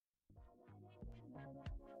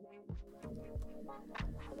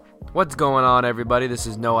What's going on, everybody? This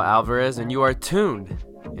is Noah Alvarez, and you are tuned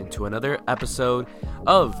into another episode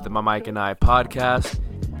of the My Mike and I podcast.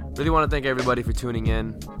 Really want to thank everybody for tuning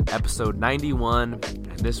in. Episode 91,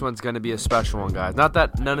 and this one's going to be a special one, guys. Not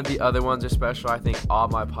that none of the other ones are special. I think all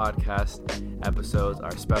my podcast episodes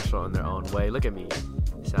are special in their own way. Look at me,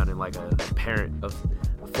 sounding like a parent of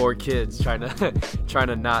 4 kids trying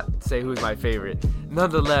to not say who's my favorite.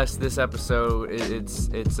 Nonetheless, this episode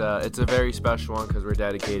it's a very special one because we're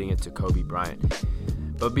dedicating it to Kobe Bryant.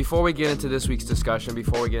 But before we get into this week's discussion,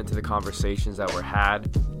 before we get into the conversations that were had,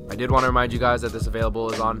 I did want to remind you guys that this available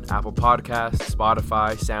is on Apple Podcasts,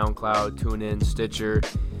 Spotify, SoundCloud, TuneIn, Stitcher,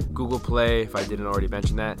 Google Play, if I didn't already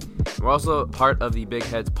mention that. We're also part of the Big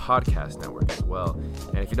Heads Podcast Network as well.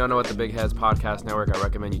 And if you don't know what the Big Heads Podcast Network, I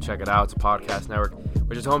recommend you check it out. It's a podcast network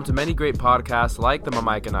which is home to many great podcasts like the My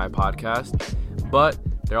Mike and I podcast, but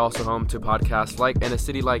they're also home to podcasts like In a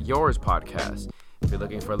City Like Yours podcast. If you're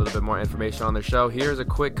looking for a little bit more information on their show, here's a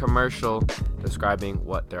quick commercial describing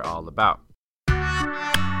what they're all about.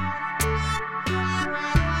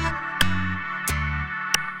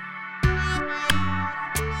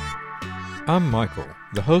 I'm Michael,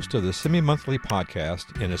 the host of the semi-monthly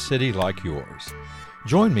podcast In a City Like Yours.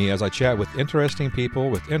 Join me as I chat with interesting people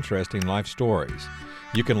with interesting life stories.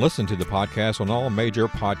 You can listen to the podcast on all major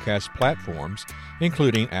podcast platforms,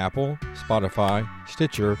 including Apple, Spotify,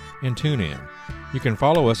 Stitcher, and TuneIn. You can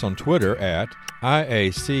follow us on Twitter at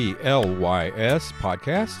IACLYS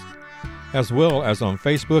Podcast, as well as on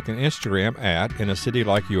Facebook and Instagram at In a City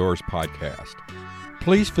Like Yours Podcast.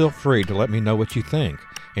 Please feel free to let me know what you think,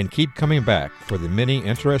 and keep coming back for the many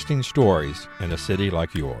interesting stories in a city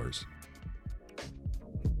like yours.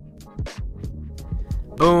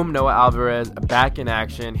 Boom, Noah Alvarez back in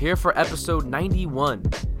action here for episode 91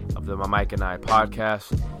 of the My Mike and I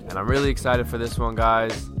podcast. And I'm really excited for this one,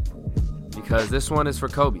 guys, because this one is for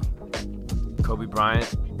Kobe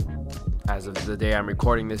Bryant. As of the day I'm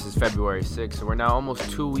recording this is February 6th, so we're now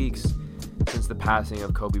almost 2 weeks since the passing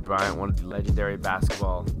of Kobe Bryant, one of the legendary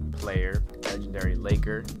basketball player, legendary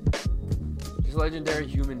Laker, just legendary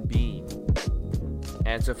human being.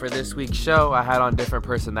 And so for this week's show, I had on different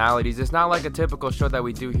personalities. It's not like a typical show that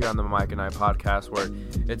we do here on the Mike and I podcast where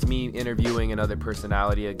it's me interviewing another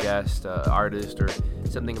personality, a guest, artist, or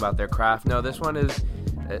something about their craft. No, this one is,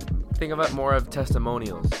 think of it more of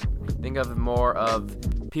testimonials. Think of it more of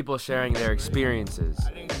people sharing their experiences.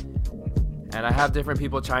 And I have different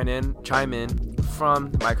people chime in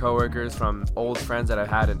from my coworkers, from old friends that I've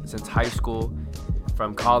had since high school,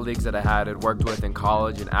 from colleagues that I had worked with in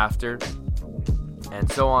college and after, and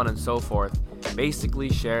so on and so forth. Basically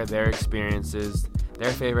share their experiences,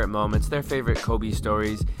 their favorite moments, their favorite Kobe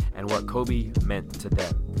stories, and what Kobe meant to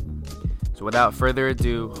them. So without further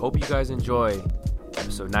ado, hope you guys enjoy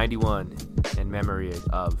episode 91 in memory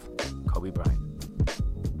of Kobe Bryant.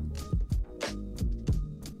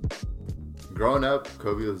 Growing up,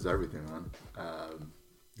 Kobe was everything, man.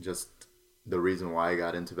 Just the reason why I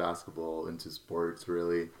got into basketball, into sports,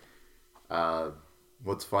 really.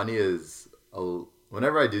 What's funny is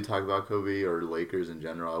whenever I do talk about Kobe or Lakers in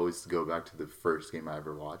general, I always go back to the first game I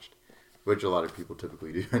ever watched, which a lot of people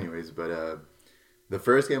typically do anyways. But the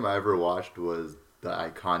first game I ever watched was the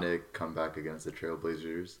iconic comeback against the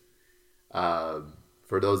Trailblazers.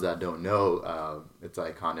 For those that don't know, it's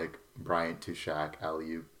iconic Bryant to Shaq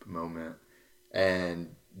alley-oop moment.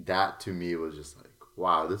 And that to me was just like,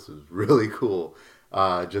 wow, this was really cool.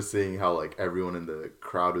 Just seeing how like everyone in the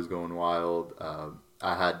crowd was going wild.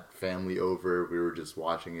 I had family over. We were just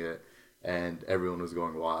watching it and everyone was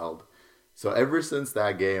going wild. So ever since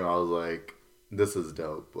that game, I was like, this is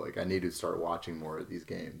dope. Like, I need to start watching more of these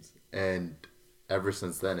games. And ever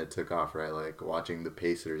since then, it took off, right? Like watching the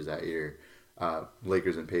Pacers that year,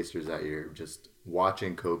 Lakers and Pacers that year, just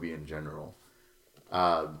watching Kobe in general.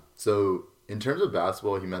 So in terms of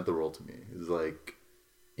basketball, he meant the world to me. It's like,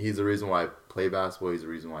 he's the reason why I play basketball. He's the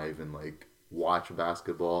reason why I even like watch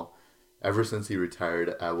basketball. Ever since he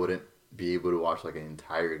retired, I wouldn't be able to watch like an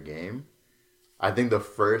entire game. I think the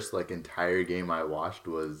first like entire game I watched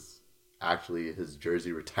was actually his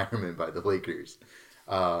jersey retirement by the Lakers.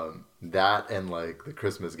 That and like the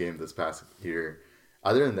Christmas game this past year.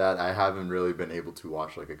 Other than that, I haven't really been able to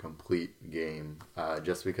watch like a complete game,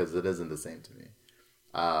 just because it isn't the same to me.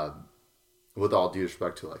 With all due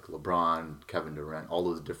respect to like LeBron, Kevin Durant, all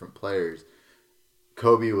those different players,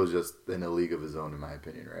 Kobe was just in a league of his own, in my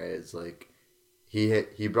opinion, right? It's like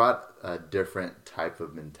he brought a different type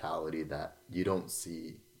of mentality that you don't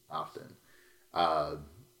see often.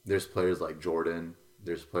 There's players like Jordan,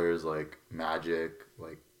 there's players like Magic,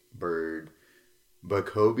 like Bird, but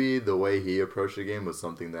Kobe, the way he approached the game was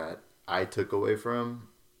something that I took away from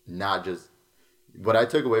not just what I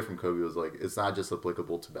took away from Kobe was like it's not just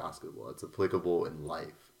applicable to basketball; it's applicable in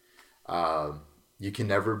life. You can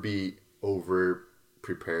never be over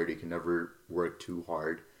prepared. You can never work too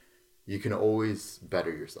hard. You can always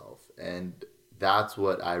better yourself, and that's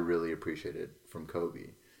what I really appreciated from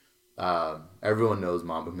Kobe. Everyone knows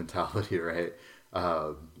Mamba mentality, right?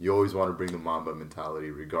 You always want to bring the Mamba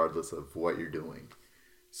mentality regardless of what you're doing.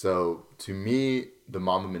 So to me, the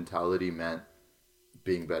Mamba mentality meant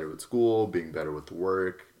being better with school, being better with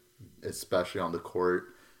work, especially on the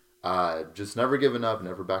court. Just never giving up,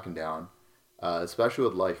 never backing down. Especially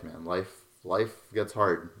with life, man. Life gets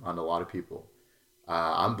hard on a lot of people.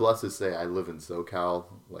 I'm blessed to say I live in SoCal.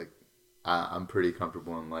 Like, I'm pretty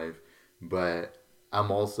comfortable in life, but I'm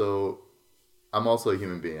also a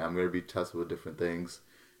human being. I'm going to be tested with different things.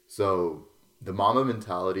 So the Mamba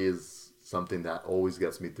mentality is something that always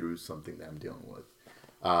gets me through something that I'm dealing with.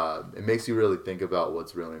 It makes you really think about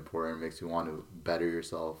what's really important. It makes you want to better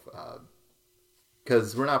yourself.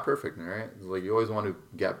 Because we're not perfect, right? It's like you always want to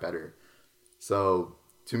get better. So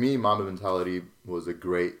to me, Mamba mentality was a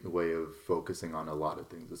great way of focusing on a lot of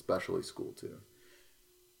things, especially school too.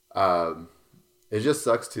 It just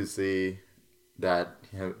sucks to see that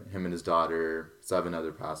him and his daughter, 7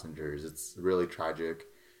 other passengers, it's really tragic,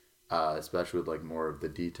 especially with like more of the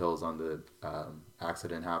details on the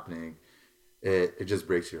accident happening. It just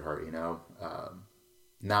breaks your heart, you know.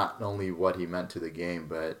 Not only what he meant to the game,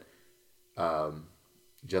 but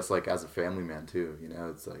just like as a family man too, you know.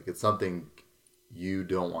 It's like it's something you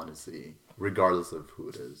don't want to see, regardless of who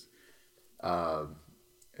it is.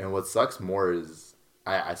 And what sucks more is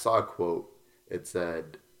I saw a quote. It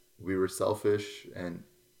said, "We were selfish and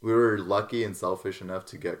we were lucky and selfish enough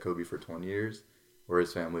to get Kobe for 20 years, where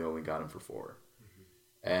his family only got him for 4."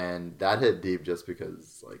 Mm-hmm. And that hit deep just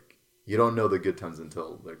because, like, you don't know the good times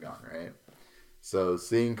until they're gone, right? So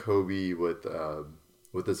seeing Kobe with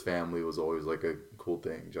his family was always like a cool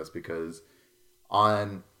thing, just because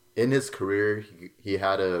in his career he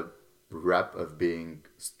had a rep of being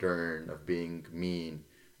stern, of being mean,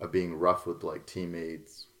 of being rough with like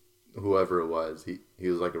teammates, whoever it was. He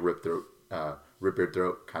was like a rip your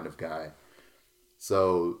throat kind of guy.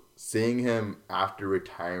 So seeing him after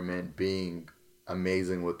retirement being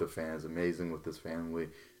amazing with the fans, amazing with his family,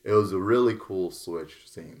 it was a really cool switch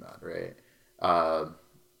seeing that, right?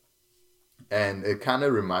 And it kind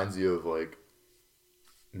of reminds you of like,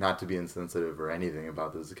 not to be insensitive or anything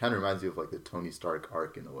about this, it kind of reminds you of like the Tony Stark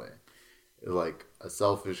arc in a way. Like a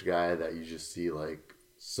selfish guy that you just see like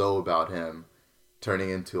so about him turning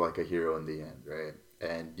into like a hero in the end, right?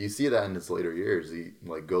 And you see that in his later years. He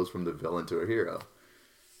like goes from the villain to a hero.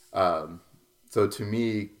 So to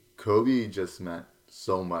me, Kobe just meant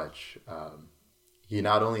so much. He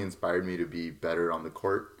not only inspired me to be better on the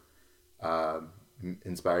court,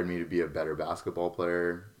 inspired me to be a better basketball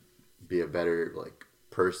player, be a better like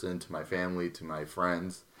person to my family, to my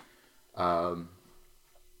friends.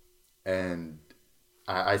 And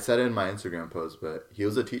I said it in my Instagram post, but he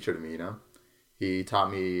was a teacher to me, you know? He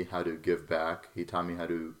taught me how to give back. He taught me how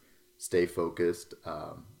to stay focused,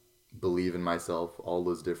 believe in myself, all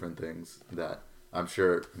those different things that I'm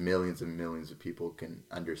sure millions and millions of people can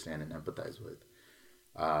understand and empathize with.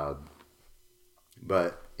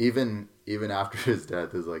 But even after his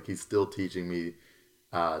death, is like he's still teaching me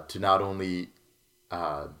to not only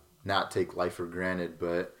not take life for granted,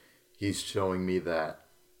 but he's showing me that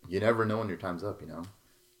you never know when your time's up, you know?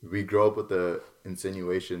 We grow up with the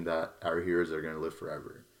insinuation that our heroes are going to live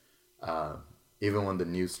forever. Even when the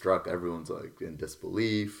news struck, everyone's like in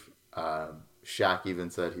disbelief. Shaq even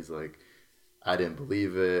said, he's like, I didn't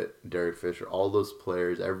believe it. Derek Fisher, all those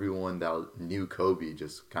players, everyone that knew Kobe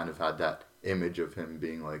just kind of had that image of him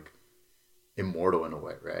being like immortal in a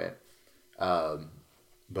way, right?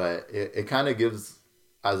 But it kind of gives,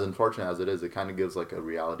 as unfortunate as it is, it kind of gives like a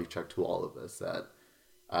reality check to all of us that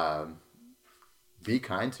be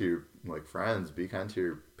kind to your like friends, be kind to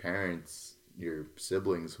your parents, your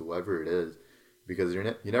siblings, whoever it is, because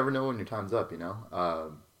you never know when your time's up, you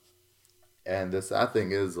know? And the sad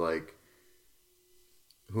thing is, like,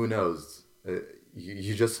 who knows?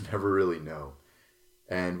 You just never really know.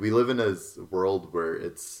 And we live in a world where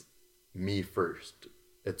it's me first.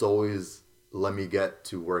 It's always let me get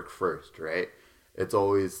to work first, right? It's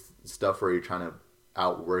always stuff where you're trying to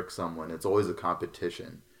outwork someone. It's always a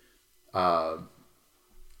competition.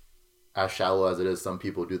 As shallow as it is, some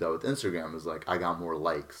people do that with Instagram. It's like, I got more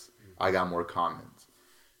likes. I got more comments.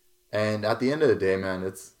 And at the end of the day, man,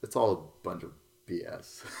 it's all a bunch of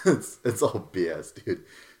BS. it's all BS, dude.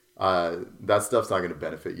 That stuff's not going to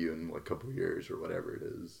benefit you in like a couple of years or whatever it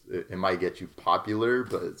is. It might get you popular,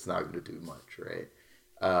 but it's not going to do much, right?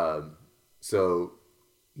 So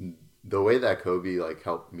the way that Kobe like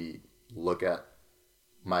helped me look at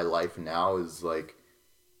my life now is like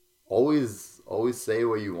always say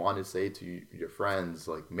what you want to say to your friends.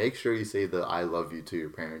 Like make sure you say the I love you to your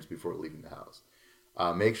parents before leaving the house.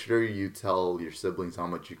 Make sure you tell your siblings how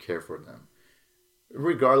much you care for them,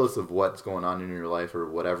 regardless of what's going on in your life or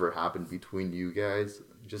whatever happened between you guys.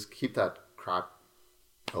 Just keep that crap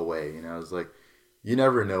away. You know, it's like you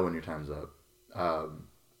never know when your time's up.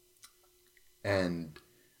 And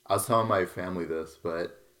I was telling my family this,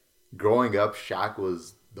 but growing up, Shaq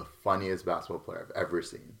was the funniest basketball player I've ever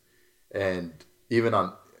seen. And even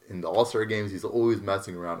in the All-Star games, he's always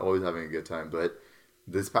messing around, always having a good time. But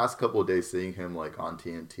this past couple of days, seeing him like on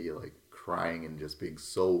TNT, like crying and just being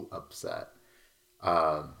so upset,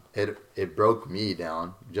 it broke me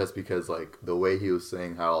down just because like the way he was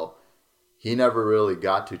saying how he never really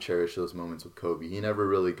got to cherish those moments with Kobe. He never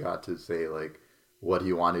really got to say like what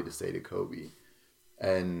he wanted to say to Kobe.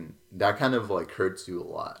 And that kind of like hurts you a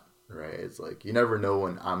lot, right? It's like you never know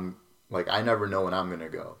when I never know when I'm going to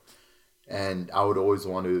go. And I would always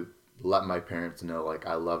want to let my parents know like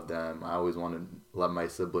I love them. I always want to let my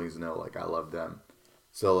siblings know like I love them.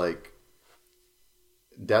 So like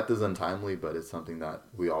death is untimely, but it's something that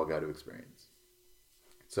we all got to experience.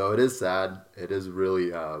 So it is sad. It is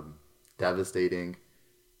really devastating,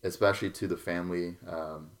 especially to the family,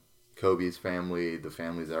 Kobe's family, the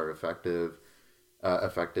families that are affected.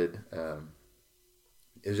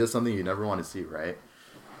 It's just something you never want to see, right?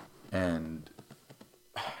 And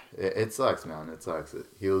it sucks, man. It sucks.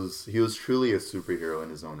 He was truly a superhero in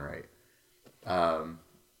his own right.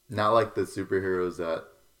 Not like the superheroes that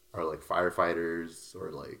are like firefighters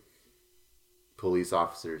or like police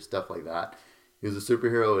officers, stuff like that. He was a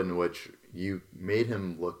superhero in which you made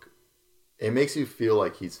him look. It makes you feel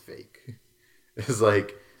like he's fake. It's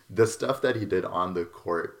like the stuff that he did on the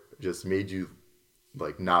court just made you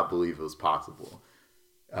like not believe it was possible.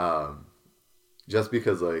 Just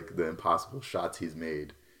because like the impossible shots he's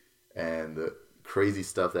made and the crazy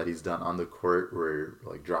stuff that he's done on the court, where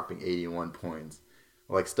like dropping 81 points,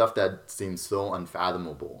 like stuff that seems so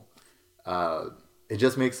unfathomable. It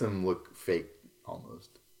just makes him look fake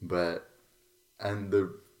almost. But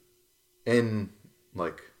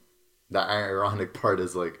like the ironic part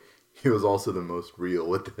is like he was also the most real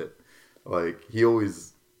with it. Like he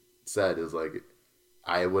always said is like,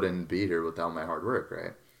 I wouldn't be here without my hard work,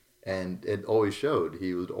 right? And it always showed.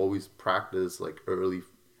 He would always practice like early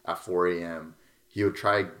at 4 a.m. He would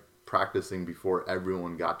try practicing before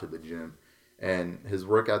everyone got to the gym. And his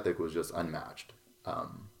work ethic was just unmatched.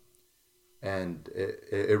 And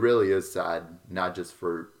it really is sad, not just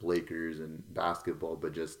for Lakers and basketball,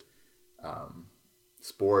 but just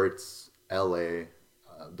sports, LA,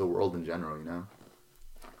 the world in general, you know?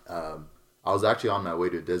 I was actually on my way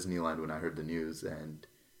to Disneyland when I heard the news, and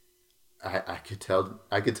I could tell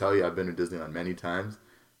you I've been to Disneyland many times,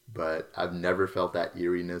 but I've never felt that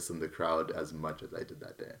eeriness in the crowd as much as I did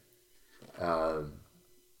that day.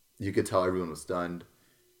 You could tell everyone was stunned.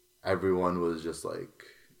 Everyone was just like,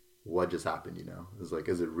 what just happened, you know? It was like,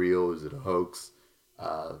 is it real? Is it a hoax?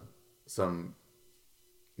 Some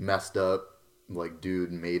messed up like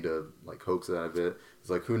dude made a like hoax out of it. It's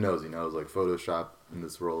like, who knows, you know? It's like Photoshop in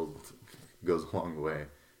this world goes a long way.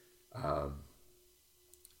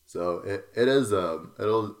 So it was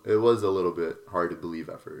a little bit hard to believe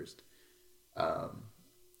at first.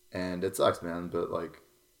 And it sucks, man, but like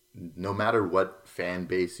no matter what fan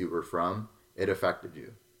base you were from, it affected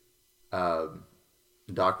you.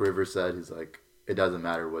 Doc Rivers said, he's like, it doesn't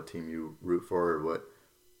matter what team you root for or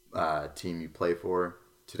what team you play for.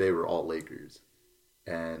 Today we're all Lakers.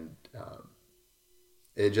 And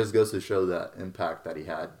it just goes to show that impact that he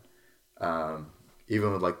had.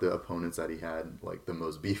 Even with like the opponents that he had like the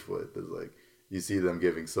most beef with, is like you see them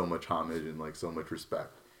giving so much homage and like so much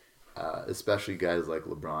respect, especially guys like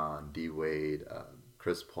LeBron, D Wade,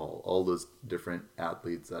 Chris Paul, all those different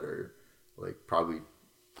athletes that are like probably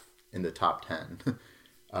in the top 10.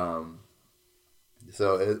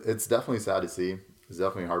 So it's definitely sad to see. It's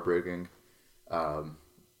definitely heartbreaking.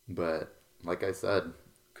 But like I said,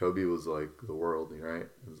 Kobe was like the world, right?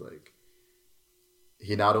 It was like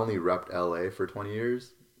he not only repped LA for 20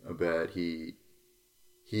 years, but he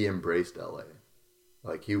embraced LA.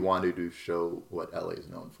 Like he wanted to show what LA is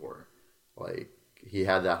known for. Like he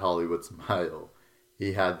had that Hollywood smile.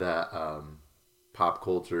 He had that pop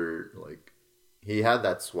culture, like he had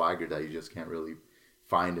that swagger that you just can't really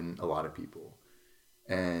find in a lot of people.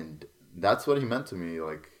 And that's what he meant to me.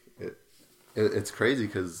 Like it's crazy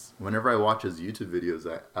because whenever I watch his YouTube videos,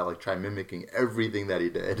 I like try mimicking everything that he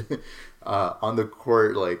did on the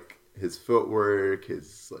court. Like his footwork,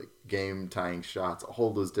 his like game tying shots,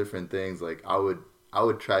 all those different things. Like I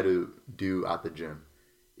would try to do at the gym.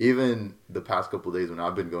 Even the past couple of days when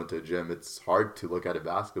I've been going to a gym, it's hard to look at a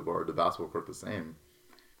basketball or the basketball court the same.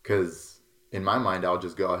 Because in my mind, I'll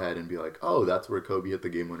just go ahead and be like, oh, that's where Kobe hit the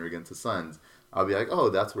game winner against the Suns. I'll be like, oh,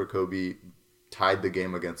 that's where Kobe tied the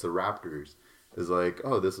game against the Raptors. It's like,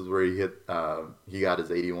 oh, this is where he got his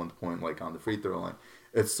 81th point like on the free throw line.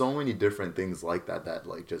 It's so many different things like that that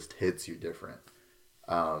like just hits you different.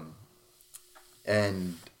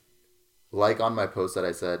 And like on my post that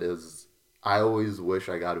I said is I always wish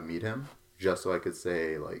I got to meet him just so I could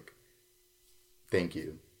say like thank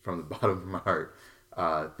you from the bottom of my heart.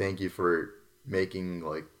 Thank you for making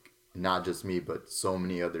like not just me but so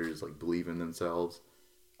many others like believe in themselves,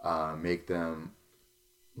 make them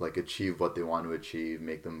like achieve what they want to achieve,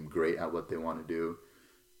 make them great at what they want to do,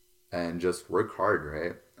 and just work hard,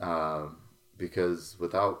 right? Because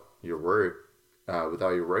without your work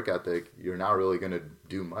ethic, you're not really gonna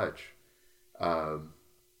do much.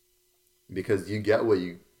 Because you get what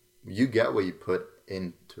you put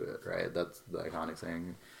into it, right? That's the iconic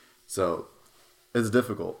saying. So it's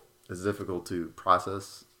difficult. It's difficult to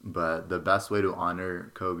process, but the best way to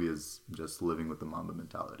honor Kobe is just living with the Mamba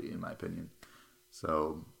mentality, in my opinion.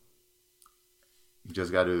 So you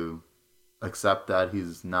just got to accept that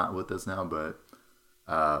he's not with us now, but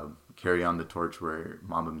carry on the torch where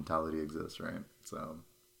Mamba mentality exists, right? So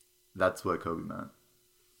that's what Kobe meant.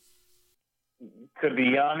 To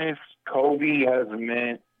be honest, Kobe has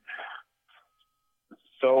meant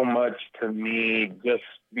so much to me just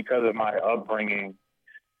because of my upbringing.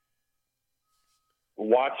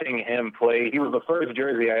 Watching him play, he was the first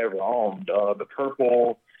jersey I ever owned, the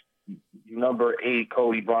purple number 8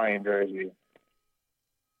 Kobe Bryant jersey.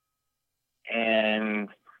 And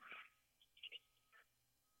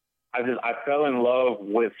I fell in love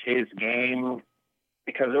with his game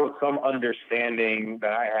because there was some understanding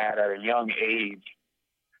that I had at a young age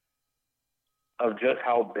of just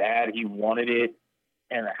how bad he wanted it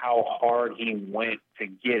and how hard he went to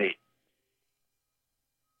get it.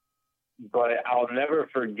 But I'll never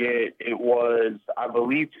forget, it was, I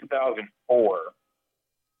believe, 2004.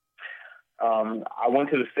 I went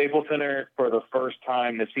to the Staples Center for the first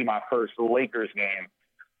time to see my first Lakers game.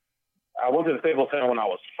 I went to the Staples Center when I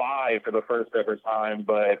was 5 for the first ever time,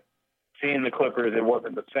 but seeing the Clippers, it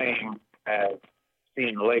wasn't the same as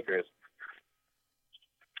seeing the Lakers.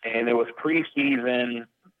 And it was preseason,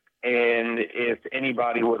 and if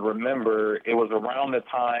anybody would remember, it was around the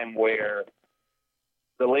time where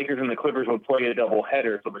the Lakers and the Clippers would play a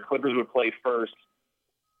doubleheader. So the Clippers would play first,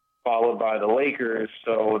 followed by the Lakers.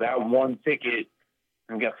 So that one ticket,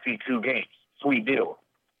 we got to see 2 games. Sweet deal.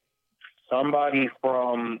 Somebody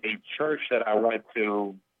from a church that I went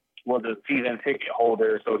to was a season ticket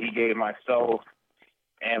holder, so he gave myself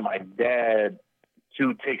and my dad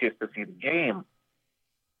 2 tickets to see the game.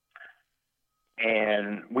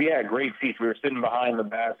 And we had great seats. We were sitting behind the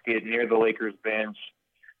basket near the Lakers bench.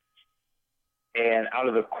 And out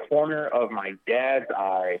of the corner of my dad's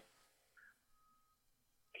eye,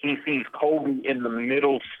 he sees Kobe in the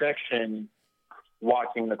middle section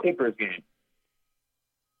watching the Clippers game.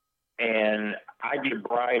 And I get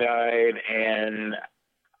bright-eyed, and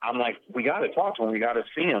I'm like, we got to talk to him. We got to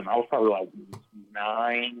see him. I was probably like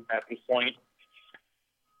 9 at this point.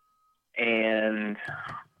 And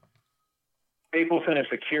Staples Center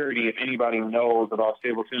security, if anybody knows about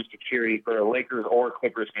Staples Center security for a Lakers or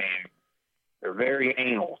Clippers game, they're very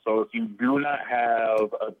anal. So if you do not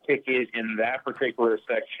have a ticket in that particular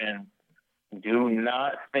section, do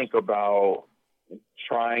not think about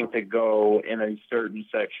trying to go in a certain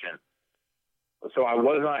section. So I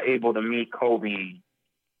was not able to meet Kobe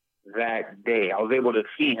that day. I was able to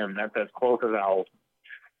see him. That's as close as I'll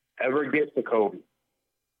ever get to Kobe.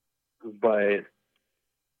 But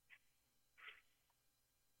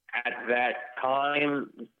at that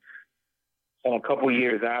time, and a couple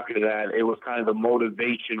years after that, it was kind of the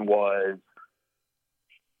motivation was,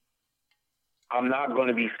 I'm not going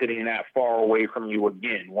to be sitting that far away from you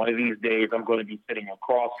again. One of these days, I'm going to be sitting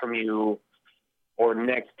across from you or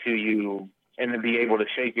next to you, and to be able to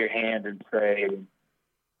shake your hand and say,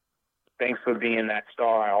 thanks for being that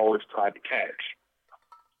star I always tried to catch.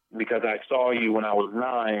 Because I saw you when I was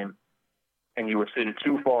 9, and you were sitting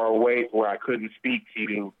too far away where I couldn't speak to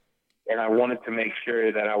you. And I wanted to make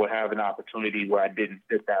sure that I would have an opportunity where I didn't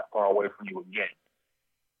sit that far away from you again.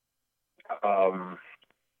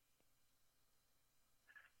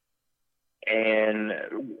 And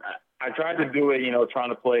I tried to do it, trying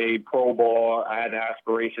to play pro ball. I had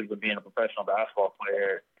aspirations of being a professional basketball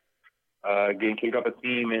player, getting kicked off a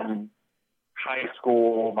team in high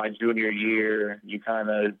school, my junior year, you kind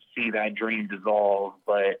of see that dream dissolve.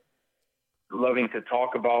 But loving to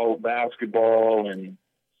talk about basketball and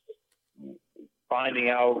finding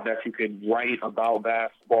out that you could write about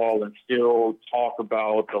basketball and still talk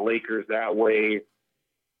about the Lakers that way,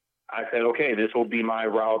 I said, okay, this will be my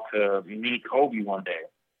route to meet Kobe one day.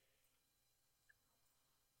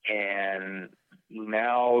 And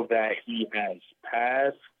now that he has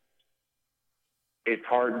passed, it's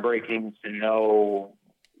heartbreaking to know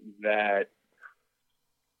that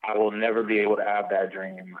I will never be able to have that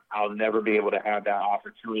dream. I'll never be able to have that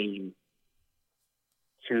opportunity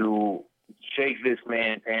to shake this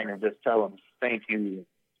man's hand and just tell him thank you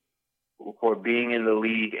for being in the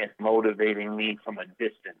league and motivating me from a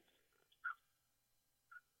distance.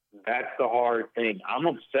 That's the hard thing. I'm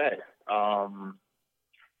upset.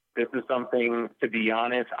 This is something, to be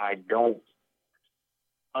honest, I don't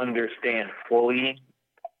understand fully.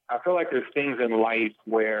 I feel like there's things in life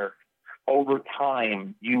where over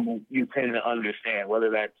time you tend to understand, whether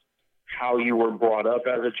that's how you were brought up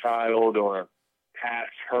as a child or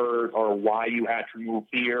past hurt or why you had to move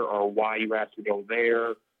here or why you had to go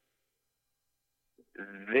there.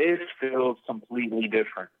 This feels completely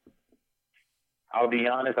different. I'll be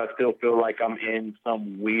honest, I still feel like I'm in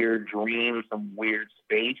some weird dream, some weird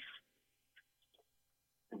space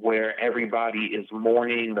where everybody is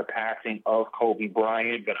mourning the passing of Kobe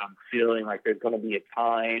Bryant, but I'm feeling like there's going to be a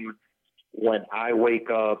time when I wake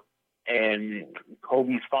up and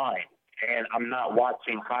Kobe's fine, and I'm not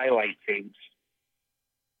watching highlight tapes,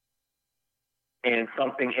 and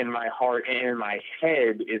something in my heart and in my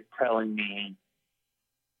head is telling me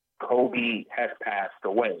Kobe has passed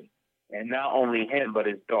away. And not only him, but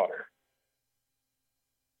his daughter.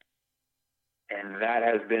 And that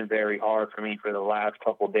has been very hard for me for the last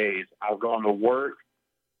couple of days. I've gone to work,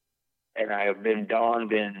 and I have been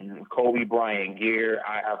donned in Kobe Bryant gear.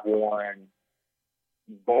 I have worn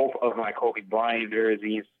both of my Kobe Bryant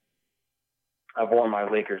jerseys. I've worn my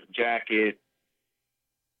Lakers jacket.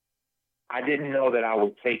 I didn't know that I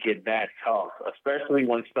would take it that tough, especially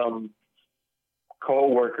when some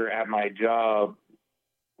coworker at my job,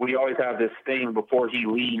 we always have this thing before he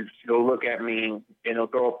leaves. He'll look at me and he'll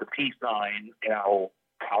throw up the peace sign, and I'll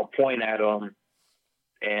point at him,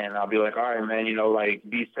 and I'll be like, all right, man, like,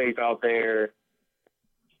 be safe out there,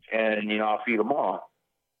 and, I'll see you tomorrow.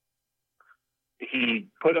 He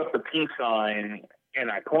put up the peace sign, and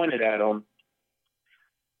I pointed at him,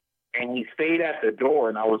 and he stayed at the door,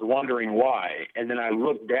 and I was wondering why. And then I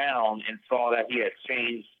looked down and saw that he had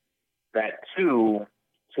changed that 2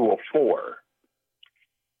 to a 4.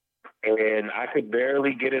 And I could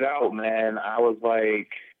barely get it out, man. I was like,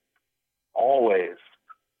 always.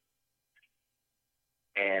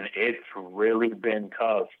 And it's really been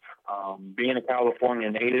tough. Being a California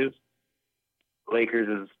native,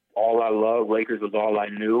 Lakers is all I love. Lakers was all I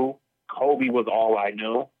knew. Kobe was all I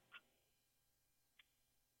knew.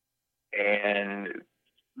 And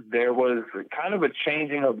there was kind of a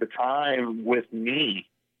changing of the time with me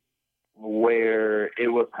where it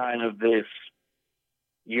was kind of this,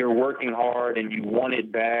 you're working hard and you want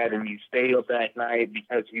it bad and you stay up at night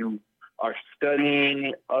because you are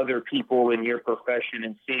studying other people in your profession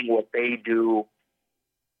and seeing what they do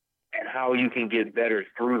and how you can get better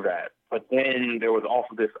through that. But then there was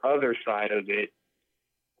also this other side of it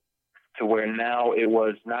to where now it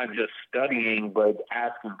was not just studying, but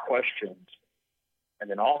asking questions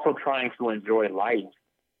and then also trying to enjoy life.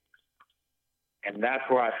 And that's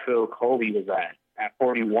where I feel Kobe was at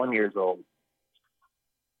 41 years old.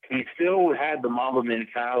 He still had the Mamba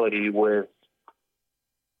mentality with,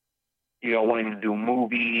 wanting to do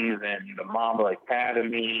movies and the Mamba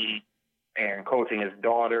Academy and coaching his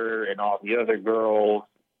daughter and all the other girls.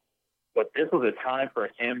 But this was a time for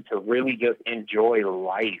him to really just enjoy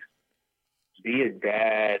life, be a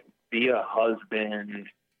dad, be a husband.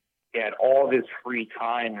 He had all this free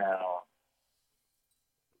time now.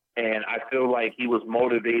 And I feel like he was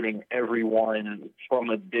motivating everyone from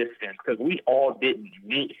a distance because we all didn't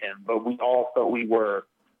meet him, but we all felt we were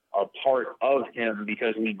a part of him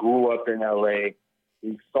because we grew up in L.A.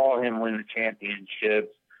 We saw him win the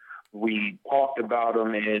championships. We talked about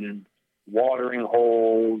him in watering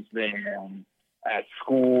holes and at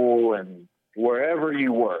school and wherever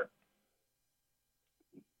you were.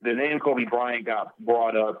 The name Kobe Bryant got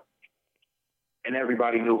brought up, and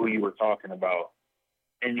everybody knew who you were talking about.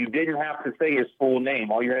 And you didn't have to say his full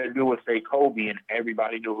name. All you had to do was say Kobe, and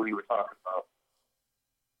everybody knew who you were talking about.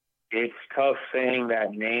 It's tough saying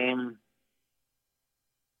that name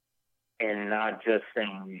and not just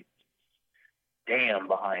saying damn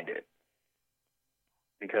behind it.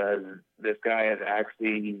 Because this guy has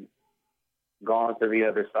actually gone to the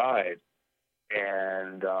other side.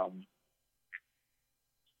 And,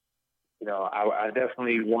 I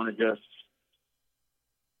definitely want to just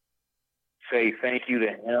say thank you to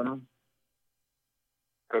him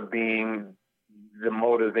for being the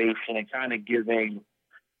motivation and kind of giving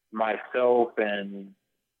myself and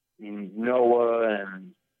Noah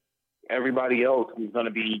and everybody else who's going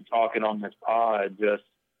to be talking on this pod, just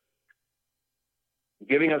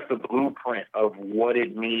giving us the blueprint of what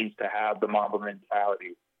it means to have the Mamba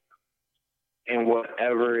mentality in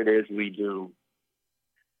whatever it is we do.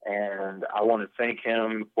 And I want to thank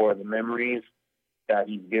him for the memories that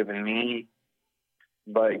he's given me,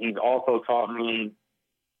 but he's also taught me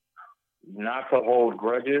not to hold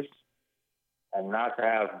grudges and not to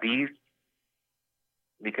have beef,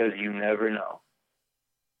 because you never know.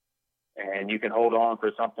 And you can hold on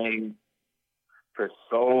for something for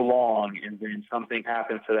so long, and then something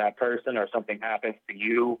happens to that person or something happens to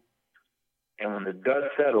you. And when the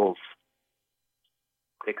dust settles,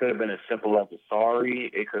 it could have been as simple as a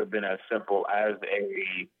sorry. It could have been as simple as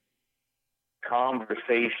a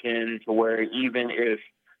conversation to where even if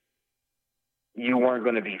you weren't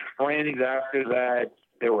going to be friends after that,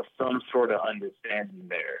 there was some sort of understanding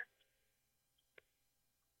there.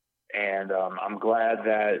 And I'm glad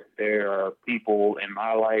that there are people in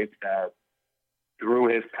my life that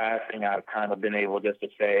through his passing, I've kind of been able just to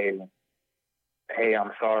say, hey,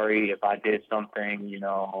 I'm sorry if I did something,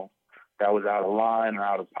 that was out of line or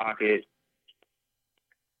out of pocket.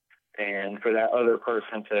 And for that other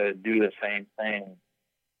person to do the same thing.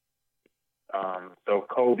 So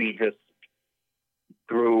Kobe, just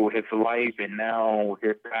through his life and now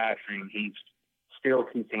his passing, he's still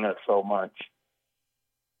teaching us so much.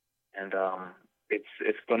 And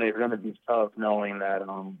it's gonna be tough knowing that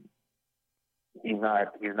he's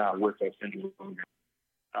not with us anymore.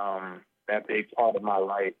 That big part of my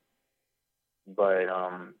life. But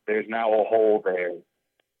there's now a hole there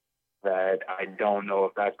that I don't know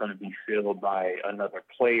if that's going to be filled by another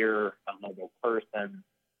player, another person.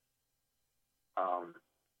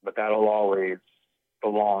 But that'll always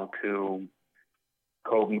belong to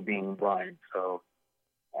Kobe Bean Bryant. So,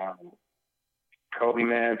 Kobe,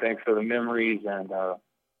 man, thanks for the memories, and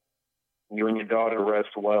you and your daughter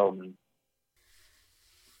rest well.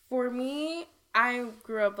 For me, I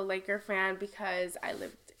grew up a Laker fan because I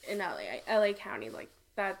lived in LA County. Like,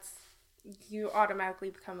 you automatically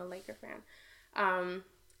become a Laker fan.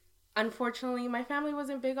 Unfortunately, my family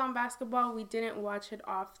wasn't big on basketball. We didn't watch it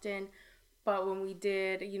often, but when we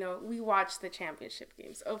did, we watched the championship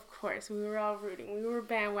games. Of course, we were all rooting. We were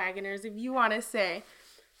bandwagoners, if you want to say.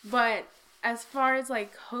 But as far as,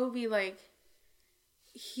 Kobe,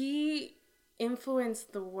 he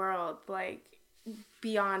influenced the world,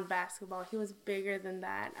 beyond basketball. He was bigger than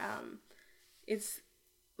that. It's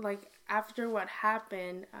after what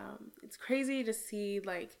happened, it's crazy to see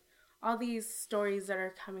all these stories that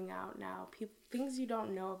are coming out now, things you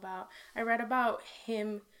don't know about. I read about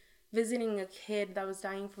him visiting a kid that was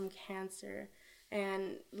dying from cancer,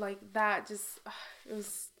 and that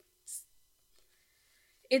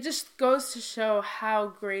it just goes to show how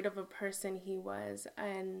great of a person he was.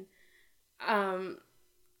 And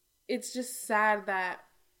it's just sad that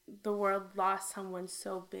the world lost someone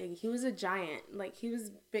so big. He was a giant. He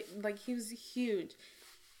was big. He was huge.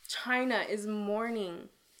 China is mourning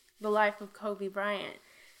the life of Kobe Bryant,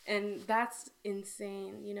 and that's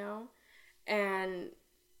insane, And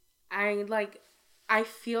I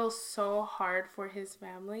feel so hard for his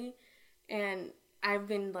family, and I've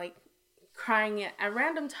been crying at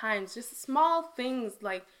random times. Just small things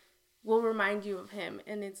will remind you of him,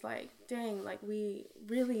 and it's dang,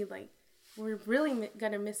 we're really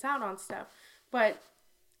gonna miss out on stuff. But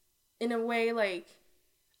in a way,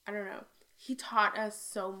 I don't know, he taught us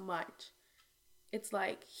so much. It's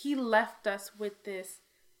he left us with this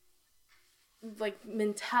the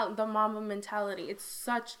Mamba mentality. It's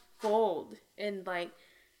such gold, and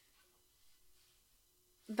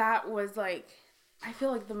that was I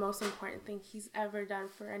feel the most important thing he's ever done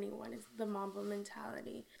for anyone is the Mamba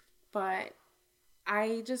mentality. But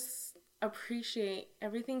I just appreciate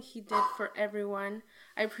everything he did for everyone.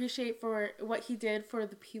 I appreciate for what he did for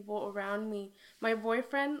the people around me. My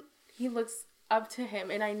boyfriend, he looks up to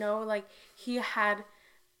him, and I know he had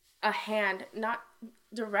a hand, not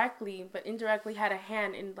directly but indirectly had a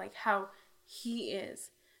hand in how he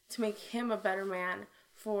is, to make him a better man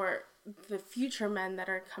for the future men that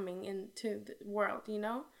are coming into the world,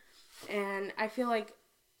 And I feel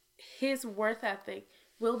his worth ethic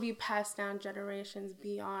will be passed down generations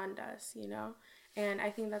beyond us, And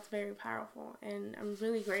I think that's very powerful. And I'm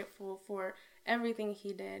really grateful for everything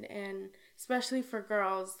he did. And especially for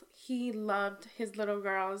girls. He loved his little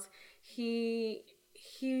girls. He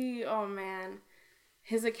oh man,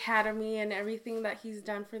 his academy and everything that he's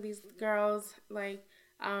done for these girls. Like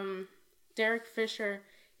Derek Fisher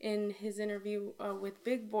in his interview with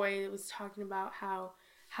Big Boy was talking about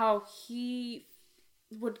how he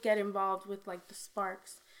would get involved with like the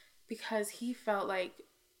Sparks because he felt like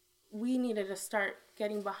we needed to start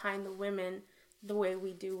getting behind the women the way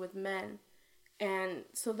we do with men. And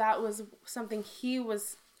so that was something he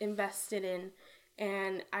was invested in.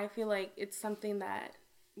 And I feel like it's something that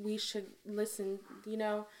we should listen,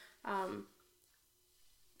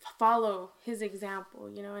 follow his example,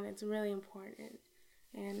 and it's really important.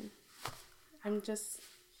 And I'm just,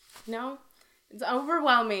 it's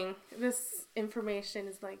overwhelming. This information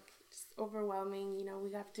is like just overwhelming.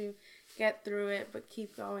 We have to get through it, but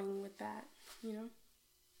keep going with that,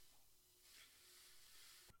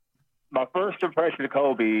 My first impression of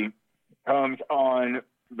Kobe comes on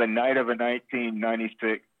the night of a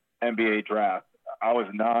 1996 NBA draft. I was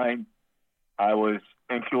 9. I was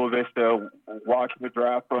in Chula Vista watching the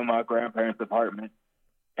draft from my grandparents' apartment,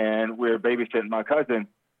 and we were babysitting my cousin.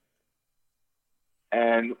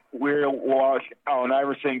 And we're watching Allen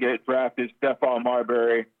Iverson get drafted, Stephon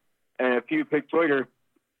Marbury, and a few picks later,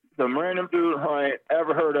 some random dude I ain't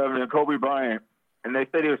ever heard of named Kobe Bryant. And they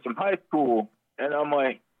said he was from high school. And I'm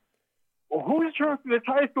like, well, who's drafting this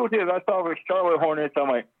high school team? I saw it was Charlotte Hornets. I'm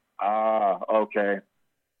like, okay.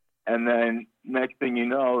 And then next thing you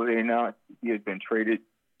know, they announced he had been traded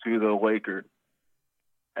to the Lakers.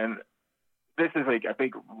 And this is like, I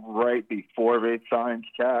think, right before they signed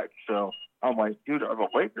Shaq. So I'm like, dude, are the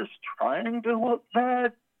Lakers trying to look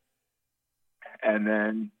bad? And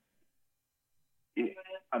then,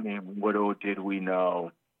 little did we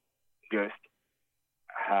know just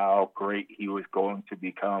how great he was going to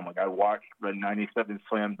become. Like, I watched the 97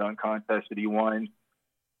 slam dunk contest that he won,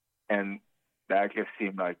 and that just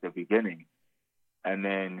seemed like the beginning. And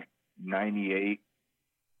then 98,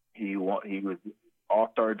 he was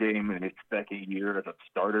All-Star game in his second year as a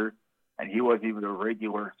starter, and he wasn't even a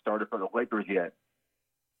regular starter for the Lakers yet.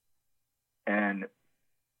 And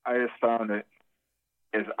I just found that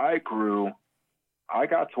as I grew, I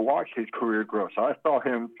got to watch his career grow. So I saw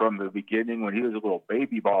him from the beginning when he was a little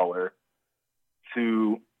baby baller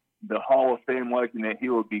to the Hall of Fame legend that he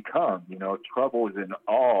would become. Trouble is in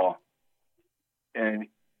awe. And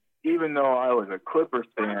even though I was a Clippers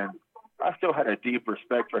fan, I still had a deep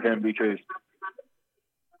respect for him because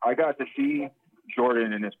I got to see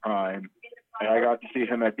Jordan in his prime, and I got to see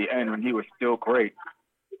him at the end when he was still great.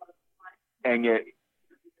 And yet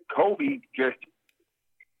Kobe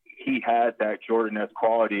he had that Jordan-esque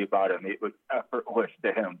quality about him. It was effortless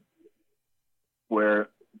to him, where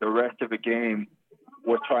the rest of the game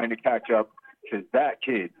was trying to catch up to that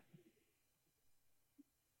kid.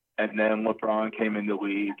 And then LeBron came in the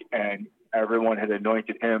league, and everyone had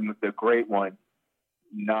anointed him the great one,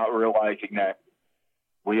 not realizing that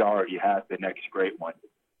we already had the next great one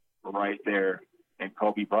right there in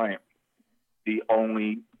Kobe Bryant. The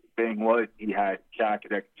only thing was he had Shaq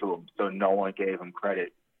next to him, so no one gave him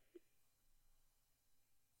credit.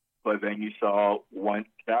 But then you saw once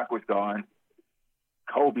Shaq was gone,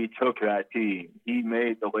 Kobe took that team. He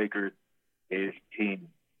made the Lakers his team.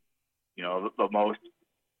 The most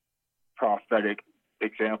prophetic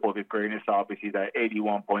example of his greatness, obviously, that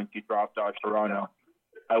 81 points he dropped on Toronto.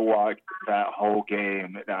 I watched that whole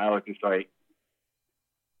game, and I was just like,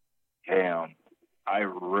 damn, I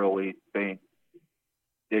really think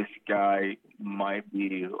this guy might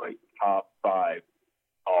be like top 5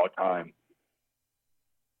 all time.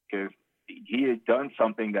 Because he had done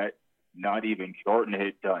something that not even Jordan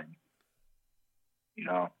had done,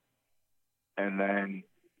 And then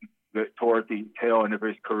toward the tail end of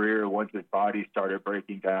his career, once his body started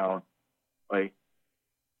breaking down, like,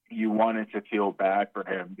 you wanted to feel bad for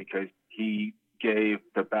him because he gave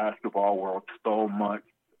the basketball world so much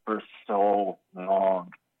for so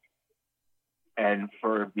long. And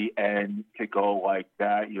for the end to go like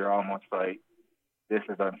that, you're almost like, this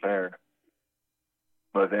is unfair.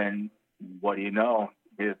 But then, what do you know?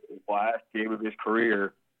 His last game of his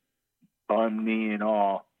career, bum knee and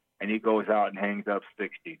all, and he goes out and hangs up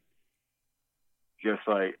 60. Just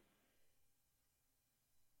like,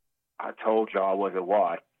 I told you I wasn't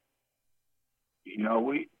watch.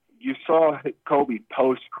 You saw Kobe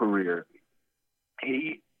post-career.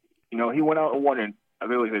 He went out and won an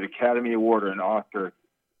Academy Award or an Oscar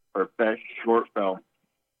for Best Short Film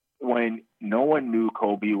when no one knew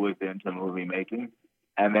Kobe was into movie making.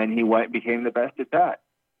 And then he became the best at that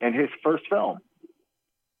in his first film.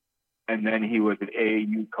 And then he was an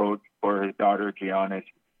AAU coach for his daughter Gianna's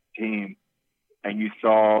team. and you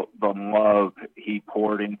saw the love he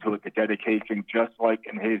poured into it, the dedication, just like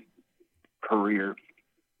in his career.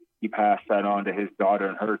 He passed that on to his daughter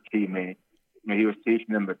and her teammates. He was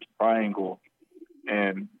teaching them the triangle,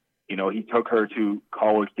 and he took her to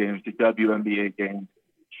college games, to WNBA games.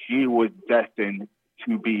 She was destined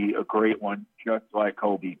to be a great one, just like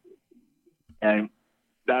Kobe. And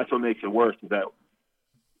that's what makes it worse, is that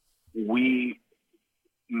we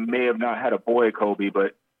may have not had a boy Kobe,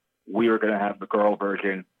 but we were going to have the girl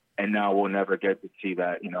version, and now we'll never get to see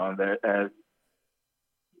that.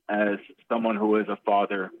 As someone who is a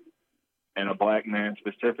father and a black man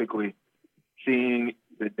specifically, seeing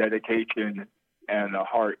the dedication and the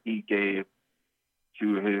heart he gave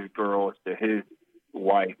to his girls, to his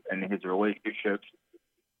wife, and his relationships,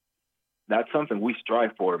 that's something we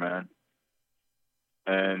strive for, man.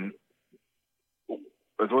 And I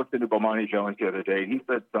was listening to Bomani Jones the other day. He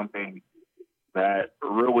said something that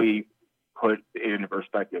really put it into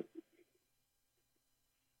perspective.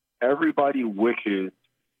 Everybody wishes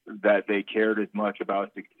that they cared as much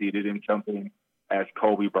about succeeding in something as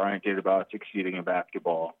Kobe Bryant did about succeeding in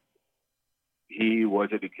basketball. He was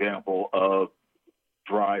an example of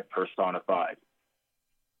drive personified.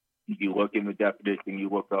 You look in the definition, you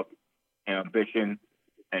look up ambition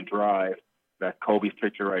and drive, that's Kobe's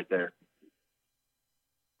picture right there.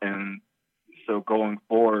 And so going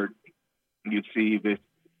forward, you see this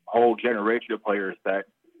whole generation of players that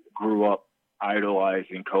grew up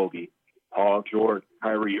idolizing Kobe. Paul George,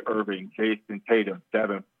 Kyrie Irving, Jason Tatum,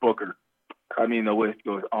 Devin Booker. I mean, the list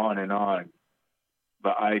goes on and on.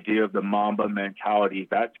 The idea of the Mamba mentality,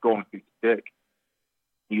 that's going to stick.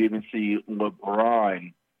 You even see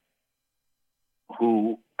LeBron,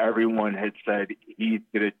 who everyone had said he's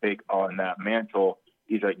going to take on that mantle.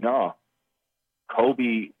 He's like, no,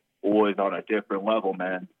 Kobe was on a different level,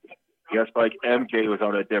 man. Just like MJ was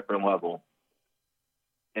on a different level.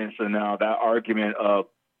 And so now that argument of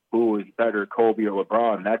who is better, Kobe or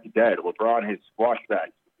LeBron, that's dead. LeBron has squashed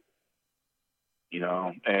that.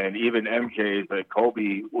 And even MJ is like,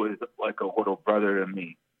 Kobe was like a little brother to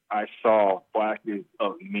me. I saw flashes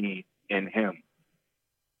of me in him.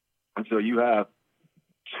 And so you have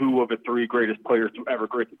two of the three greatest players to ever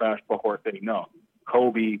grace the basketball court saying, no,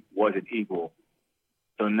 Kobe was an equal.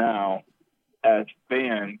 So now, as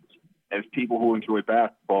fans, as people who enjoy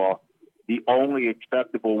basketball, the only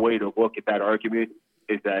acceptable way to look at that argument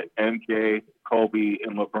is that MJ, Kobe,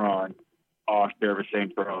 and LeBron all share the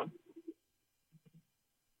same throne.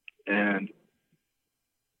 And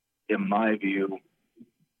in my view,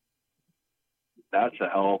 that's a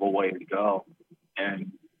hell of a way to go.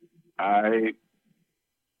 And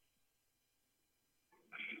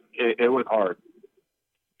it was hard.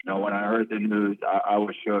 When I heard the news, I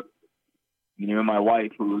was shook. My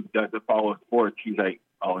wife, who doesn't follow sports, she's like,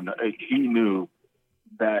 oh no, she knew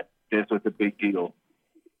that this was a big deal.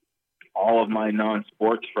 All of my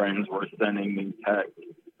non-sports friends were sending me texts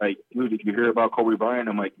like, dude, did you hear about Kobe Bryant?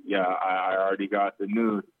 I'm like, yeah, I already got the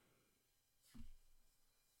news.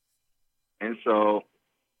 And so,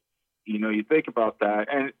 you think about that.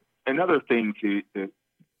 And another thing to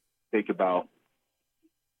think about,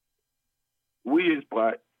 we as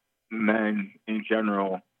black men in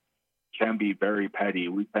general can be very petty.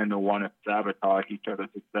 We tend to want to sabotage each other's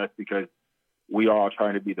success because we all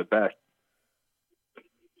trying to be the best.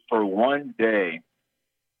 For one day,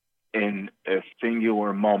 in a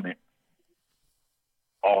singular moment,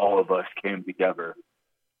 all of us came together.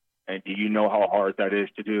 And do you know how hard that is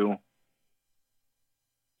to do?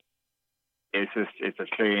 It's a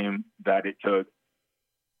shame that it took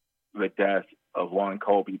the death of one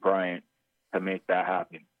Kobe Bryant to make that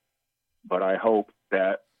happen. But I hope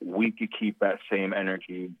that we could keep that same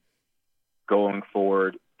energy going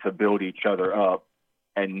forward to build each other up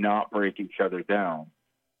and not break each other down,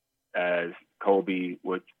 as Kobe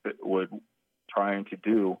would trying to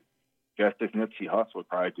do, just as Nipsey Hussle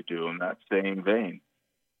tried to do in that same vein.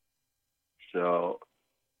 So,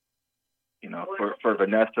 for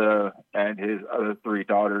Vanessa and his other three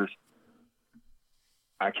daughters,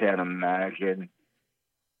 I can't imagine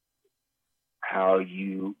how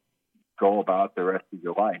you go about the rest of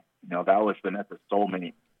your life. That was Vanessa's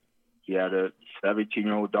soulmate. He had a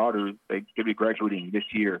 17-year-old daughter. They could be graduating this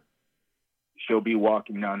year. She'll be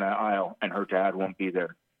walking down that aisle, and her dad won't be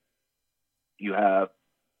there. You have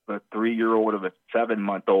a 3-year-old of a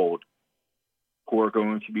 7-month-old who are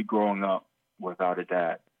going to be growing up without a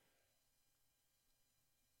dad.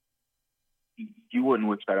 You wouldn't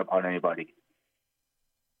wish that upon anybody.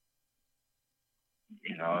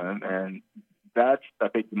 And that's, I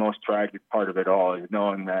think, the most tragic part of it all, is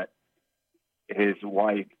knowing that his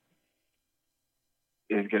wife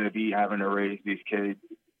is going to be having to raise these kids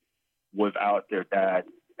without their dad.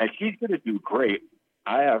 And she's going to do great.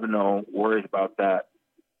 I have no worries about that.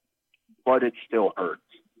 But it still hurts.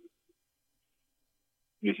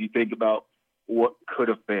 Because you think about what could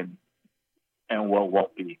have been and what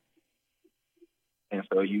won't be. And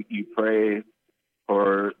so you pray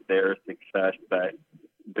for their success, that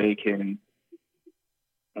they can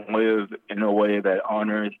live in a way that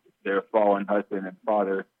honors their fallen husband and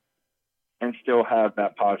father and still have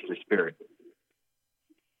that positive spirit.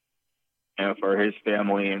 And for his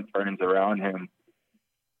family and friends around him,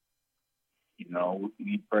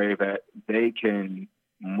 we pray that they can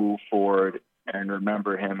move forward and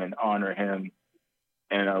remember him and honor him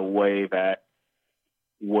in a way that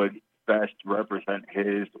would best represent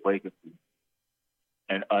his legacy.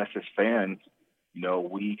 And us as fans,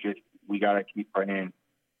 we got to keep praying,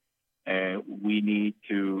 and we need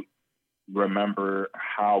to remember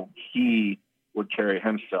how he would carry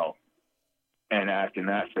himself and act in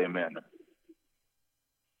that same manner.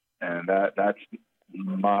 And that's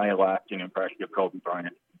my lasting impression of Kobe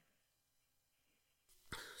Bryant.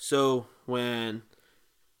 So when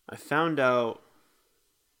I found out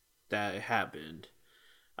that it happened,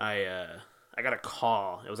 I got a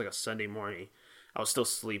call. It was like a Sunday morning. I was still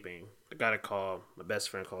sleeping. I got a call. My best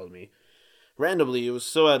friend called me. Randomly, it was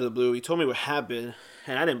so out of the blue. He told me what happened,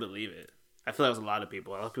 and I didn't believe it. I feel like it was a lot of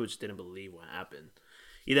people. Just didn't believe what happened.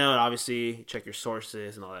 And obviously, check your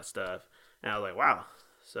sources and all that stuff. And I was like, wow.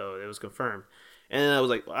 So it was confirmed. And then I was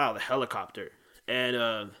like, wow, the helicopter.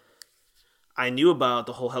 And I knew about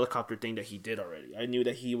the whole helicopter thing that he did already. I knew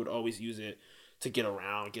that he would always use it to get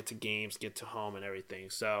around, get to games, get to home and everything.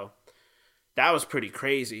 So that was pretty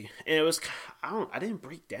crazy. And it was, I didn't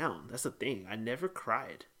break down. That's the thing. I never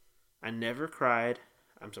cried.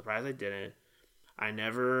 I'm surprised I didn't. I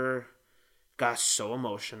never got so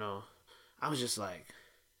emotional. I was just like,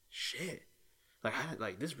 shit.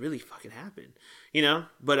 Like this really fucking happened,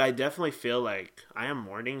 But I definitely feel like I am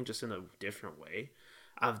mourning just in a different way.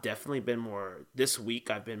 I've definitely been this week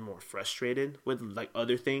I've been more frustrated with like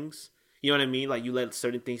other things. You know what I mean? Like you let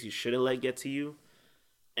certain things you shouldn't let get to you.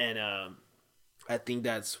 And I think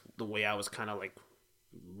that's the way I was kind of like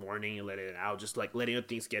mourning and letting it out. Just like letting other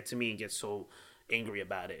things get to me and get so angry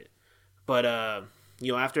about it. But,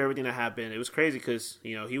 after everything that happened, it was crazy because,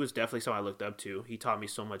 he was definitely someone I looked up to. He taught me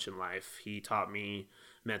so much in life. He taught me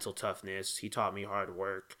mental toughness. He taught me hard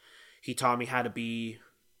work. He taught me how to be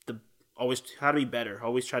better. Always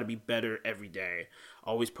try to be better every day.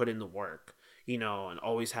 Always put in the work, and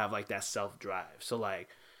always have like that self-drive. So like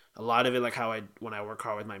a lot of it, like when I work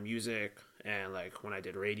hard with my music and like when I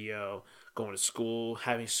did radio, going to school,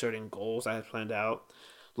 having certain goals I had planned out.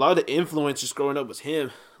 A lot of the influence just growing up was him.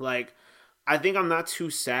 Like, I think I'm not too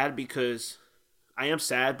sad because I am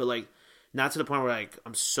sad, but like not to the point where like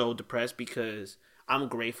I'm so depressed because I'm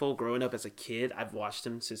grateful. Growing up as a kid, I've watched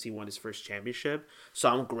him since he won his first championship. So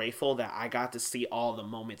I'm grateful that I got to see all the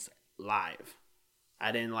moments live. I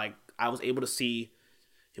was able to see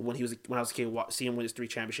when I was a kid, see him win his 3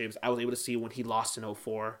 championships. I was able to see when he lost in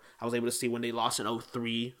 2004. I was able to see when they lost in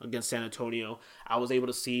 2003 against San Antonio. I was able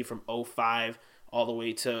to see from 2005 all the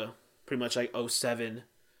way to pretty much like 2007,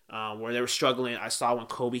 where they were struggling. I saw when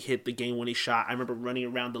Kobe hit the game-winning shot. I remember running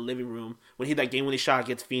around the living room when he hit that game-winning shot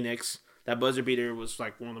against Phoenix. That buzzer beater was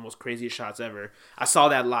like one of the most craziest shots ever. I saw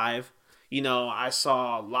that live. I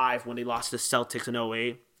saw live when they lost to the Celtics in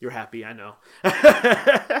 2008. You're happy, I know.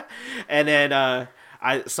 And then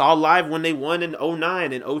I saw live when they won in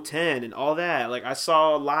 2009 and 2010 and all that. Like, I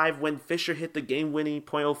saw live when Fisher hit the game-winning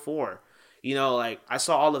 .04. I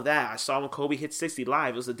saw all of that. I saw when Kobe hit 60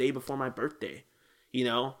 live. It was the day before my birthday.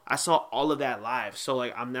 I saw all of that live. So,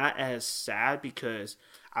 like, I'm not as sad because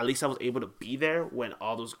at least I was able to be there when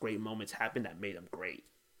all those great moments happened that made them great.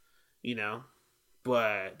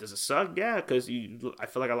 But does it suck? Yeah, because I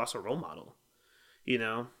feel like I lost a role model.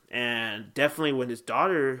 And definitely when his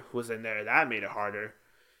daughter was in there, that made it harder.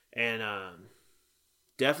 And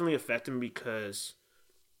definitely affected me because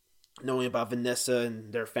knowing about Vanessa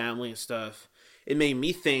and their family and stuff, it made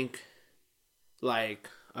me think like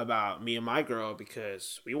about me and my girl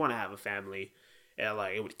because we want to have a family, and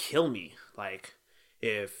like it would kill me like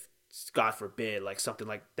if God forbid like something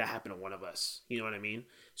like that happened to one of us. You know what I mean?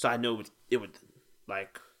 So I know it would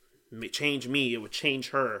like change me. It would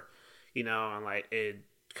change her. And like it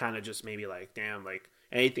kind of just made me like, damn, like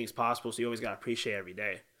anything's possible. So you always gotta appreciate every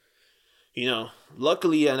day.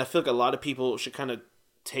 Luckily, and I feel like a lot of people should kind of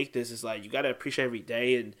take this as like you gotta appreciate every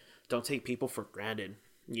day and don't take people for granted.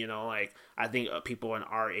 Like I think people in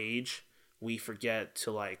our age, we forget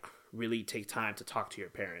to like really take time to talk to your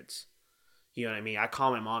parents. You know what I mean? I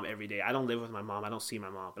call my mom every day. I don't live with my mom. I don't see my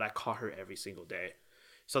mom, but I call her every single day.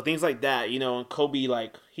 So things like that, you know, and Kobe,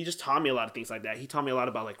 like, he just taught me a lot of things like that. He taught me a lot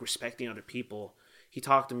about, like, respecting other people. He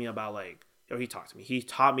taught me,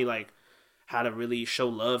 like, how to really show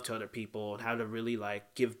love to other people and how to really,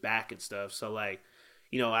 like, give back and stuff. So, like,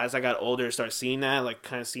 you know, as I got older, I started seeing that, like,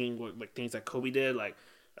 kind of seeing what, like, things that Kobe did. Like,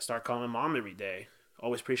 I started calling my mom every day.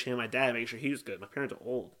 Always appreciating my dad, making sure he was good. My parents are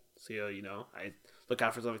old. So, you know, I look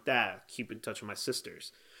out for stuff like that. Keep in touch with my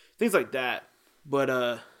sisters. Things like that.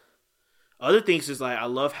 But, other things is, like, I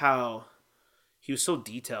love how he was so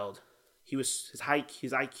detailed. His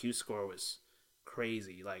IQ score was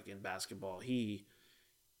crazy. Like, in basketball, he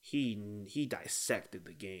dissected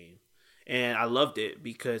the game, and I loved it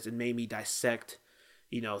because it made me dissect,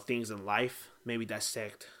 you know, things in life. Made me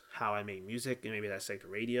dissect how I make music, and maybe dissect the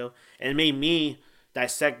radio, and it made me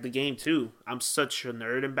dissect the game too. I'm such a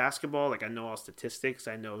nerd in basketball. Like, I know all statistics.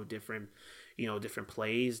 I know different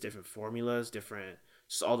plays, different formulas,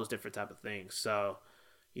 just all those different type of things. So,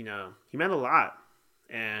 you know, he meant a lot,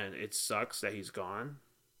 and it sucks that he's gone.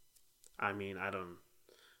 I mean, I don't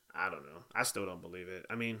know. I still don't believe it.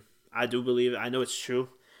 I mean, I do believe it. I know it's true,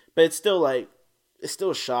 but it's still a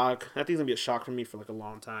shock. I think it's gonna be a shock for me for like a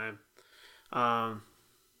long time. But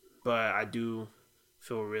I do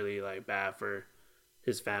feel really, like, bad for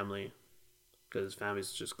his family, because his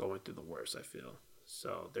family's just going through the worst, I feel.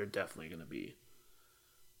 So they're definitely gonna be,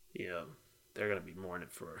 you know, they're going to be mourning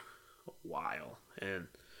for a while. And,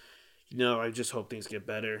 you know, I just hope things get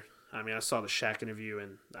better. I mean, I saw the Shaq interview,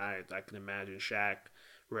 and I can imagine Shaq,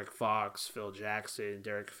 Rick Fox, Phil Jackson,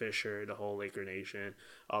 Derek Fisher, the whole Laker Nation,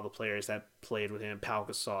 all the players that played with him, Pau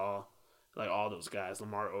Gasol, like, all those guys,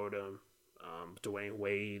 Lamar Odom, Dwayne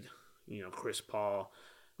Wade, you know, Chris Paul.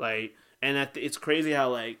 Like, and it's crazy how,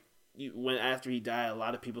 like, after he died, a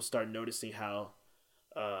lot of people start noticing how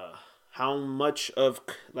much of,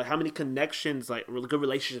 like, how many connections, like, good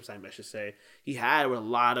relationships, I should say, he had with a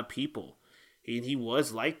lot of people. He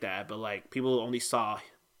was like that, but, like, people only saw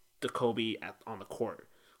the Kobe on the court.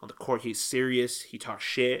 On the court, he's serious. He talked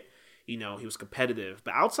shit. You know, he was competitive.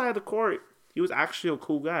 But outside the court, he was actually a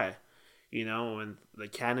cool guy. You know, and the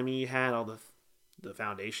academy he had, all the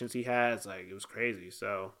foundations he has, like, it was crazy.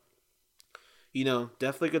 So, you know,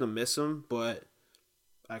 definitely gonna miss him, but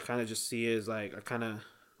I kind of just see it as, like,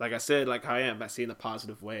 like I said, like how I am, I see it in a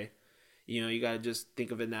positive way. You know, you gotta just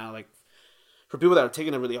think of it now, like, for people that are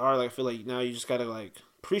taking it really hard, like, I feel like now you just gotta, like,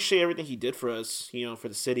 appreciate everything he did for us, you know, for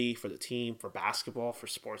the city, for the team, for basketball, for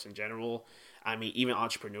sports in general. I mean, even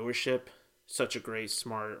entrepreneurship, such a great,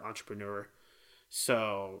 smart entrepreneur.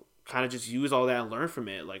 So, kind of just use all that and learn from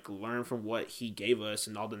it, like, learn from what he gave us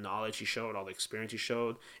and all the knowledge he showed, all the experience he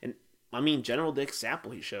showed, and, I mean, general, the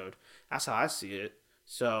example he showed. That's how I see it.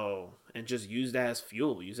 So, and just use that as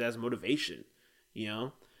fuel, use that as motivation. You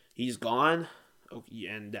know, he's gone,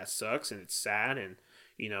 and that sucks, and it's sad, and,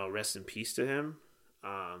 you know, rest in peace to him.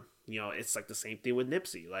 You know, it's like the same thing with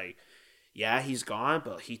Nipsey. Like, yeah, he's gone,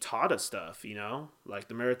 but he taught us stuff, you know? Like,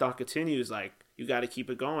 the marathon continues, like, you got to keep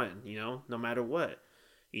it going, you know, no matter what.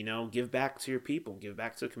 You know, give back to your people, give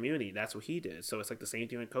back to the community. That's what he did. So it's like the same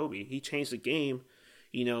thing with Kobe. He changed the game.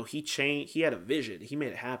 You know, he had a vision. He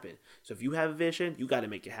made it happen. So if you have a vision, you got to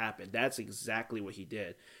make it happen. That's exactly what he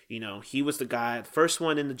did. You know, he was the guy, the first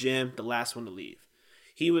one in the gym, the last one to leave.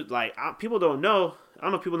 He was like, people don't know. I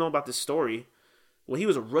don't know if people know about this story. When he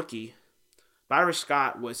was a rookie, Byron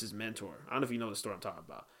Scott was his mentor. I don't know if you know the story I'm talking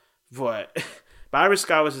about. But Byron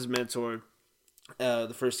Scott was his mentor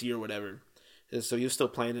the first year or whatever. And so he was still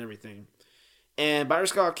playing and everything. And Byron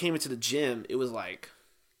Scott came into the gym. It was like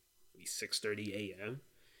 6:30 a.m.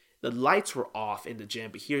 The lights were off in the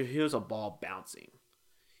gym, but here's a ball bouncing.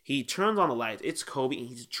 He turns on the lights. It's Kobe, and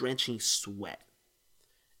he's drenching sweat.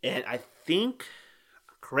 And I think,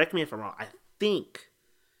 correct me if I'm wrong, I think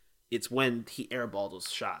it's when he airballed those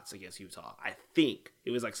shots against Utah. I think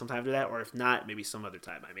it was like sometime after that, or if not, maybe some other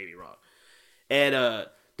time. I may be wrong. And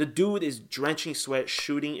the dude is drenching sweat,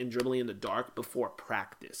 shooting and dribbling in the dark before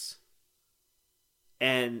practice.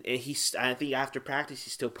 And I think after practice, he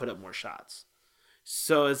still put up more shots.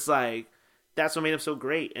 So it's like, that's what made him so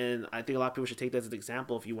great. And I think a lot of people should take that as an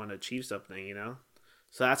example if you want to achieve something, you know?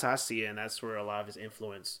 So that's how I see it. And that's where a lot of his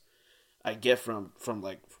influence I get from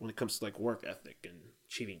like, when it comes to like work ethic and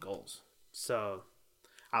achieving goals. So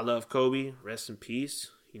I love Kobe. Rest in peace.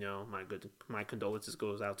 You know, my condolences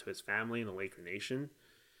goes out to his family and the Laker Nation.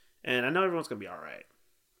 And I know everyone's going to be all right.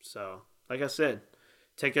 So, like I said,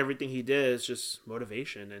 take everything he did as just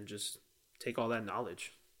motivation and just take all that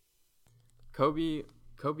knowledge.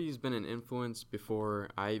 Kobe's been an influence before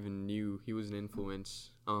I even knew he was an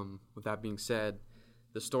influence. With that being said,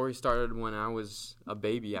 the story started when I was a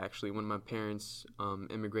baby, actually, when my parents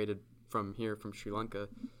immigrated from Sri Lanka.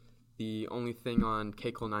 The only thing on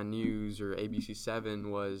Cable 9 News or ABC 7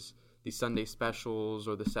 was the Sunday specials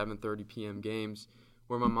or the 7:30 p.m. games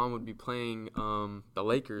where my mom would be playing the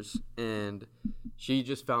Lakers, and she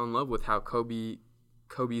just fell in love with how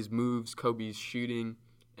Kobe's moves, Kobe's shooting,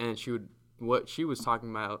 and what she was talking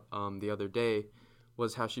about the other day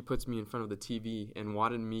was how she puts me in front of the TV and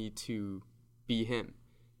wanted me to be him.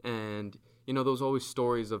 And there was always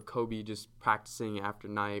stories of Kobe just practicing after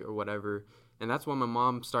night or whatever. And that's what my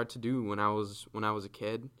mom started to do when I was a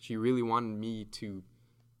kid. She really wanted me to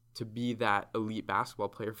be that elite basketball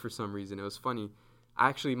player for some reason. It was funny.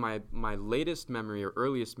 Actually, my latest memory or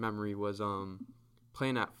earliest memory was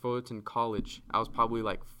playing at Fullerton College. I was probably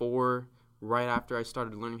like 4, right after I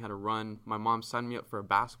started learning how to run. My mom signed me up for a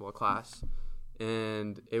basketball class,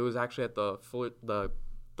 and it was actually at the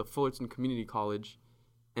Fullerton Community College,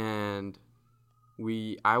 and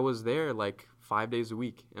I was there like 5 days a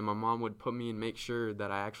week, and my mom would put me and make sure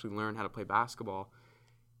that I actually learned how to play basketball.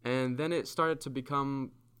 And then it started to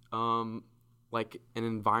become like an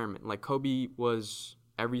environment. Like Kobe was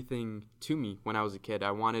everything to me when I was a kid.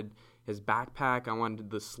 I wanted his backpack, I wanted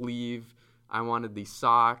the sleeve, I wanted the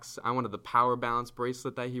socks, I wanted the Power Balance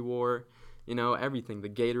bracelet that he wore, everything, the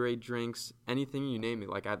Gatorade drinks, anything you name it.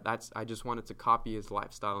 Like I just wanted to copy his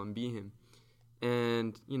lifestyle and be him.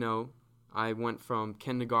 And I went from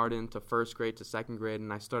kindergarten to first grade to second grade,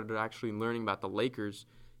 and I started actually learning about the Lakers.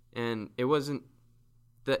 And it wasn't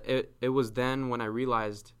that it was then when I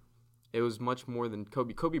realized it was much more than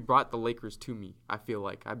Kobe. Kobe brought the Lakers to me. I feel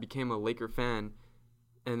like I became a Laker fan,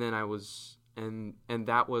 and then and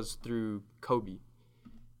that was through Kobe.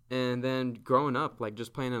 And then growing up, like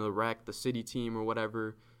just playing in the rec, the city team or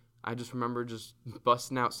whatever, I just remember just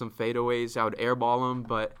busting out some fadeaways. I would airball them,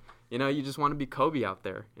 but you just want to be Kobe out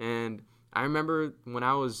there. And I remember when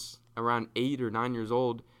I was around 8 or 9 years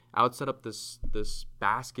old, I would set up this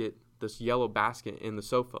basket, this yellow basket in the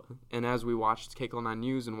sofa. And as we watched Cable 9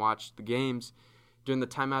 News and watched the games, during the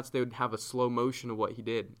timeouts, they would have a slow motion of what he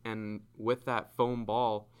did. And with that foam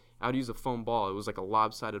ball, I would use a foam ball. It was like a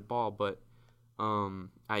lopsided ball, but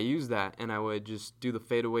I used that, and I would just do the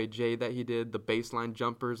fadeaway J that he did, the baseline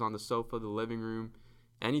jumpers on the sofa, the living room,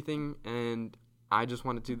 anything. And I just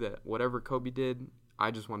wanted to do that. Whatever Kobe did, I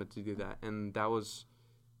just wanted to do that. And that was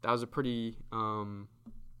a pretty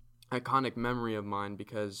iconic memory of mine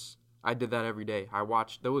because I did that every day.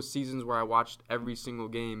 There was seasons where I watched every single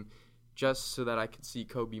game just so that I could see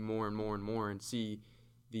Kobe more and more and more and see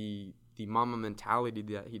the Mamba mentality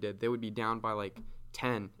that he did. They would be down by like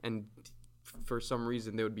 10, and for some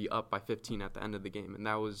reason they would be up by 15 at the end of the game, and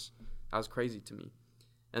that was crazy to me.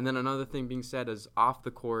 And then another thing being said is off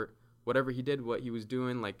the court, whatever he did, what he was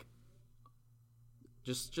doing, like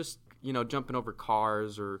just jumping over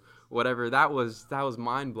cars or whatever, that was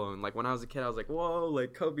mind blowing. Like when I was a kid, I was like, whoa,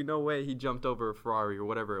 like Kobe, no way he jumped over a Ferrari or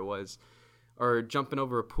whatever it was, or jumping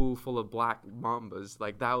over a pool full of black mambas.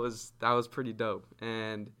 Like that was pretty dope.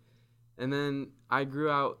 And then I grew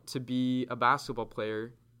out to be a basketball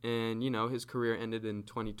player, and his career ended in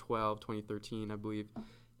 2013, I believe.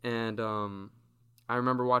 And I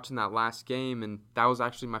remember watching that last game, and that was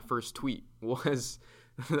actually my first tweet was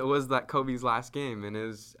that Kobe's last game. And it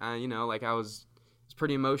was it's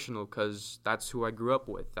pretty emotional because that's who I grew up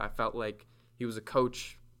with. I felt like he was a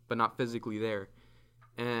coach but not physically there.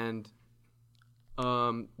 And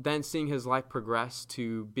then seeing his life progress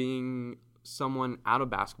to being someone out of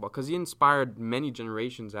basketball, because he inspired many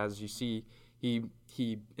generations. As you see, he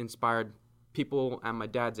inspired people at my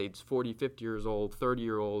dad's age, 40, 50 years old,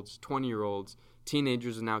 30-year-olds, 20-year-olds,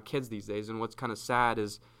 teenagers, and now kids these days. And what's kind of sad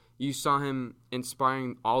is you saw him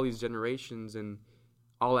inspiring all these generations, and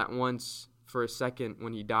all at once, for a second,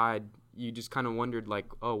 when he died, you just kind of wondered, like,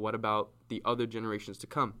 oh, what about the other generations to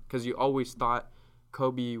come? Because you always thought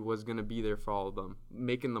Kobe was going to be there for all of them,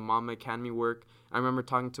 making the Mamba Academy work. I remember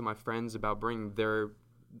talking to my friends about bringing their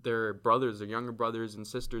brothers, their younger brothers and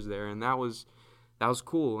sisters there, and that was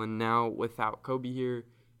cool. And now without Kobe here,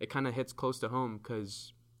 it kind of hits close to home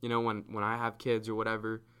because, when I have kids or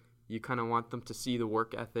whatever, you kind of want them to see the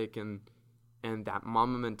work ethic and that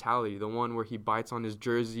Mamba mentality, the one where he bites on his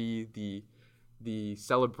jersey, the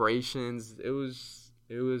celebrations. It was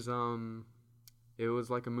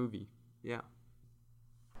like a movie. Yeah.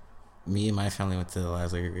 Me and my family went to the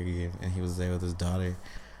last Laker game, and he was there with his daughter,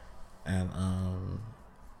 and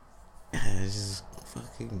it's just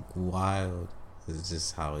fucking wild. It's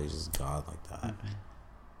just how he's just gone like that. Mm-hmm.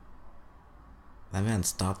 That man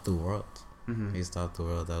stopped the world. Mm-hmm. He stopped the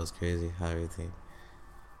world. That was crazy. How everything.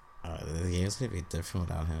 The game's gonna be different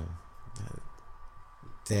without him.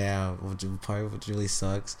 damn, which really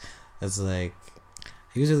sucks. It's like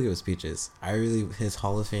he was really good with speeches. His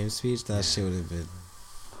Hall of Fame speech, that shit would have been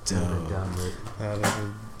dope. That would have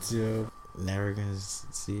been dope. Never gonna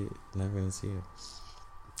see it.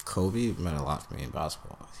 Kobe meant a lot for me in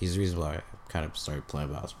basketball. He's the reason why I kind of started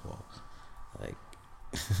playing basketball. Like,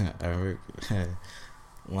 I remember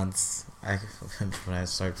when I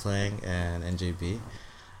started playing in NJB,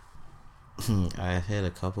 I hit a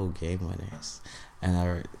couple game winners, and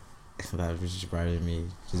that was just brighter than me,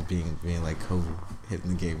 just being like Kobe, hitting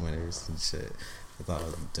the game winners and shit. I thought it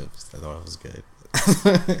was dope. I thought it was good.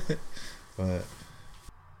 But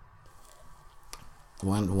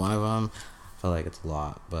one of them, I feel like it's a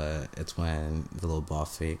lot, but it's when the little ball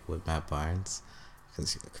fake with Matt Barnes,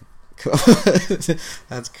 because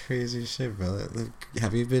that's crazy shit, bro.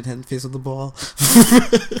 Have you been hitting face with the ball?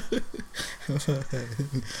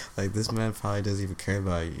 Like, this man probably doesn't even care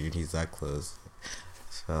about you, and he's that close.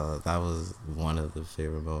 So that was one of the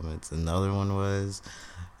favorite moments. Another one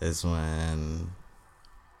is when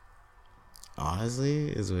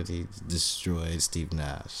he destroyed Steve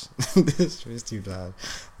Nash.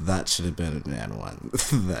 That should have been an and one.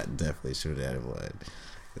 That definitely should have been an one.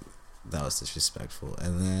 That was disrespectful.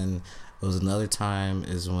 And then there was another time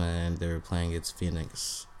is when they were playing against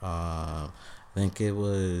Phoenix. I think it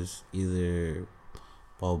was either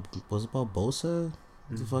Barbosa?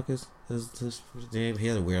 What the fuck is his name? He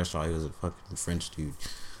had a weird shot. He was a fucking French dude,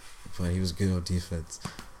 but he was good on defense.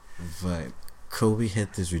 But Kobe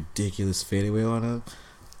hit this ridiculous fadeaway on him,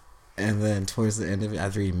 and then towards the end of it,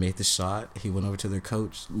 after he made the shot, he went over to their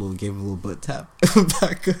coach, gave him a little butt tap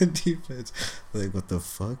back on defense. Like, what the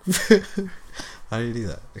fuck? How do you do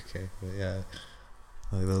that? Okay, but yeah,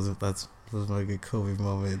 like those my good Kobe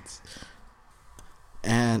moments.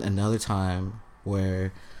 And another time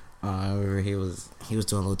where I remember he was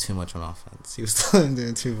doing a little too much on offense. He was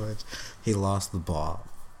doing too much. He lost the ball,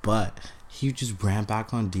 but he just ran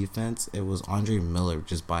back on defense. It was Andre Miller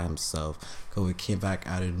just by himself. Kobe came back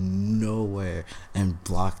out of nowhere and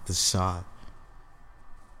blocked the shot.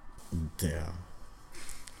 Damn.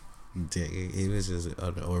 He was just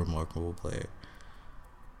a remarkable player.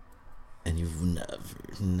 And you've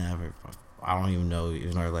never, I don't even know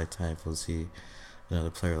in our lifetime we'll see another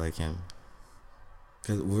player like him.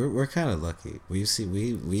 Cause we're kind of lucky.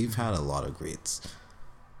 We've had a lot of greats.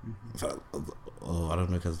 I don't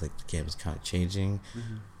know, because like the game is kind of changing,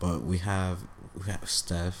 but we have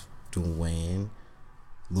Steph, Dwayne,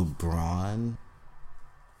 LeBron,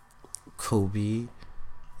 Kobe.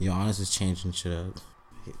 Giannis is changing shit up.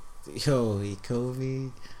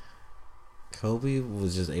 Kobe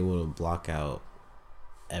was just able to block out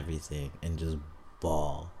everything and just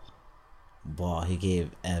ball. He gave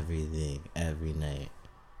everything every night.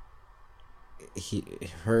 He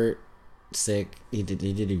hurt, sick. He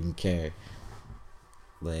didn't even care.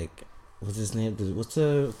 Like, what's his name? What's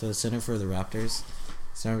the center for the Raptors?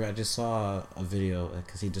 So I just saw a video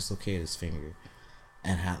because he dislocated his finger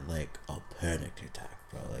and had like a panic attack,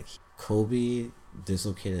 bro. Like, Kobe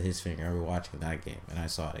dislocated his finger. I remember watching that game, and I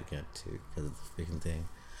saw it again too because of the freaking thing.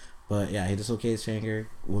 But yeah, he dislocated his finger,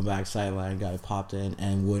 went back sideline, got it popped in,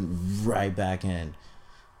 and went right back in.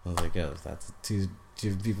 I was like, yo, that's two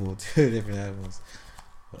people, two different animals.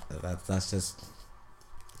 That's just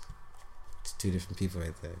two different people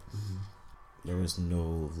right there. There was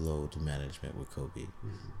no load management with Kobe.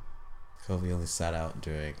 Kobe only sat out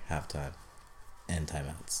during halftime and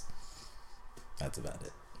timeouts. That's about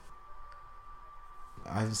it.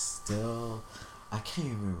 I can't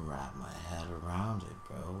even wrap my head around it,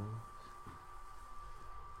 bro.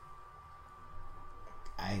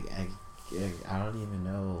 I don't even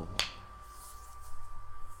know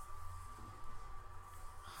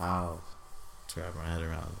how to wrap my head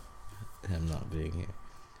around him not being here.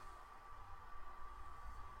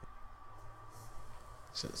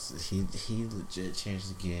 Just, he legit changed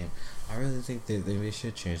the game. I really think they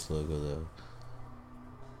should change the logo though.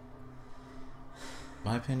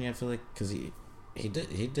 My opinion, I feel like because he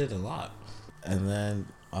did a lot, and then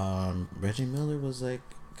Reggie Miller was like,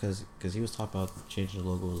 because he was talking about changing the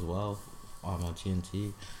logo as well on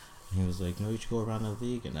TNT, and he was like, no, you should go around the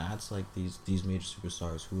league and add like these major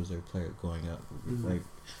superstars. Who was their player going up? Like,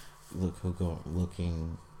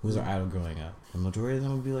 who's their idol growing up? The majority of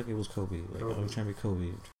them would be like, it was Kobe. Like, I'm trying to be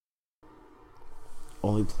Kobe.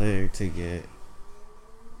 Only player to get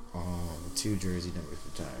 2 jersey numbers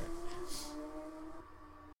retired.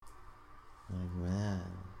 Like, man,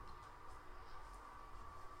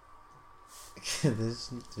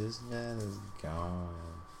 this man is gone.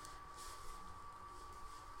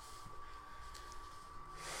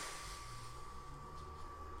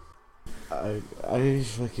 I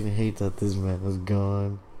fucking hate that this man is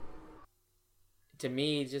gone. To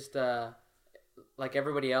me, just like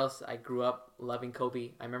everybody else, I grew up loving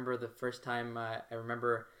Kobe. I remember the first time. I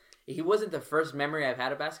remember he wasn't the first memory I've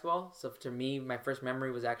had of basketball. So to me, my first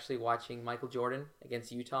memory was actually watching Michael Jordan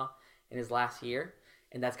against Utah in his last year,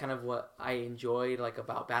 and that's kind of what I enjoyed like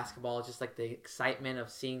about basketball, just like the excitement of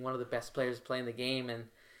seeing one of the best players play in the game. And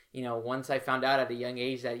once I found out at a young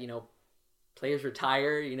age that players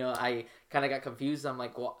retire, I kind of got confused. I'm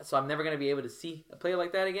like, well, so I'm never gonna be able to see a player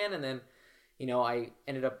like that again. And then I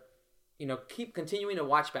ended up keep continuing to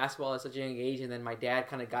watch basketball at such a young age, and then my dad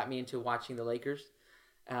kind of got me into watching the Lakers,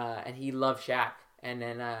 and he loved Shaq, and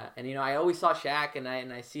then I always saw Shaq, and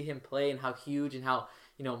I see him play and how huge and how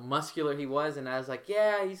muscular he was, and I was like,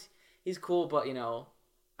 yeah, he's cool, but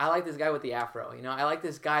I like this guy with the afro, I like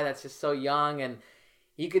this guy that's just so young, and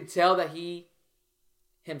you could tell that he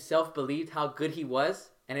himself believed how good he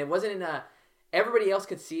was, and it wasn't everybody else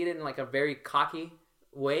could see it in like a very cocky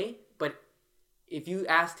way, but if you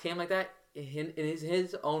asked him like that, in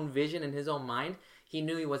his own vision, in his own mind, he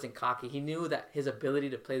knew he wasn't cocky. He knew that his ability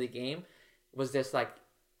to play the game was just like,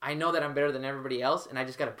 I know that I'm better than everybody else, and I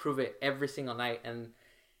just got to prove it every single night.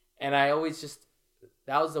 And I always just,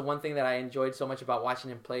 that was the one thing that I enjoyed so much about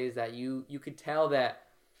watching him play, is that you could tell that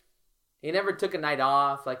he never took a night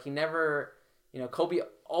off. Like he never, Kobe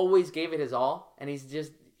always gave it his all, and he's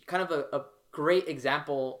just kind of a great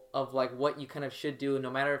example of like what you kind of should do,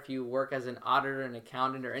 no matter if you work as an auditor, an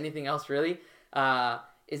accountant, or anything else really,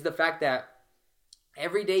 is the fact that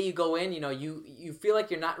every day you go in, you feel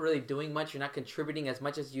like you're not really doing much, you're not contributing as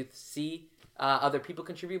much as you see other people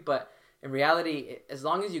contribute, but in reality, as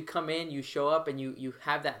long as you come in, you show up, and you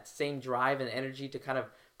have that same drive and energy to kind of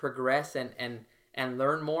progress and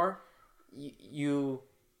learn more, you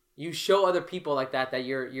show other people like that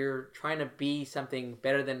you're trying to be something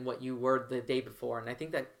better than what you were the day before. And I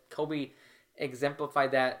think that Kobe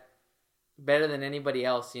exemplified that better than anybody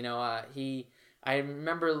else. I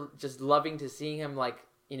remember just loving to see him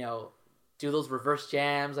do those reverse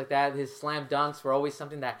jams like that. His slam dunks were always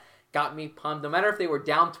something that got me pumped. No matter if they were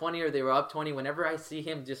down 20 or they were up 20, whenever I see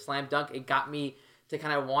him just slam dunk, it got me to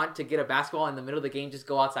kind of want to get a basketball in the middle of the game, just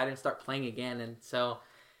go outside and start playing again. And so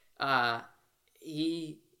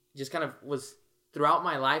he just kind of was throughout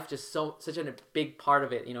my life just such a big part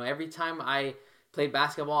of it. Every time I played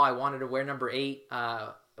basketball, I wanted to wear number 8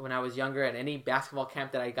 when I was younger at any basketball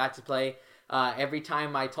camp that I got to play. Every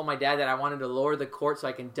time I told my dad that I wanted to lower the court so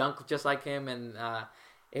I can dunk just like him, and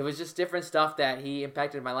it was just different stuff that he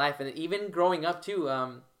impacted my life. And even growing up too,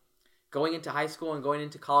 going into high school and going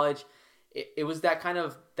into college, it was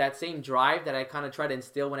that same drive that I kind of tried to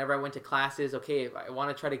instill whenever I went to classes. Okay, I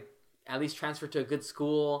want to try to at least transfer to a good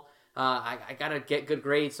school. I got to get good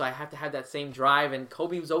grades, so I have to have that same drive. And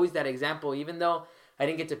Kobe was always that example. Even though I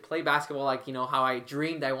didn't get to play basketball like, how I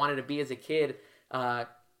dreamed I wanted to be as a kid,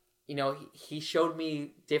 he showed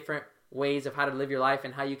me different ways of how to live your life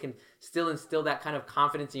and how you can still instill that kind of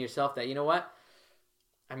confidence in yourself that,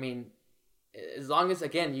 I mean, as long as,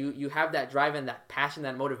 again, you have that drive and that passion,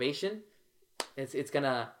 that motivation, it's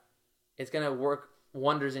gonna work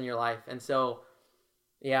wonders in your life. And so,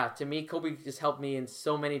 yeah, to me, Kobe just helped me in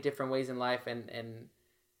so many different ways in life, and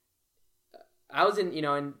I was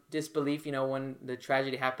in disbelief, when the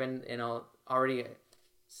tragedy happened, already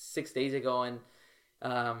 6 days ago, and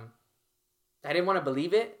I didn't want to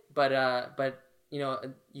believe it, but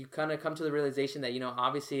you kind of come to the realization that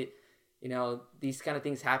obviously, these kind of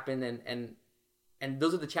things happen, and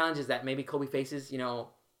those are the challenges that maybe Kobe faces,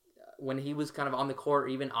 when he was kind of on the court or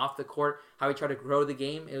even off the court, how he tried to grow the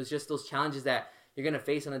game. It was just those challenges that you're going to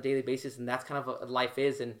face on a daily basis, and that's kind of what life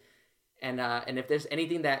is. And if there's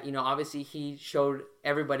anything that, obviously he showed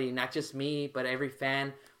everybody, not just me, but every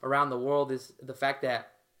fan around the world, is the fact that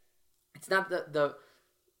it's not the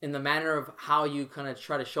in the manner of how you kind of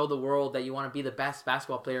try to show the world that you want to be the best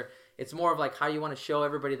basketball player. It's more of like how you want to show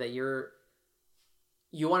everybody that you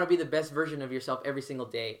want to be the best version of yourself every single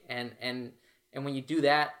day. And when you do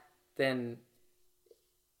that, then,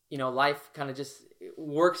 life kind of just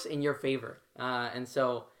works in your favor. And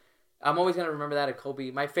so I'm always going to remember that of Kobe.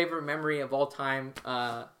 My favorite memory of all time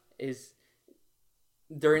is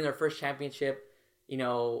during their first championship.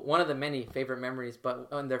 One of the many favorite memories, but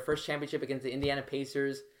on their first championship against the Indiana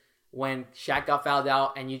Pacers, when Shaq got fouled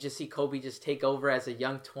out, and you just see Kobe just take over as a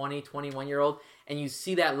young 20, 21-year-old, and you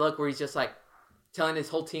see that look where he's just like telling his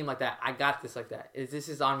whole team like that, I got this, like that. This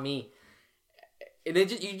is on me. And then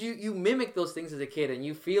just, you mimic those things as a kid, and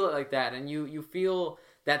you feel it like that, and you feel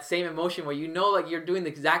that same emotion where like you're doing the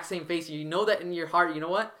exact same face, and you know that in your heart, you know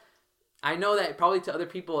what? I know that probably to other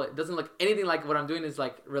people it doesn't look anything like what I'm doing is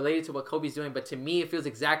like related to what Kobe's doing, but to me it feels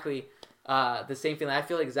exactly the same feeling. I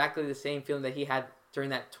feel exactly the same feeling that he had during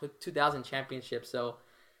that 2000 championship. So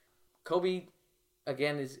Kobe,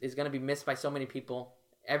 again, is going to be missed by so many people.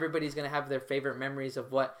 Everybody's going to have their favorite memories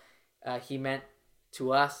of what he meant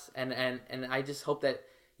to us, and I just hope that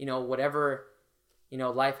whatever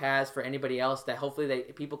life has for anybody else, that hopefully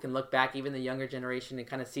people can look back, even the younger generation, and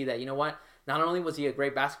kind of see that what. Not only was he a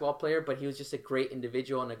great basketball player, but he was just a great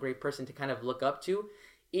individual and a great person to kind of look up to,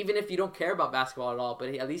 even if you don't care about basketball at all.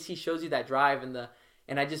 But at least he shows you that drive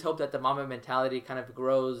and I just hope that the Mamba mentality kind of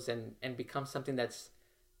grows and becomes something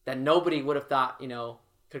that nobody would have thought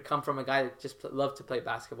could come from a guy that just loved to play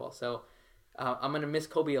basketball. So I'm gonna miss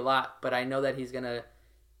Kobe a lot, but I know that he's gonna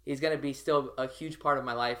be still a huge part of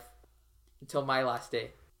my life until my last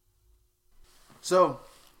day. So,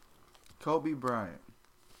 Kobe Bryant,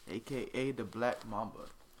 aka the Black Mamba.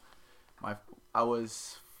 I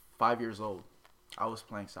was 5 years old. I was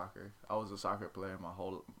playing soccer. I was a soccer player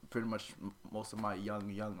pretty much most of my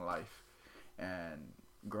young life. And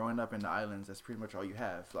growing up in the islands, that's pretty much all you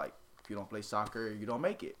have. Like, if you don't play soccer, you don't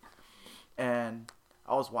make it. And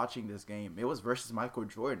I was watching this game. It was versus Michael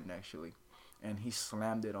Jordan, actually. And he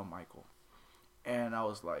slammed it on Michael. And I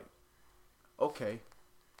was like, okay,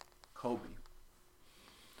 Kobe.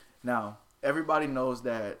 Now, everybody knows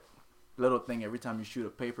that little thing every time you shoot a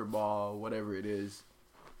paper ball, whatever it is,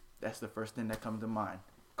 that's the first thing that comes to mind.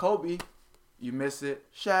 Kobe, you miss it.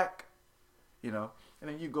 Shaq, and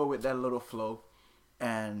then you go with that little flow.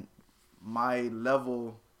 And my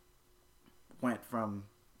level went from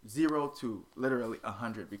 0 to literally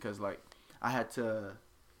 100 because, like, I had to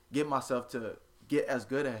get myself to get as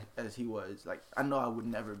good as he was. Like, I know I would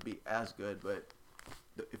never be as good, but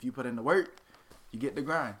if you put in the work, you get the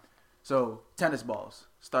grind. So, tennis balls.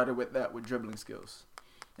 Started with that, with dribbling skills.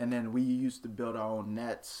 And then we used to build our own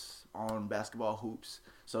nets, our own basketball hoops.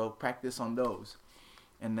 So, practice on those.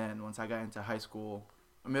 And then once I got into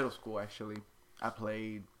middle school actually, I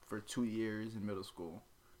played for 2 years in middle school.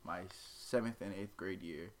 My 7th and 8th grade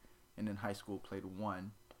year. And then high school played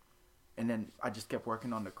 1. And then I just kept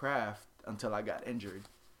working on the craft until I got injured.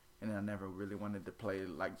 And then I never really wanted to play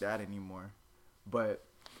like that anymore. But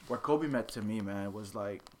what Kobe meant to me, man, was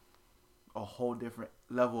like a whole different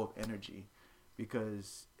level of energy.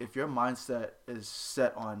 Because if your mindset is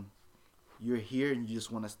set on you're here and you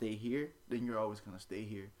just want to stay here, then you're always going to stay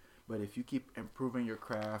here. But if you keep improving your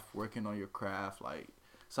craft, working on your craft, like,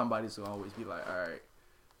 somebody's going to always be like, all right,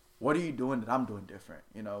 what are you doing that I'm doing different?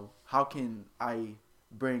 How can I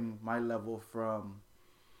bring my level from,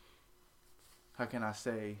 how can I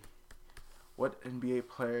say, what NBA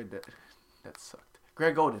player that sucked?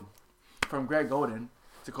 Greg Oden. From Greg Oden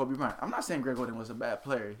to Kobe Bryant. I'm not saying Greg Oden was a bad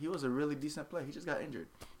player. He was a really decent player. He just got injured,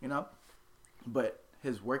 But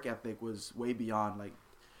his work ethic was way beyond. Like,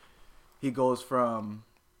 he goes from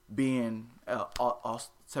being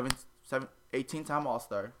 18-time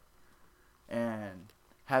All-Star and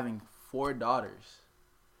having 4 daughters.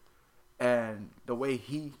 And the way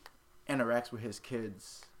he interacts with his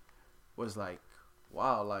kids was like,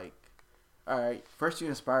 wow, like, all right, first you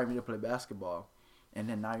inspired me to play basketball, and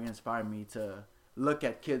then now you inspire me to look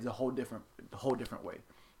at kids a whole different way,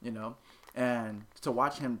 and to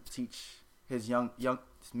watch him teach his young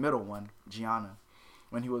middle one, Gianna,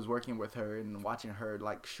 when he was working with her and watching her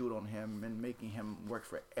like shoot on him and making him work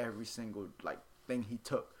for every single like thing he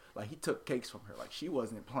took. Like, he took cakes from her. Like, she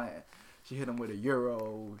wasn't playing. She hit him with a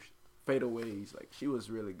Euro, fadeaways. Like, she was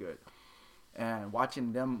really good. And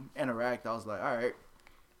watching them interact, I was like, all right.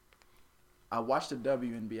 I watched the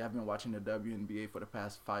WNBA. I've been watching the WNBA for the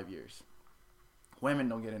past 5 years. Women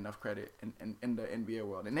don't get enough credit in the NBA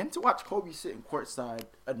world. And then to watch Kobe sitting courtside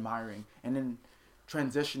admiring and then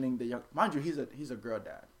transitioning the young... Mind you, he's a girl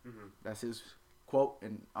dad. Mm-hmm. That's his quote,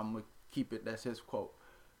 and I'm going to keep it. That's his quote.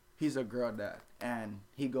 He's a girl dad, and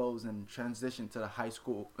he goes and transitions to the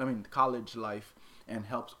college life, and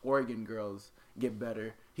helps Oregon girls get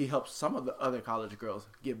better. He helps some of the other college girls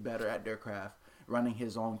get better at their craft, running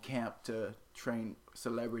his own camp to train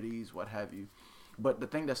celebrities, what have you. But the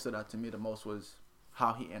thing that stood out to me the most was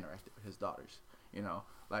how he interacted with his daughters.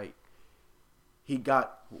 Like, he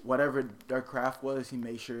got whatever their craft was, he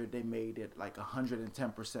made sure they made it like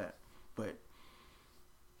 110%. But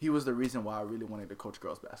he was the reason why I really wanted to coach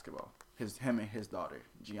girls basketball. Him and his daughter,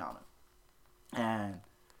 Gianna. And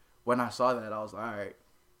when I saw that, I was like, all right,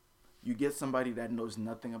 you get somebody that knows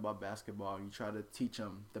nothing about basketball, you try to teach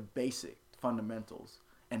them the basic fundamentals.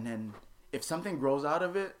 And then if something grows out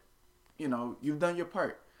of it, you've done your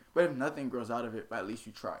part. But if nothing grows out of it, at least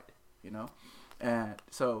you tried, And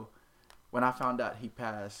so when I found out he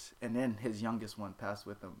passed, and then his youngest one passed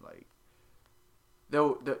with him, like,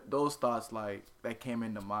 those thoughts, like, that came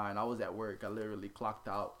into mind. I was at work. I literally clocked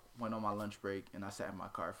out, went on my lunch break, and I sat in my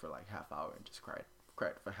car for like half hour and just cried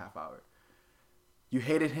for half hour. You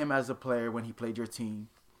hated him as a player when he played your team.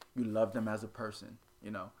 You loved him as a person,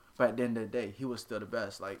 you know. But at the end of the day, he was still the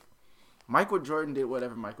best. Like, Michael Jordan did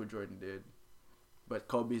whatever Michael Jordan did, but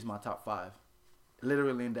Kobe's my top 5.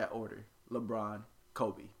 Literally in that order. LeBron,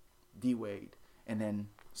 Kobe, D-Wade, and then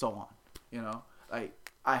so on, you know. Like,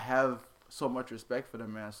 I have so much respect for the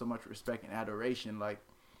man, so much respect and adoration, like,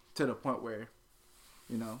 to the point where,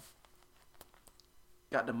 you know,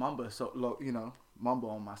 got the Mamba, so low, you know, Mamba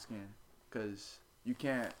on my skin, because you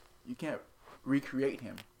can't recreate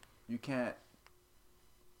him. You can't.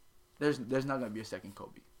 There's not gonna be a second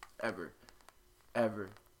Kobe, ever,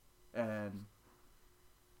 and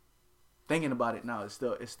thinking about it now,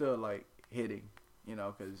 it's still like hitting, you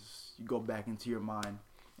know, because you go back into your mind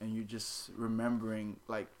and you just remembering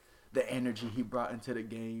like the energy he brought into the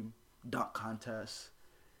game, dunk contests.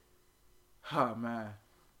 Oh man,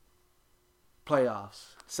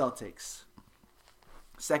 playoffs, Celtics.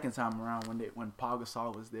 Second time around when Paul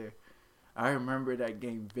Gasol was there, I remember that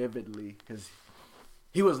game vividly because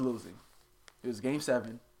he was losing. It was Game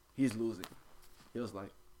 7. He's losing. It was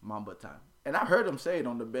like Mamba time, and I heard him say it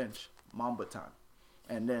on the bench, Mamba time,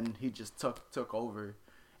 and then he just took over.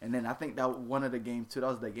 And then I think that one of the game too. That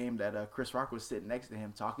was the game that Chris Rock was sitting next to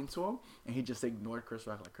him talking to him, and he just ignored Chris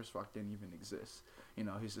Rock like Chris Rock didn't even exist. You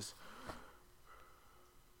know, he's just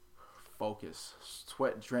focused,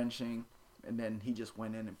 sweat drenching. And then he just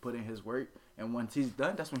went in and put in his work. And once he's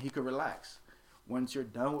done, that's when he could relax. Once you're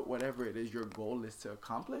done with whatever it is your goal is to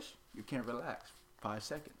accomplish, you can't relax. 5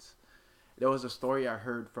 seconds. There was a story I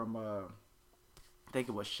heard from, I think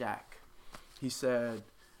it was Shaq. He said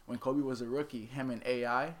when Kobe was a rookie, him and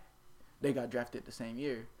AI, they got drafted the same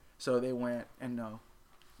year. So they went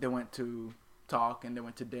they went to talk and they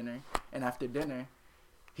went to dinner. And after dinner,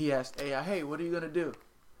 he asked AI, hey, what are you going to do?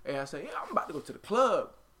 AI said, yeah, I'm about to go to the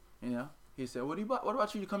club, you know. He said, what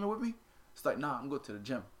about you? You coming with me? It's like, nah, I'm going to the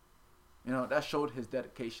gym. You know, that showed his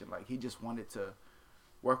dedication. Like, he just wanted to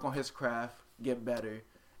work on his craft, get better,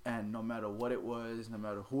 and no matter what it was, no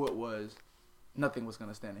matter who it was, nothing was going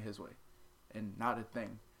to stand in his way. And not a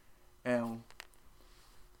thing. And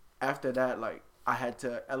after that, like, I had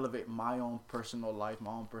to elevate my own personal life,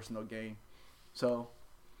 my own personal game. So,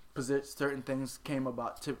 certain things came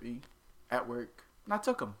about to me at work, and I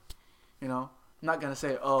took them. You know, I'm not going to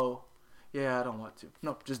say, oh, yeah, I don't want to.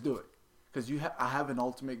 No, just do it. Because I have an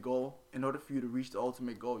ultimate goal. In order for you to reach the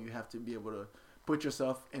ultimate goal, you have to be able to put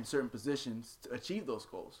yourself in certain positions to achieve those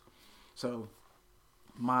goals. So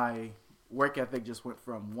my work ethic just went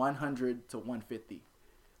from 100 to 150.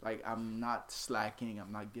 Like, I'm not slacking.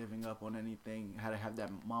 I'm not giving up on anything. I had to have that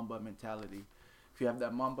Mamba mentality. If you have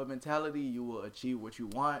that Mamba mentality, you will achieve what you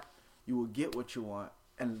want. You will get what you want.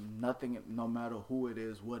 And nothing, no matter who it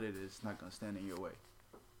is, what it is, not going to stand in your way.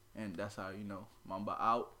 And that's how, you know, Mamba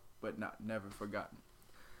out, but never forgotten.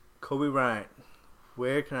 Kobe Bryant.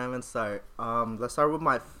 Where can I even start? Let's start with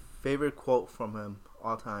my favorite quote from him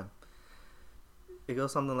all time. It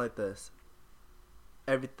goes something like this.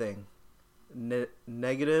 Everything.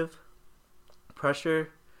 Negative pressure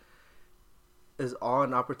is all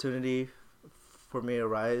an opportunity for me to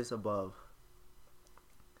rise above.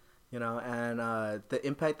 You know, and the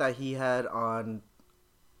impact that he had on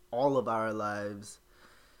all of our lives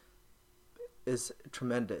is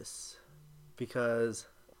tremendous, because,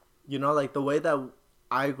 you know, like, the way that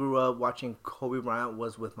I grew up watching Kobe Bryant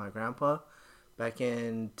was with my grandpa back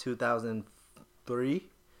in 2003.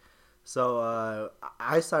 So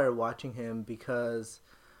I started watching him because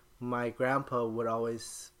my grandpa would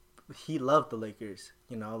always, he loved the Lakers,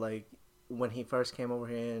 you know, like, when he first came over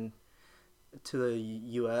here to the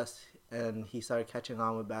U.S. and he started catching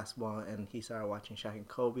on with basketball, and he started watching Shaq and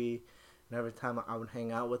Kobe, and every time I would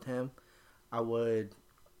hang out with him, I would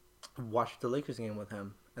watch the Lakers game with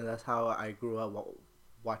him, and that's how I grew up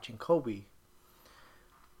watching Kobe.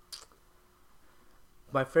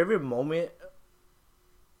 My favorite moment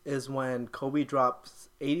is when Kobe drops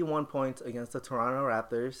 81 points against the Toronto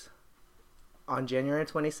Raptors on January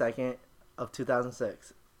 22nd of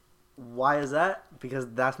 2006. Why is that? Because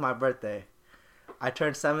that's my birthday. I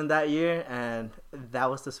turned 7 that year, and that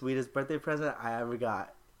was the sweetest birthday present I ever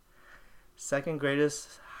got. Second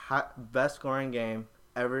greatest, best scoring game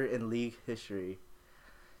ever in league history.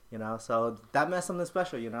 You know, so that meant something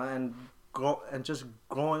special, you know, and just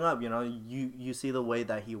growing up, you know, you see the way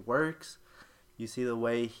that he works, you see the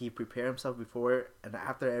way he prepared himself before and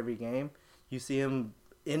after every game. You see him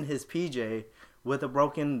in his PJ with a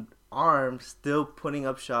broken arm, still putting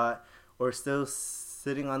up shot or still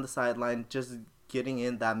sitting on the sideline, just getting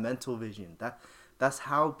in that mental vision. That's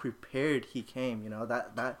how prepared he came.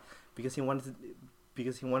 That because he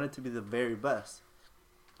wanted to be the very best,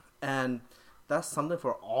 and that's something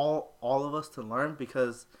for all of us to learn,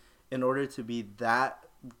 because in order to be that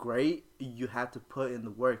great, you have to put in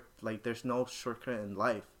the work. Like, there's no shortcut in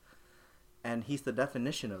life, and he's the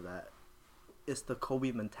definition of that. It's the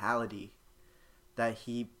Kobe mentality that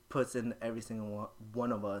he puts in every single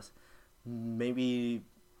one of us. Maybe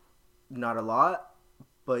not a lot,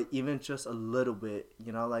 but even just a little bit.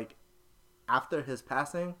 Like, after his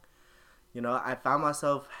passing, I found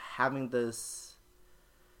myself having this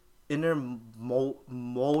inner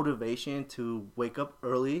motivation to wake up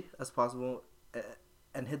early as possible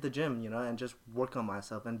and hit the gym, and just work on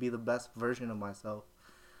myself and be the best version of myself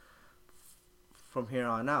from here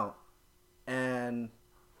on out. And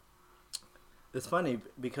it's funny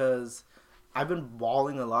because I've been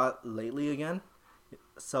balling a lot lately again.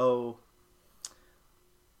 So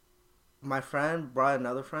my friend brought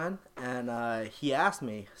another friend, and he asked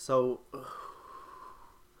me, so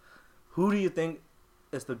who do you think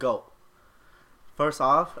is the GOAT? First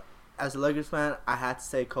off, as a Lakers fan, I had to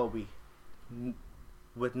say Kobe,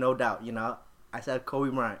 with no doubt. I said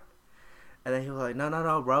Kobe Bryant, and then he was like,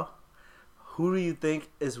 "No, bro. Who do you think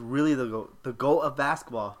is really the GOAT? The GOAT of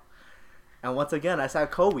basketball?" And once again, I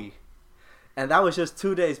said Kobe, and that was just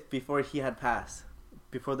 2 days before he had passed,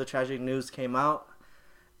 before the tragic news came out,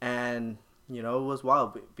 and it was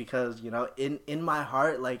wild because in my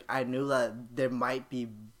heart, like, I knew that there might be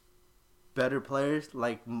better players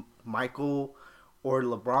like Michael or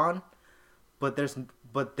LeBron, but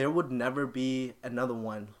there would never be another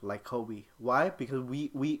one like Kobe. Why? Because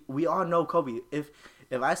we all know Kobe. If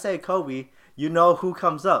I say Kobe, you know who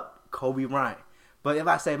comes up, Kobe Bryant. But if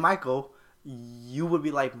I say Michael, you would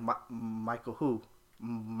be like, Michael who?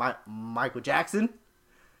 Michael Jackson?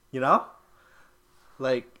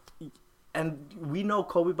 Like, and we know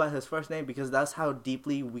Kobe by his first name because that's how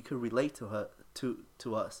deeply we could relate to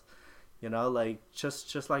us. Like,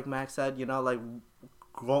 just like Max said, like,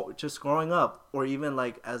 just growing up, or even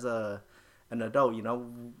like as an adult,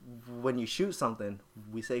 when you shoot something,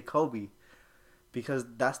 we say Kobe, because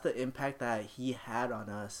that's the impact that he had on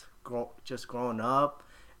us, just growing up,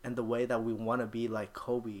 and the way that we want to be like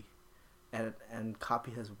Kobe, and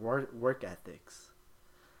copy his work ethics.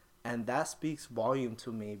 And that speaks volume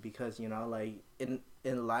to me, because like,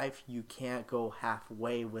 in life, you can't go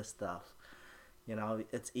halfway with stuff.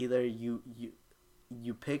 It's either you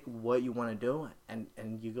pick what you want to do, and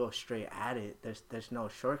you go straight at it. There's no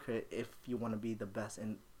shortcut if you want to be the best,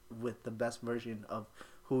 and with the best version of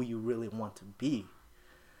who you really want to be.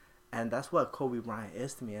 And that's what Kobe Bryant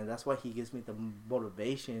is to me, and that's why he gives me the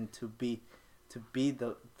motivation to be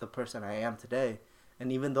the person I am today.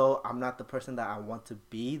 And even though I'm not the person that I want to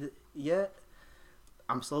be yet,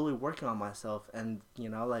 I'm slowly working on myself, and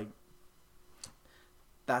like,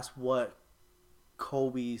 that's what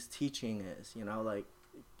Kobe's teaching is. Like,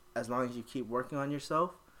 as long as you keep working on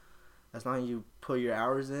yourself, as long as you put your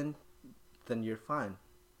hours in, then you're fine.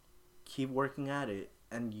 Keep working at it,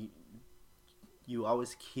 and you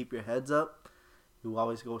always keep your heads up, you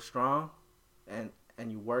always go strong, and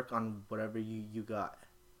you work on whatever you got.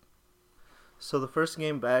 So the first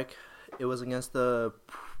game back, it was against the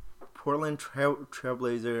Portland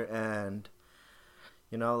Trailblazer, and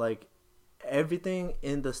like, everything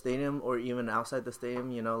in the stadium or even outside the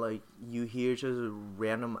stadium, like, you hear just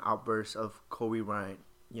random outbursts of Kobe Bryant,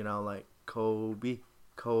 like, Kobe,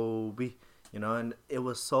 and it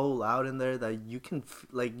was so loud in there that you can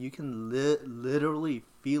literally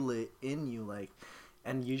feel it in you, like,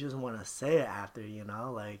 and you just want to say it after,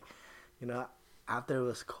 like, after it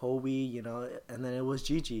was Kobe, and then it was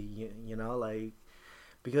Gigi, like,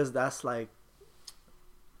 because that's, like,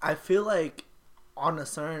 I feel like, on a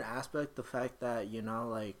certain aspect, the fact that,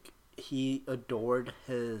 like, he adored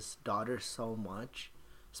his daughter so much,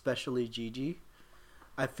 especially Gigi,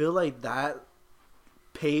 I feel like that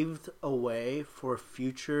paved a way for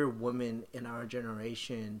future women in our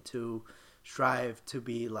generation to strive to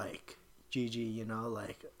be like Gigi,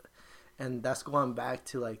 like, and that's going back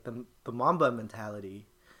to, like, the Mamba mentality,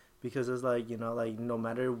 because it's like, like, no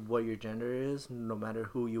matter what your gender is, no matter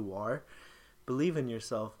who you are, believe in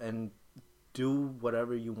yourself and do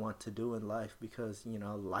whatever you want to do in life, because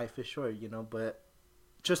life is short, but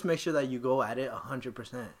just make sure that you go at it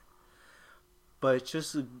 100%. But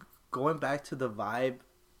just going back to the vibe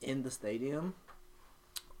in the stadium,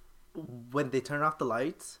 when they turn off the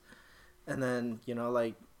lights, and then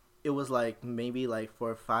like, it was like maybe like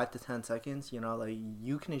for 5 to 10 seconds, you know, like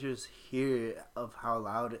you can just hear of how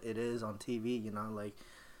loud it is on TV, you know, like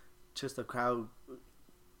just the crowd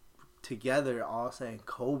together all saying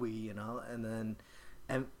Kobe, you know, and then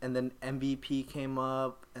MVP came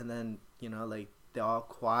up, and then, you know, like they all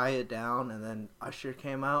quiet down, and then Usher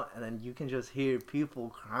came out, and then you can just hear people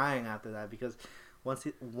crying after that, because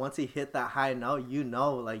once he hit that high note, you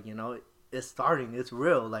know, like, you know, it's starting, it's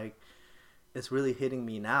real, like it's really hitting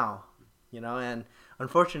me now, you know. And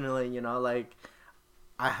unfortunately, you know, like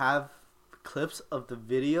I have clips of the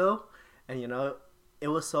video, and you know, it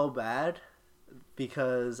was so bad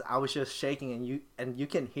because I was just shaking, and you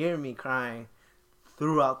can hear me crying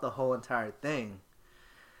throughout the whole entire thing.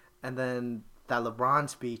 And then that LeBron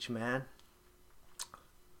speech, man,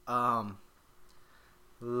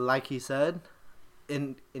 like he said,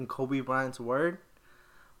 in Kobe Bryant's word,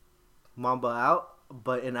 Mamba out,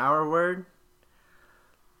 but in our word,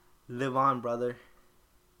 live on, brother,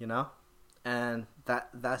 you know. And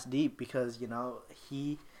that's deep, because, you know,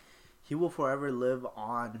 he will forever live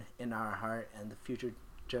on in our heart and the future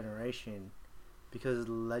generation, because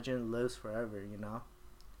legend lives forever, you know.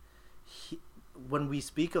 When we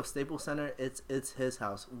speak of Staples Center, it's his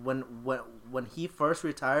house. When he first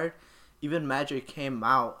retired, even Magic came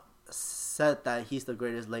out, said that he's the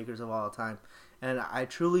greatest Lakers of all time, and I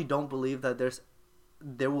truly don't believe that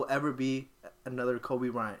there will ever be another Kobe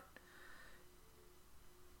Bryant.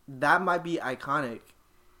 That might be iconic,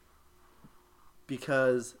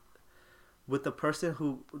 because with the person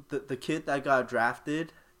who the kid that got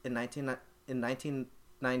drafted in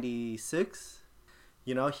 1996,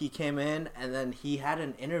 you know, he came in, and then he had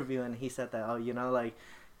an interview, and he said that, oh, you know, like,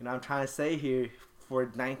 you know, I'm trying to stay here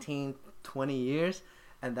for 19, 20 years,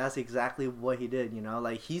 and that's exactly what he did, you know.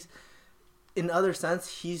 Like, he's, in other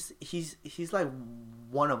sense, he's like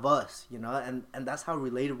one of us, you know, and that's how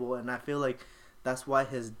relatable, and I feel like that's why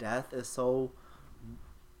his death is so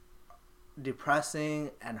depressing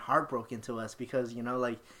and heartbroken to us, because, you know,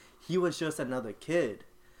 like, he was just another kid,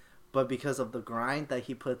 but because of the grind that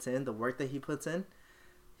he puts in, the work that he puts in,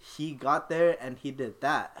 he got there and he did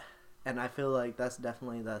that. And I feel like that's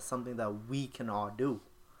something that we can all do,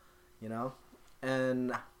 you know.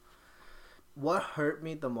 And what hurt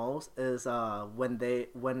me the most is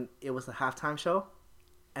when it was a halftime show,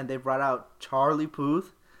 and they brought out Charlie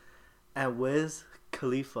Puth and Wiz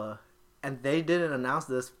Khalifa, and they didn't announce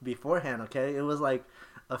this beforehand, okay? It was like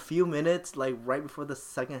a few minutes, like right before the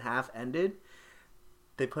second half ended,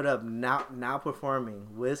 they put up now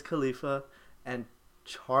performing Wiz Khalifa and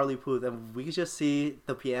Charlie Puth, and we could just see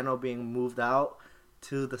the piano being moved out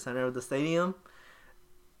to the center of the stadium.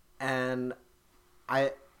 And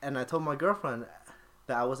I told my girlfriend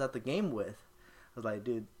that I was at the game with, I was like,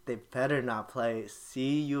 dude, they better not play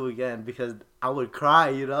 "See You Again," because I would cry,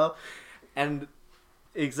 you know. And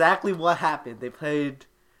exactly what happened. They played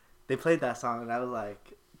that song, and I was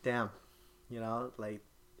like, damn, you know, like,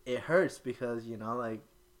 it hurts, because, you know, like,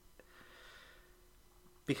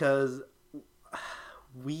 because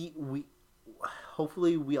we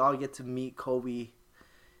hopefully we all get to meet Kobe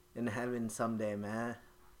in heaven someday, man,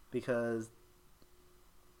 because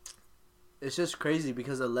it's just crazy,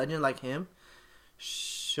 because a legend like him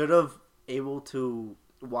should have able to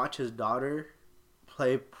watch his daughter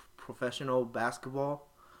play professional basketball,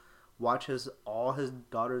 watch all his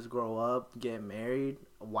daughters grow up, get married,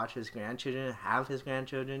 watch his grandchildren have his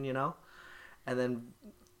grandchildren, you know, and then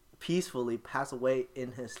peacefully pass away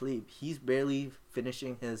in his sleep. He's barely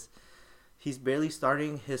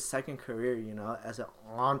starting his second career, you know, as an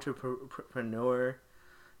entrepreneur,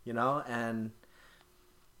 you know. And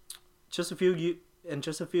just a few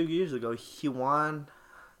years ago, he won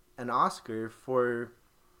an Oscar for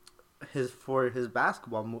his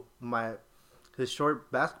basketball his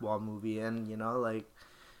short basketball movie. And, you know, like,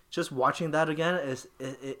 just watching that again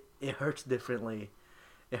it hurts differently.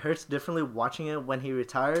 It hurts differently watching it when he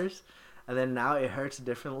retires, and then now it hurts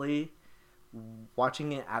differently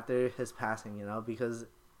watching it after his passing, you know, because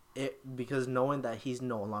knowing that he's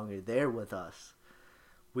no longer there with us,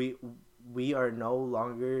 we are no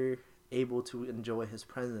longer able to enjoy his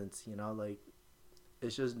presence, you know. Like,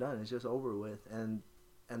 it's just done, it's just over with, and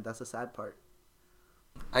that's the sad part.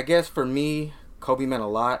 I guess for me, Kobe meant a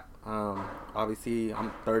lot. Obviously,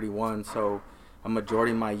 I'm 31, so a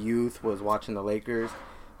majority of my youth was watching the Lakers.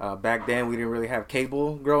 Back then, we didn't really have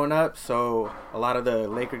cable growing up, so a lot of the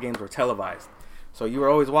Laker games were televised. So you were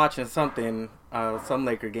always watching something, some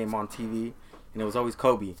Laker game on TV, and it was always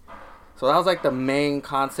Kobe. So that was like the main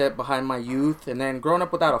concept behind my youth. And then growing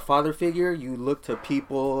up without a father figure, you look to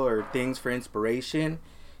people or things for inspiration.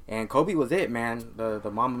 And Kobe was it, man. The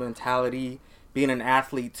Mamba mentality, being an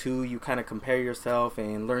athlete too, you kind of compare yourself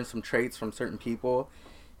and learn some traits from certain people.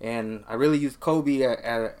 And I really used Kobe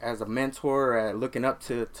as a mentor, at looking up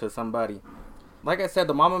to somebody. Like I said,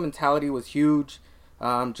 the Mamba mentality was huge.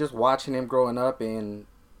 Just watching him growing up and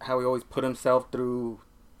how he always put himself through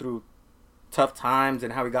tough times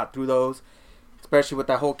and how he got through those, especially with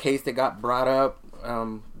that whole case that got brought up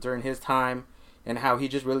during his time, and how he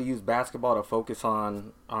just really used basketball to focus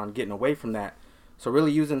on getting away from that. So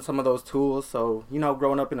really using some of those tools. So, you know,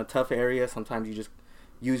 growing up in a tough area, sometimes you just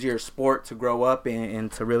use your sport to grow up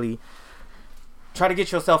and to really try to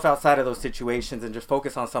get yourself outside of those situations and just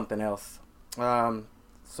focus on something else.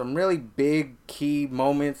 Some really big key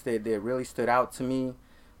moments that really stood out to me.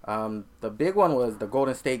 The big one was the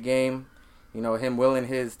Golden State game. You know, him willing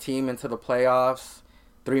his team into the playoffs,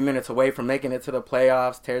 3 minutes away from making it to the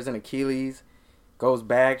playoffs, tears an Achilles, goes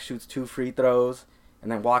back, shoots 2 free throws,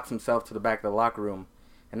 and then walks himself to the back of the locker room.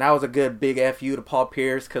 And that was a good big FU to Paul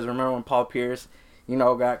Pierce, because remember when Paul Pierce, you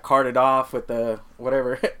know, got carted off with the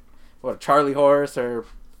whatever, what, Charlie horse or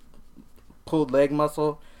pulled leg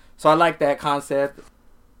muscle. So I like that concept.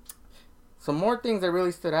 Some more things that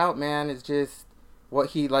really stood out, man, is just what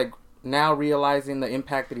he, like, now realizing the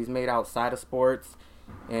impact that he's made outside of sports.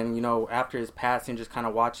 And, you know, after his passing, just kind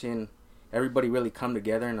of watching everybody really come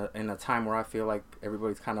together in a time where I feel like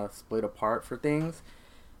everybody's kind of split apart for things,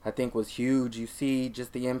 I think was huge. You see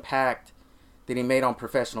just the impact that he made on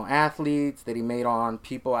professional athletes, that he made on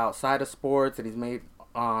people outside of sports, that he's made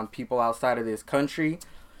on people outside of this country,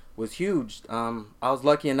 was huge. I was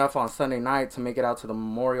lucky enough on Sunday night to make it out to the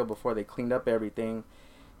memorial before they cleaned up everything,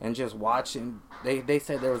 and just watching, they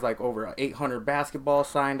said there was like over 800 basketballs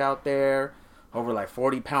signed out there, over like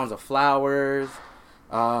 40 pounds of flowers.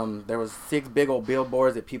 There was 6 big old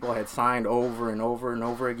billboards that people had signed over and over and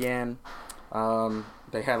over again.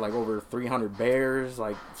 They had like over 300 bears,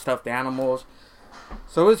 like stuffed animals.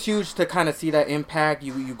 So it was huge to kind of see that impact.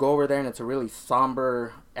 You go over there and it's a really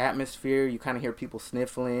somber atmosphere. You kind of hear people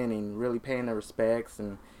sniffling and really paying their respects,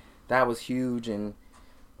 and that was huge. And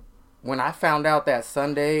when I found out that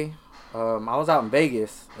Sunday, I was out in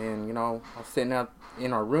Vegas, and, you know, I was sitting out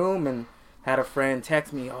in our room and had a friend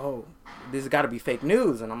text me, "Oh, this has got to be fake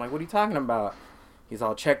news." And I'm like, "What are you talking about?" He's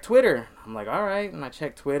all, "Check Twitter." I'm like, "All right." And I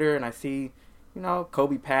check Twitter and I see, you know,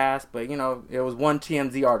 Kobe passed, but, you know, it was one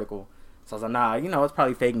TMZ article. So I was like, nah, you know, it's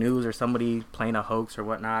probably fake news or somebody playing a hoax or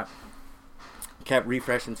whatnot. Kept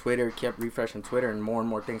refreshing Twitter, and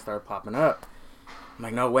more things started popping up. I'm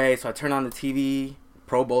like, no way. So I turned on the TV,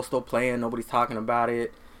 Pro Bowl still playing, nobody's talking about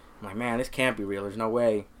it. I'm like, man, this can't be real, there's no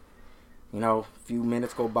way. You know, a few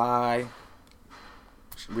minutes go by,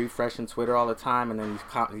 refreshing Twitter all the time, and then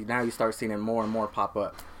now you start seeing it more and more pop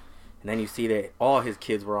up. And then you see that all his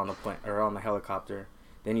kids were on the plane or on the helicopter.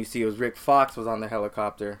 Then you see it was Rick Fox was on the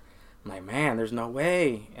helicopter. I'm like, man, there's no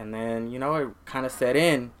way. And then, you know, it kind of set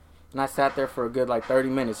in, and I sat there for a good like 30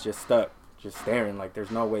 minutes just stuck, just staring, like there's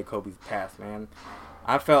no way Kobe's passed, man.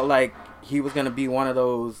 I felt like he was going to be one of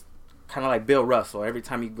those, kind of like Bill Russell. Every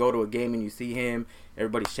time you go to a game and you see him,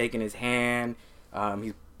 everybody's shaking his hand.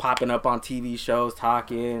 He's popping up on TV shows,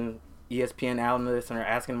 talking, ESPN analysts are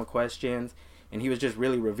asking him questions. And he was just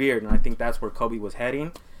really revered, and I think that's where Kobe was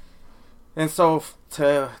heading. And so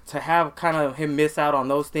to have kind of him miss out on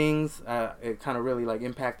those things, it kind of really like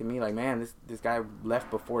impacted me. Like, man, this guy left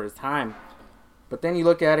before his time. But then you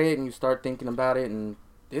look at it and you start thinking about it, and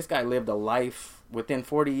this guy lived a life within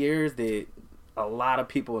 40 years that a lot of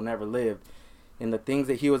people never lived. And the things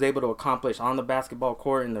that he was able to accomplish on the basketball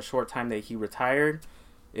court in the short time that he retired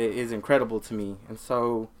is incredible to me. And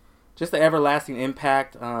so just the everlasting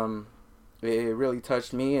impact, it really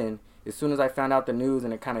touched me. And as soon as I found out the news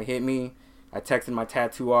and it kind of hit me, I texted my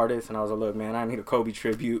tattoo artist and I was like, look, man, I need a Kobe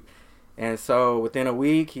tribute. And so within a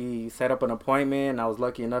week, he set up an appointment, and I was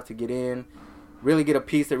lucky enough to get in, really get a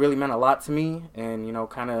piece that really meant a lot to me, and, you know,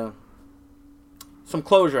 kind of some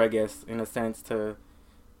closure, I guess, in a sense, to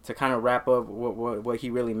kind of wrap up what he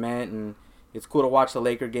really meant. And it's cool to watch the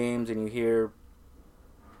Laker games and you hear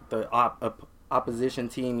the opposition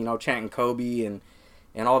team, you know, chanting Kobe and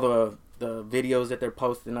all the videos that they're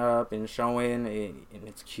posting up and showing, and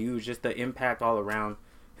it's huge. Just the impact all around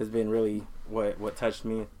has been really what touched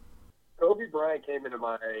me. Kobe Bryant came into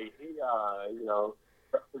my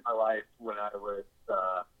life when I was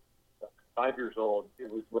 5 years old.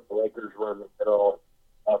 It was when the Lakers were in the middle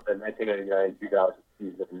of the 1999-2000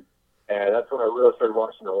 season, and that's when I really started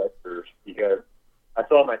watching the Lakers, because I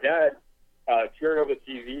saw my dad cheering over the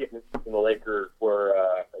TV, and the Lakers were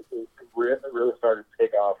really started to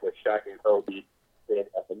take off with Shaq and Kobe in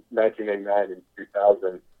 1999 and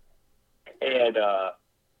 2000, and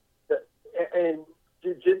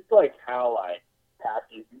just like how like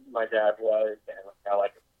my dad was, and I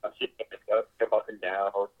like I'm seeing him up and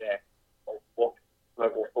down. And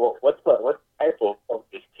what's the type of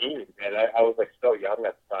this team? And I was like so young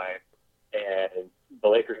at the time, and the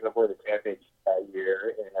Lakers ended up winning the championship that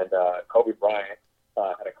year, and Kobe Bryant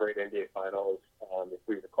had a great NBA Finals. If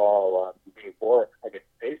we recall, Game 4 against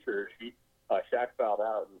the Pacers, Shaq fouled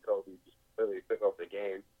out, and Kobe just completely took over the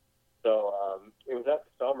game. So it was that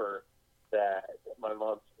summer that my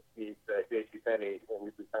mom took me to JCPenney, and we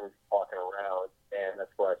were kind of walking around, and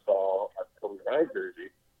that's where I saw a Kobe Bryant jersey.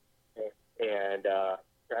 And I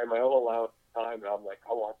had my own allowance at the time, and I'm like,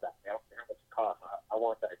 I want that. I don't care how much it costs. I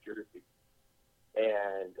want that jersey.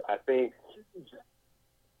 And I think,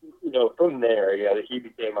 from there, he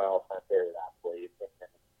became my all-time favorite athlete.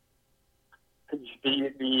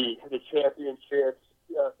 And the championships,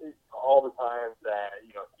 all the times that,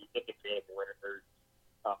 he hit the game winners,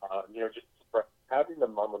 just having the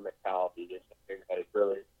Mamba mentality is something that has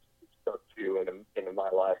really stuck to in my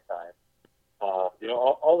lifetime. All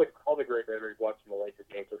the great memories watching the Lakers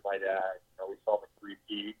games with my dad. We saw the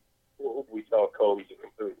 3-peat. We saw Kobe just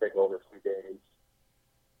completely take over 2 days.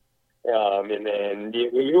 And then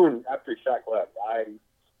even after Shaq left, I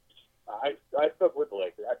stuck with the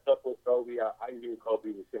Lakers. I stuck with Kobe. I knew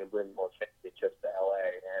Kobe was going to bring more championships to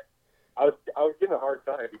LA, and I was giving a hard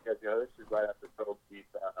time because this is right after Kobe's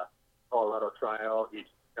Colorado trial. He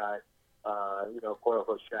got quote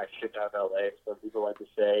unquote Shaq shipped out of LA. Some people like to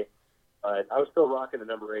say. But I was still rocking the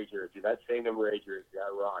number 8 jersey. That same number 8 jersey I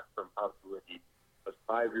rocked from Hospitality. I was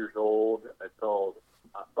 5 years old until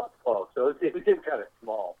about 12. So it was getting kind of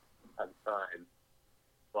small at the time.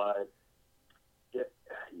 But,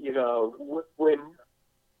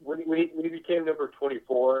 when he became number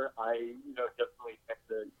 24, I, definitely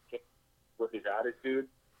kept with his attitude.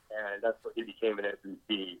 And that's what he became an MVP.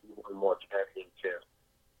 He won more championships.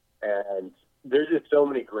 And there's just so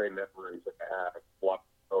many great memories that I have watching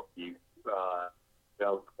Kobe.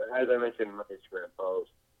 As I mentioned in my Instagram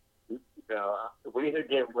post, when he hit a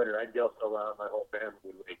game winner, I'd yell so loud my whole family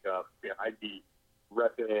would wake up. I'd be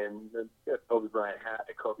repping the Kobe Bryant hat,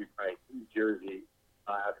 a Kobe Bryant jersey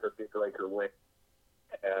after a big Laker win.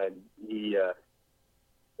 And he'll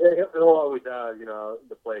always have,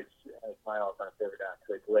 the place as my all-time favorite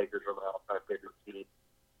athlete. The Lakers are my all-time favorite team.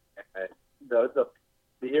 And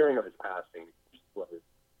the hearing of his passing was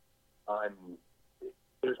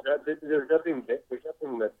there's nothing that's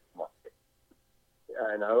like it.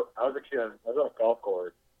 And I was actually on a golf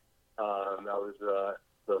course. I was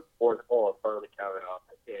the 4th hole of Farley Kavanaugh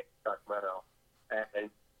in Sacramento, and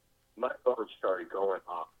my phone started going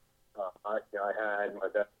off. I had my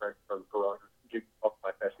best friend from Corona,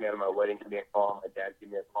 my best man at my wedding, give me a call. My dad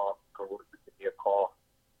gave me a call. Co-worker gave me a call.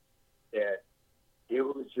 And it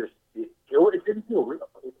was just, it didn't feel real.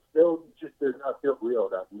 It still just does not feel real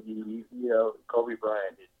that Kobe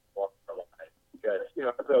Bryant is walking our lives. Because, I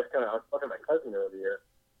was talking to my cousin earlier,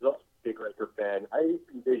 who's also a big Laker fan. I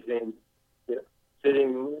envision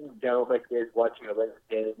sitting down with my kids watching a Laker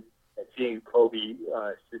game and seeing Kobe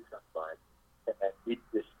sit outside. And he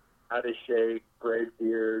just had a shave, gray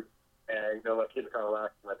beard, and, my kids are kind of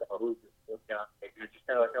laughing like, oh, who's this guy? And you're just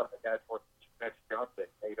kind of like, oh, my dad's one next Johnson.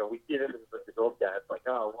 And, we get into the old guy. It's like,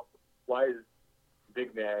 oh, why is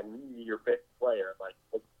big man your best player? Like,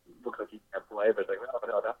 because he can't play. But it's like,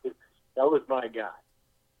 no, that was my guy.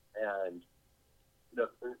 And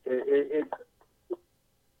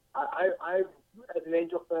I as an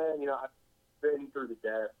Angel fan, I've been through the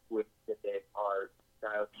death with Dave Hart,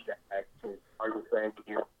 Kyle Shaq, Argus fans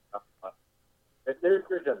here. There's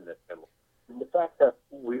nothing that's similar. And the fact that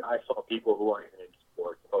I saw people who aren't even in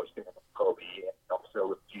sports posting about Kobe and also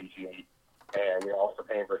with Gigi, and also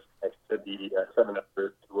paying respect to the 7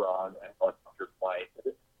 under run and helicopter flight.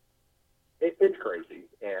 It's crazy,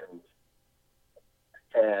 and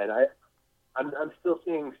I'm still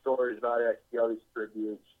seeing stories about it. I see all these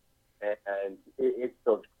tributes, and it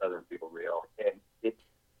still just doesn't feel real. And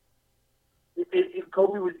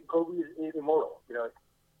Kobe was immortal.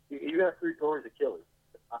 Even after he tore his Achilles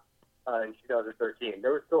in 2013,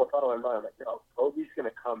 there was still a thought in my mind like, no, Kobe's going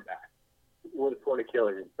to come back with a torn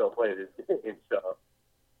Achilles and still play this and stuff.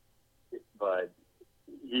 But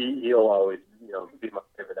he'll always, be my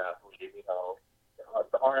favorite athlete.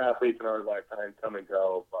 Our athletes in our lifetime come and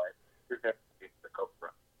go, but you're never going to be the Kobe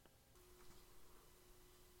Bryant.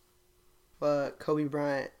 What Kobe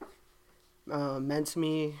Bryant meant to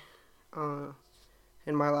me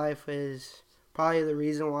in my life is probably the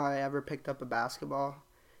reason why I ever picked up a basketball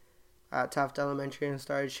at Taft Elementary and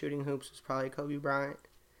started shooting hoops was probably Kobe Bryant,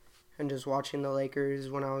 and just watching the Lakers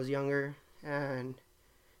when I was younger. And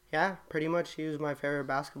yeah, pretty much he was my favorite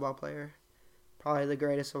basketball player. probably the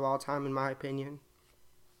greatest of all time in my opinion.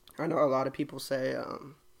 I know a lot of people say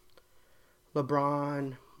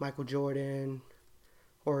LeBron, Michael Jordan,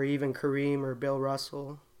 or even Kareem or Bill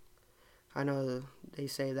Russell. I know they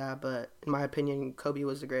say that, but in my opinion, Kobe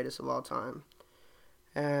was the greatest of all time.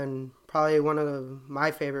 And probably one of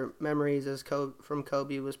my favorite memories from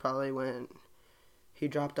Kobe was probably when he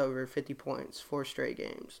dropped over 50 points 4 straight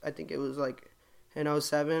games. I think it was like in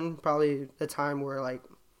 2007, probably the time where like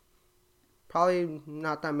probably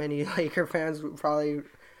not that many Laker fans would probably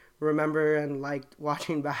remember and liked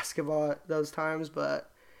watching basketball at those times,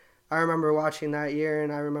 but I remember watching that year,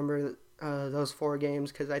 and I remember those 4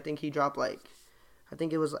 games because I think he dropped I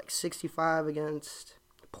think it was like 65 against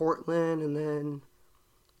Portland, and then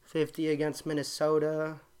 50 against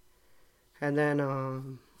Minnesota, and then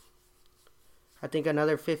I think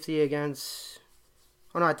another 50 against,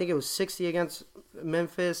 I think it was 60 against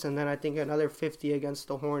Memphis, and then I think another 50 against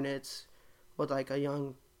the Hornets with like a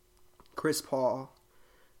young Chris Paul.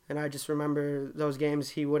 And I just remember those games,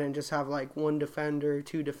 he wouldn't just have like 1 defender,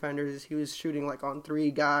 2 defenders. He was shooting like on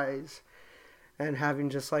 3 guys and having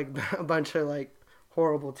just like a bunch of like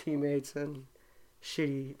horrible teammates and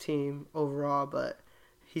shitty team overall. But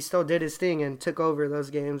he still did his thing and took over those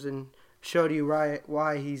games and showed you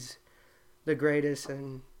why he's the greatest,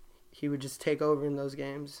 and he would just take over in those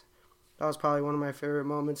games. That was probably one of my favorite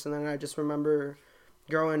moments. And then I just remember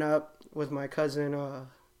growing up with my cousin,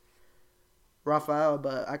 Raphael,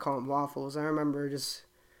 but I call him Waffles. I remember just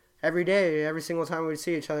every day, every single time we'd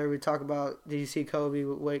see each other, we'd talk about, did you see Kobe,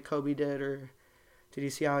 what Kobe did, or did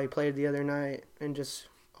you see how he played the other night? And just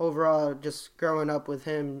overall, just growing up with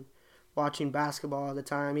him, watching basketball all the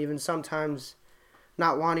time, even sometimes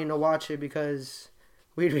not wanting to watch it because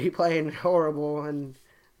we'd be playing horrible and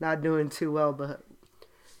not doing too well, but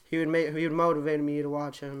he would motivate me to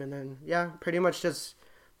watch him. And then, yeah, pretty much just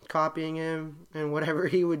copying him and whatever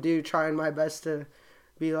he would do, trying my best to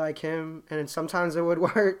be like him. And sometimes it would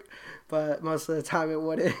work, but most of the time it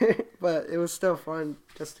wouldn't. But it was still fun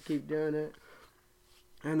just to keep doing it.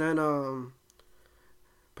 And then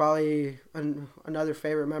probably another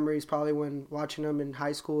favorite memory is probably when watching him in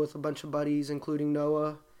high school with a bunch of buddies, including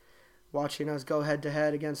Noah, watching us go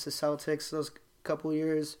head-to-head against the Celtics those couple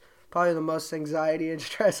years. Probably the most anxiety and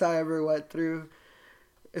stress I ever went through,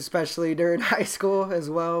 especially during high school as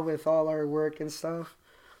well with all our work and stuff.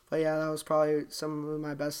 But yeah, that was probably some of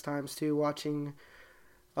my best times too, watching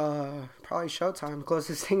probably Showtime,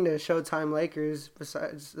 closest thing to Showtime Lakers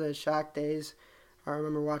besides the Shaq days. I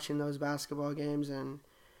remember watching those basketball games, and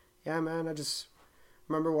yeah, man, I just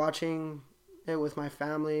remember watching it with my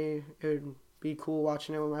family. It would be cool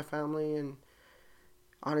watching it with my family, and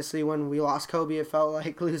honestly, when we lost Kobe, it felt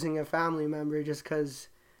like losing a family member just because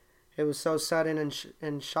it was so sudden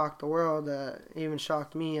and shocked the world. It even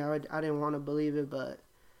shocked me. I didn't want to believe it, but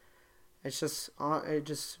it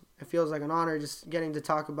feels like an honor just getting to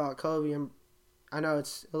talk about Kobe. And I know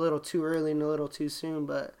it's a little too early and a little too soon,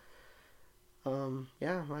 but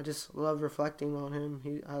yeah, I just love reflecting on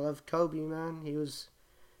him. I love Kobe, man.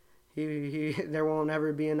 There won't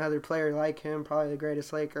ever be another player like him. Probably the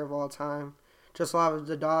greatest Laker of all time. Just love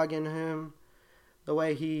the dog in him, the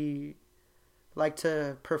way he liked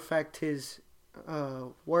to perfect his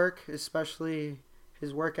work, especially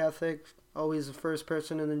his work ethic. Always the first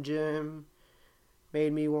person in the gym.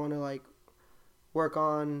 Made me want to like work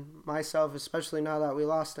on myself, especially now that we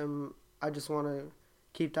lost him. I just want to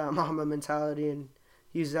keep that Mamba mentality and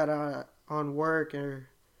use that on work or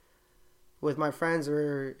with my friends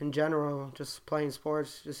or in general, just playing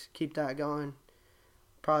sports. Just keep that going.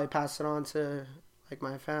 Probably pass it on to like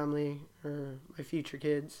my family or my future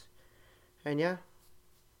kids. And yeah,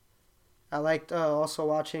 I liked also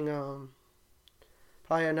watching,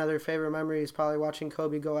 probably another favorite memory is probably watching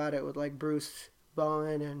Kobe go at it with like Bruce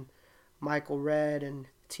Bowen and Michael Redd and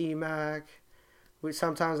T-Mac.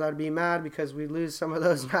 Sometimes I'd be mad because we'd lose some of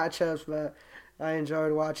those matchups, but I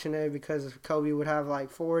enjoyed watching it because Kobe would have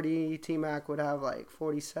like 40, T-Mac would have like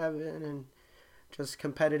 47, and just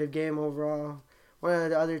competitive game overall. One of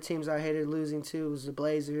the other teams I hated losing to was the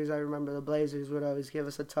Blazers. I remember the Blazers would always give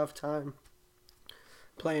us a tough time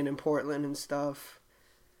playing in Portland and stuff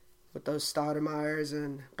with those Stoudemire's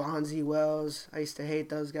and Bonzi Wells. I used to hate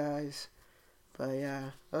those guys. But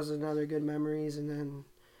yeah, those are another good memories. And then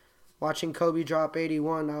watching Kobe drop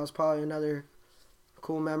 81, that was probably another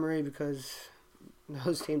cool memory because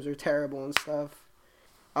those teams were terrible and stuff.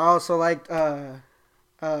 I also liked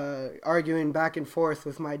arguing back and forth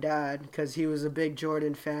with my dad because he was a big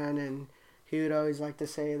Jordan fan, and he would always like to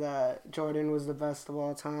say that Jordan was the best of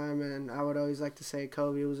all time, and I would always like to say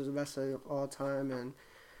Kobe was the best of all time. And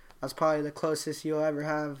that's probably the closest you'll ever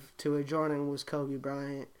have to a Jordan was Kobe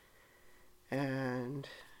Bryant. And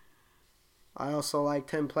I also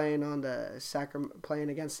liked him playing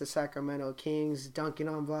against the Sacramento Kings, dunking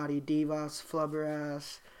on Vlade Divac, flubber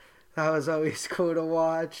ass. That was always cool to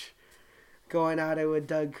watch. Going at it with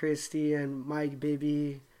Doug Christie and Mike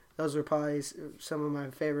Bibby. Those were probably some of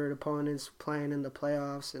my favorite opponents playing in the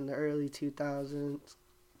playoffs in the early 2000s.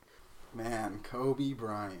 Man, Kobe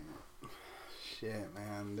Bryant. Shit,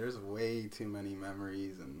 man. There's way too many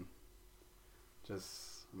memories and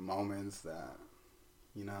just moments that,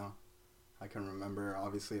 you know, I can remember.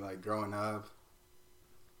 Obviously, like, growing up,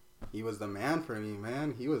 he was the man for me,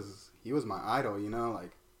 man. He was my idol, you know,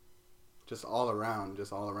 like, just all around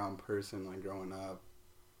person, like, growing up.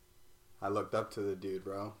 I looked up to the dude,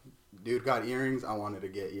 bro. Dude got earrings, I wanted to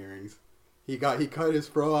get earrings. He cut his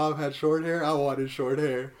fro off, had short hair, I wanted short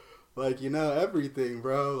hair. Like, you know, everything,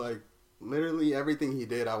 bro. Like, literally everything he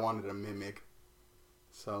did, I wanted to mimic.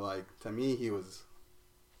 So, like, to me, he was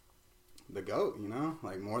the GOAT, you know?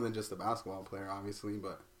 Like, more than just a basketball player, obviously,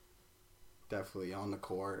 but definitely on the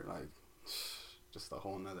court, like, just a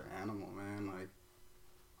whole nother animal, man. Like,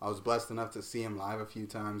 I was blessed enough to see him live a few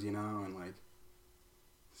times, you know, and, like,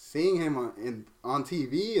 seeing him on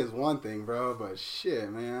TV is one thing, bro, but shit,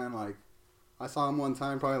 man, like, I saw him one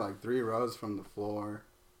time probably, like, 3 rows from the floor.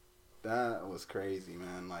 That was crazy,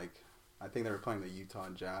 man. Like, I think they were playing the Utah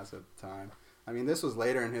Jazz at the time. I mean, this was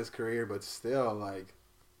later in his career, but still, like,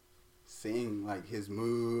 seeing, like, his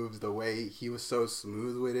moves, the way he was so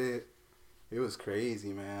smooth with it, it was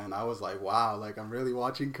crazy, man. I was like, wow, like, I'm really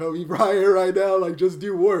watching Kobe Bryant right now, like, just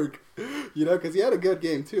do work. You know, because he had a good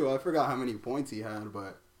game, too. I forgot how many points he had,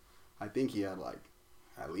 but I think he had, like,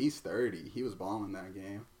 at least 30. He was balling that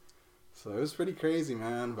game. So it was pretty crazy,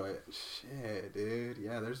 man, but shit, dude.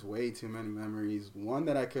 Yeah, there's way too many memories. One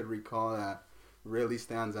that I could recall that really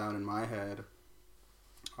stands out in my head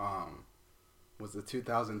was the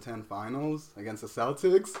 2010 finals against the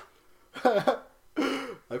Celtics.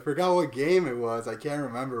 I forgot what game it was. I can't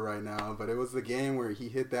remember right now, but it was the game where he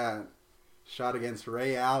hit that shot against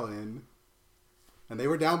Ray Allen. And they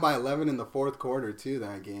were down by 11 in the fourth quarter, too,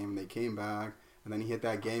 that game. They came back, and then he hit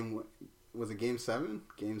that game. Was it Game 7?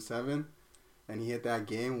 Game 7. And he hit that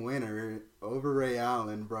game winner over Ray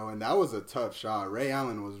Allen, bro. And that was a tough shot. Ray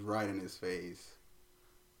Allen was right in his face.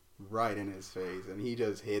 Right in his face. And he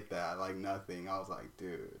just hit that like nothing. I was like,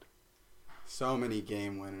 dude. So many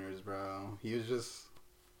game winners, bro. He was just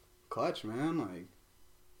clutch, man. Like,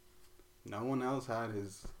 no one else had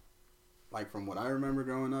his... Like, from what I remember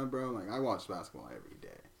growing up, bro, like, I watched basketball every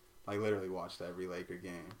day. Like, literally watched every Laker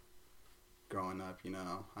game. Growing up, you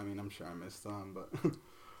know, I mean, I'm sure I missed some, but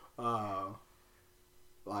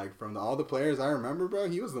like from all the players I remember, bro,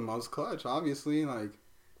 he was the most clutch. Obviously, like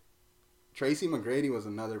Tracy McGrady was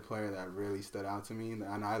another player that really stood out to me,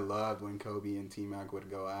 and I loved when Kobe and T-Mac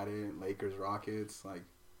would go at it. Lakers Rockets, like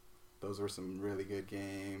those were some really good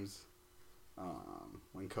games.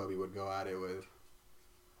 When Kobe would go at it with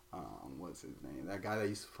what's his name? That guy that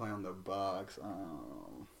used to play on the Bucks.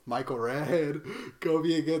 Michael Redd.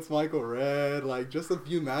 Kobe against Michael Redd. Like, just a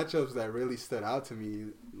few matchups that really stood out to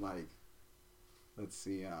me. Like, let's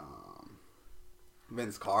see.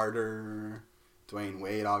 Vince Carter. Dwayne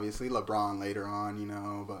Wade, obviously. LeBron later on, you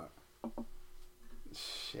know. But,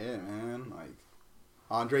 shit, man. Like,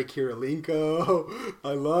 Andre Kirilenko.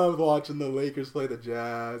 I loved watching the Lakers play the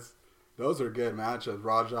Jazz. Those are good matchups.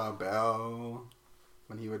 Raja Bell.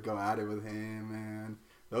 When he would go at it with him, man.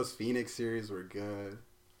 Those Phoenix series were good.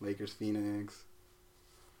 Lakers Phoenix.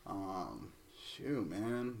 Shoot,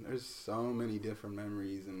 man. There's so many different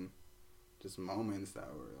memories and just moments that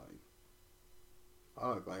were like,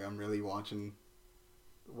 fuck, like I'm really watching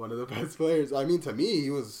one of the best players. I mean, to me, he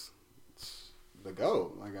was the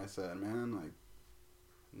GOAT, like I said, man. Like,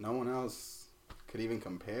 no one else could even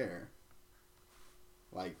compare.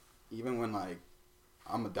 Like, even when, like,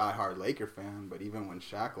 I'm a diehard Laker fan, but even when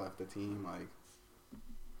Shaq left the team, like,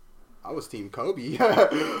 I was Team Kobe.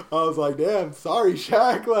 I was like, damn, sorry,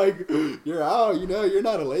 Shaq. Like, you're out, you know, you're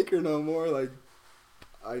not a Laker no more. Like,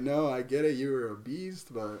 I know, I get it, you were a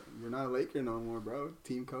beast, but you're not a Laker no more, bro.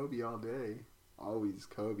 Team Kobe all day. Always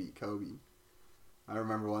Kobe. I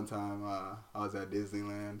remember one time I was at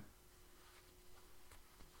Disneyland.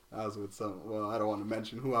 I was with I don't want to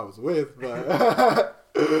mention who I was with, but...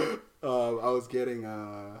 I was getting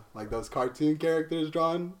like those cartoon characters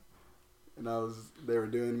drawn, and they were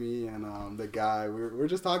doing me, and the guy we're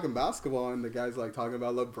just talking basketball, and the guy's like talking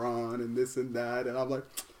about LeBron and this and that, and I'm like,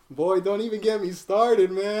 boy, don't even get me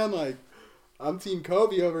started, man. Like, I'm Team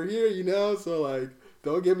Kobe over here, you know. So like,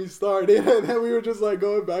 don't get me started. And then we were just like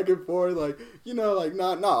going back and forth, like, you know, like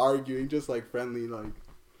not arguing, just like friendly, like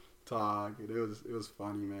talk. It was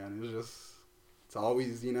funny, man. It was just, it's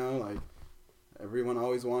always, you know, like everyone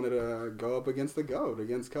always wanted to go up against the GOAT,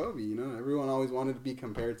 against Kobe, you know. Everyone always wanted to be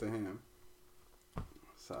compared to him.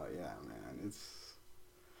 So yeah, man, it's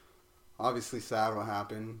obviously sad what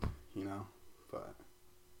happened, you know, but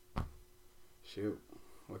shoot,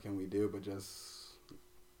 what can we do but just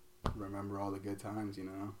remember all the good times, you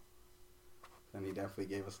know? And he definitely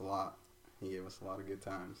gave us a lot. He gave us a lot of good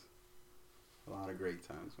times. A lot of great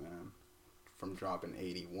times, man. From dropping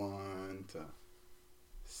 81 to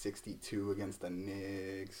 62 against the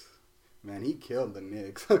Knicks. Man, he killed the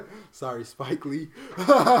Knicks. Sorry, Spike Lee.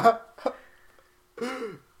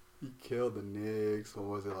 He killed the Knicks. What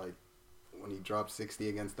was it, like, when he dropped 60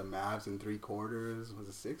 against the Mavs in 3 quarters? Was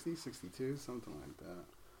it 60, 62? Something like that.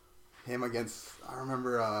 Him against, I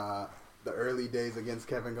remember the early days against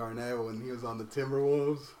Kevin Garnett when he was on the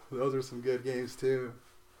Timberwolves. Those are some good games, too.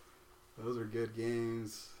 Those are good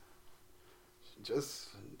games. Just,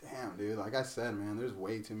 damn, dude. Like I said, man, there's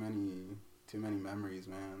way too many memories,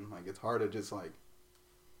 man. Like, it's hard to just, like,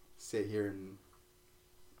 sit here and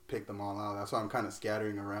pick them all out. That's why I'm kind of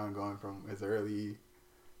scattering around, going from his early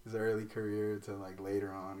career to, like,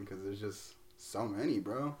 later on, because there's just so many,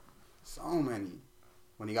 bro. So many.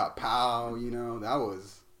 When he got Pau, you know, that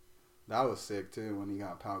was sick, too, when he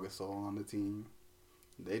got Pau Gasol on the team.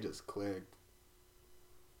 They just clicked.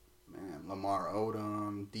 Man, Lamar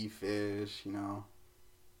Odom, D-Fish, you know.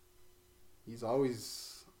 He's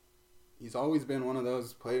always been one of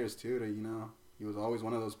those players, too, that, you know, he was always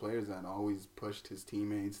one of those players that always pushed his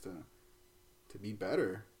teammates to be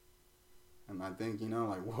better. And I think, you know,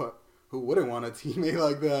 like, who wouldn't want a teammate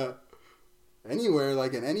like that? Anywhere,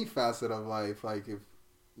 like, in any facet of life. Like, if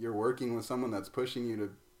you're working with someone that's pushing you to,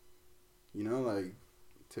 you know, like,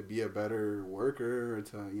 to be a better worker, or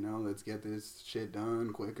to, you know, let's get this shit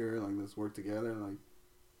done quicker, like, let's work together, like,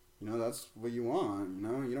 you know, that's what you want, you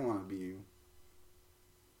know? You don't want to be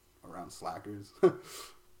around slackers.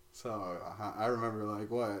 So, I remember, like,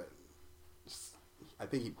 I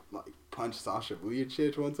think he, like, punched Sasha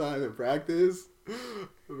Vujacic one time in practice.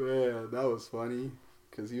 Man, that was funny,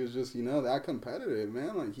 because he was just, you know, that competitive,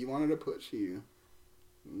 man. Like, he wanted to push you.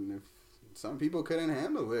 And if some people couldn't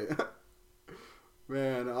handle it.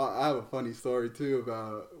 Man, I have a funny story, too,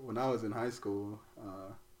 about when I was in high school.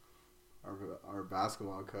 Our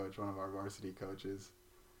basketball coach, one of our varsity coaches,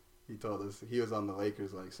 he told us, he was on the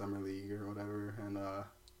Lakers, like, summer league or whatever, and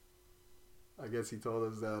I guess he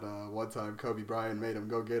told us that one time Kobe Bryant made him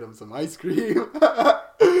go get him some ice cream.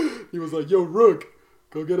 He was like, yo, Rook,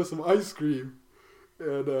 go get us some ice cream.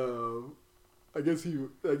 And I guess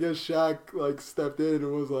Shaq, like, stepped in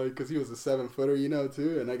and was like, because he was a 7-footer, you know,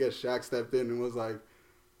 too. And I guess Shaq stepped in and was like,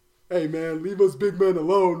 hey, man, leave us big men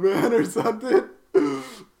alone, man, or something.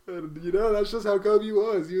 And, you know, that's just how Kobe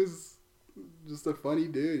was. He was just a funny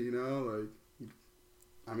dude, you know. Like,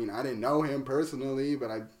 I mean, I didn't know him personally,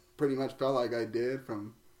 but I pretty much felt like I did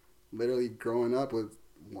from literally growing up with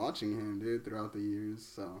watching him, dude, throughout the years.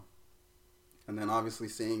 So, and then obviously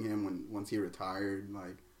seeing him once he retired,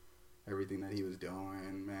 like, everything that he was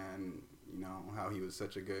doing, man, you know, how he was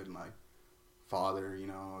such a good, like, father, you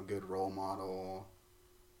know, a good role model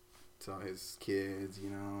to his kids, you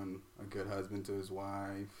know, and a good husband to his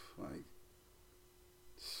wife. Like,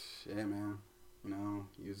 shit, man, you know,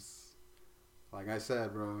 he was, like I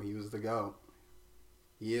said, bro, he was the GOAT.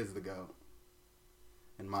 He is the GOAT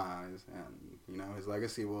in my eyes, and, you know, his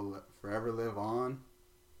legacy will forever live on.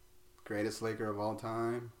 Greatest Laker of all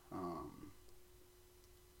time.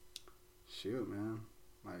 Shoot, man.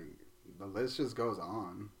 Like, the list just goes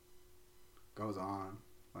on.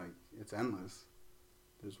 Like, it's endless.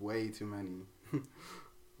 There's way too many.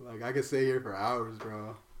 Like, I could stay here for hours,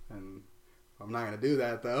 bro. And I'm not going to do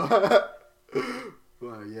that, though.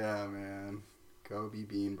 But, yeah, man. Kobe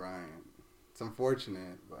Bean Bryant. It's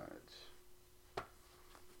unfortunate, but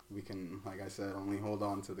we can, like I said, only hold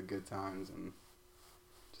on to the good times and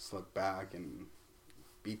just look back and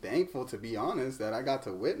be thankful, to be honest, that I got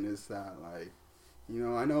to witness that. Like, you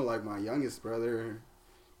know, I know, like, my youngest brother,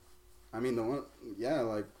 I mean,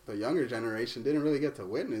 like, the younger generation didn't really get to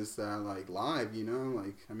witness that, like, live, you know?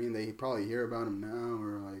 Like, I mean, they probably hear about him now,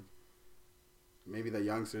 or, like, maybe the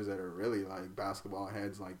youngsters that are really, like, basketball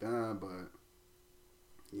heads like that, but,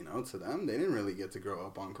 you know, to them, they didn't really get to grow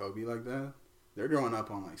up on Kobe like that. They're growing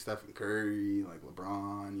up on, like, Stephen Curry, like,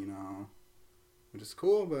 LeBron, you know, which is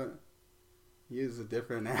cool, but he is a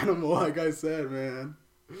different animal, like I said, man.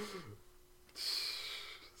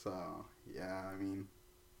 So, yeah, I mean,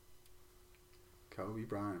 Kobe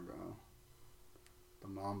Bryant, bro. The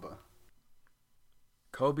Mamba.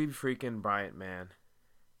 Kobe freaking Bryant, man.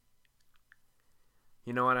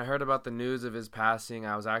 You know, when I heard about the news of his passing,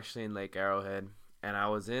 I was actually in Lake Arrowhead, and I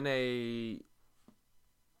was in a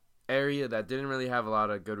area that didn't really have a lot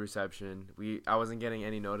of good reception. I wasn't getting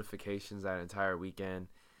any notifications that entire weekend.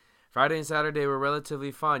 Friday and Saturday were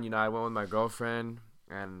relatively fun. You know, I went with my girlfriend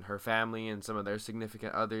and her family and some of their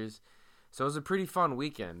significant others. So it was a pretty fun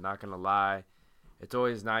weekend, not going to lie. It's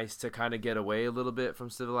always nice to kind of get away a little bit from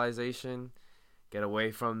civilization, get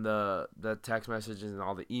away from the text messages and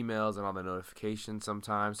all the emails and all the notifications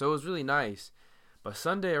sometimes. So it was really nice. But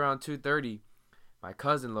Sunday around 2:30, my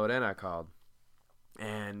cousin Lorena called.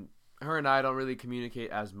 And her and I don't really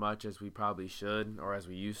communicate as much as we probably should or as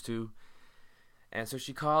we used to. And so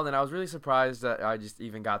she called, and I was really surprised that I just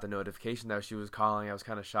even got the notification that she was calling. I was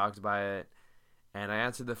kind of shocked by it. And I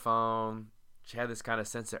answered the phone. She had this kind of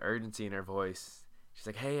sense of urgency in her voice. She's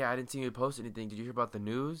like, "Hey, I didn't see you post anything. Did you hear about the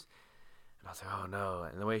news?" And I was like, "Oh, no."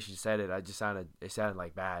 And the way she said it, it sounded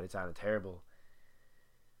like bad. It sounded terrible.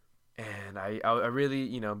 And I really,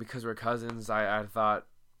 you know, because we're cousins, I thought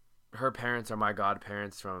her parents are my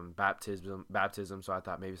godparents from baptism. So I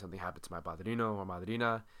thought maybe something happened to my padrino or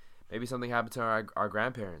madrina. Maybe something happened to our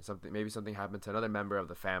grandparents. Maybe something happened to another member of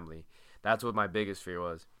the family. That's what my biggest fear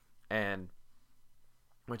was. And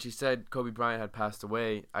when she said Kobe Bryant had passed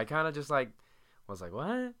away, I kind of just was like,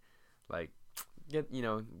 what? Like, get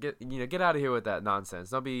out of here with that nonsense.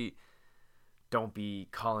 Don't be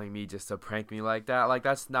calling me just to prank me like that. Like,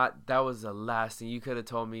 that was the last thing you could have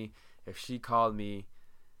told me. If she called me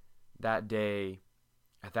that day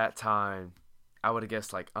at that time, I would have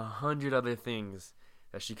guessed like 100 other things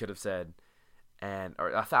that she could have said,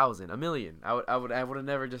 or 1,000, 1,000,000. I would have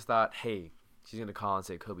never just thought, hey, she's gonna call and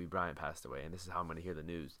say Kobe Bryant passed away, and this is how I'm gonna hear the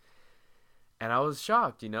news. And I was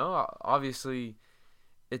shocked, you know. Obviously,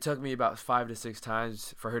 it took me about 5 to 6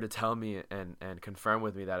 times for her to tell me and confirm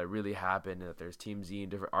with me that it really happened, and that there's TMZ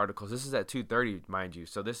and different articles. This is at 2:30, mind you.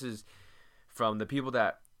 So this is from the people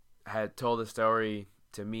that had told the story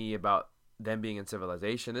to me about them being in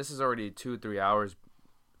civilization. This is already 2-3 hours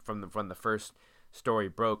from the first story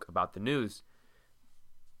broke about the news.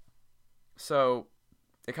 So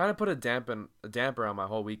it kind of put a damper on my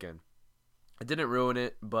whole weekend. It didn't ruin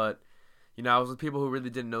it, but you know, I was with people who really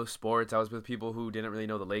didn't know sports. I was with people who didn't really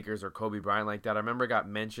know the Lakers or Kobe Bryant like that. I remember it got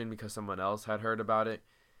mentioned because someone else had heard about it,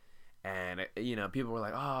 and you know, people were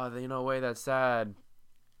like, "Oh, you know, way that's sad,"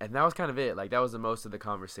 and that was kind of it. Like, that was the most of the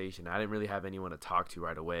conversation. I didn't really have anyone to talk to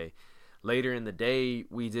right away. Later in the day,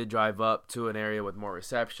 we did drive up to an area with more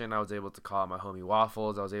reception. I was able to call my homie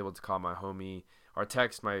Waffles. I was able to call my homie, or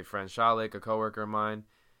text my friend Shalik, a coworker of mine.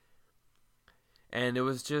 And it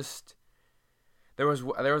was just, there was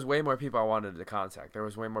way more people I wanted to contact. There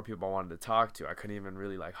was way more people I wanted to talk to. I couldn't even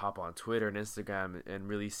really like hop on Twitter and Instagram and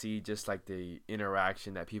really see just like the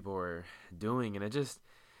interaction that people were doing. And it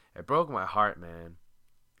broke my heart, man.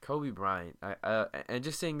 Kobe Bryant, and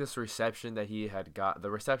just seeing this reception that he had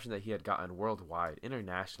gotten worldwide,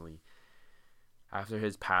 internationally, after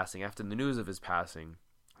his passing, after the news of his passing,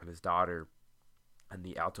 and his daughter, and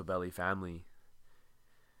the Altobelli family.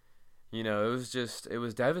 You know, it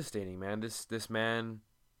was devastating, man. This man,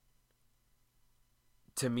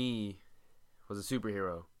 to me, was a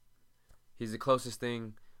superhero. He's the closest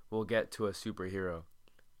thing we'll get to a superhero.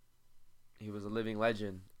 He was a living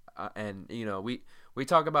legend. And, you know, we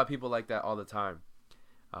talk about people like that all the time.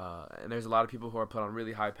 And there's a lot of people who are put on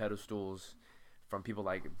really high pedestals, from people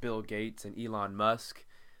like Bill Gates and Elon Musk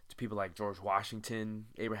to people like George Washington,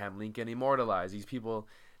 Abraham Lincoln, immortalized. These people,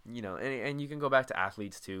 you know, and you can go back to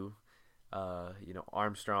athletes too. You know,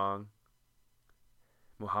 Armstrong,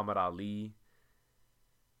 Muhammad Ali,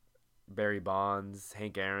 Barry Bonds,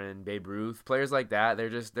 Hank Aaron, Babe Ruth, players like that. They're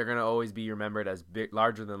going to always be remembered as big,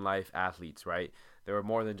 larger than life athletes, right? They were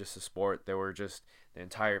more than just a sport. They were just the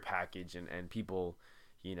entire package, and people,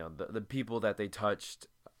 you know, the people that they touched,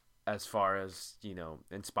 as far as, you know,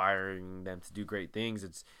 inspiring them to do great things.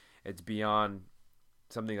 It's beyond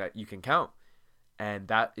something that you can count. And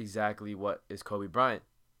that exactly what is Kobe Bryant.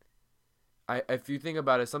 If you think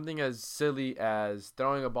about it, something as silly as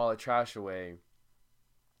throwing a ball of trash away,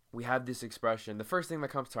 we have this expression. The first thing that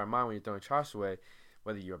comes to our mind when you're throwing trash away,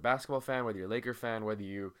 whether you're a basketball fan, whether you're a Laker fan, whether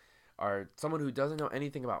you are someone who doesn't know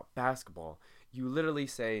anything about basketball, you literally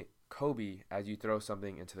say Kobe as you throw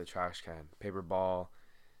something into the trash can. Paper ball,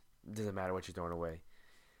 doesn't matter what you're throwing away.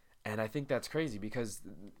 And I think that's crazy because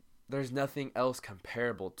there's nothing else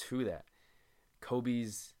comparable to that.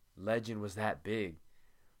 Kobe's legend was that big.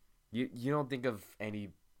 You don't think of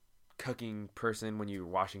any cooking person when you're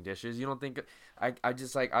washing dishes. You don't think I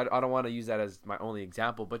just like I don't want to use that as my only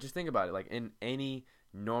example, but just think about it. Like in any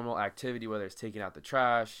normal activity, whether it's taking out the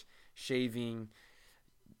trash, shaving,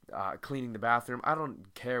 cleaning the bathroom, I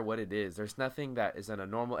don't care what it is. There's nothing that is in a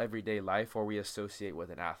normal everyday life where we associate with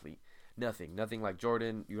an athlete. Nothing like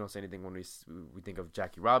Jordan. You don't say anything when we think of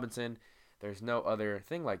Jackie Robinson. There's no other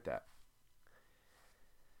thing like that.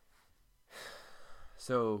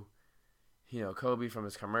 So, you know, Kobe, from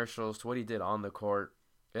his commercials to what he did on the court,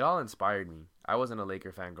 it all inspired me. I wasn't a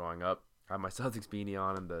Laker fan growing up. I had my Celtics beanie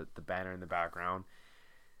on and the banner in the background,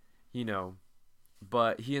 you know,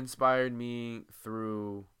 but he inspired me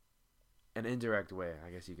through an indirect way, I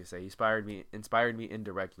guess you could say. He inspired me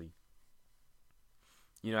indirectly.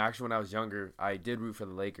 You know, actually, when I was younger, I did root for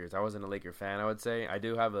the Lakers. I wasn't a Laker fan, I would say. I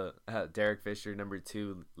do have a Derek Fisher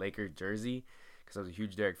 #2 Laker jersey because I was a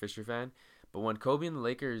huge Derek Fisher fan. But when Kobe and the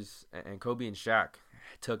Lakers and Kobe and Shaq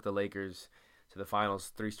took the Lakers to the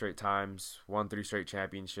finals 3 straight times, won 3 straight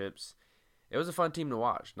championships, it was a fun team to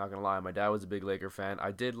watch. Not going to lie, my dad was a big Laker fan.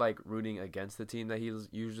 I did like rooting against the team that he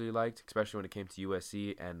usually liked, especially when it came to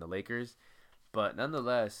USC and the Lakers. But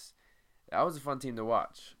nonetheless, that was a fun team to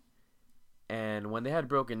watch. And when they had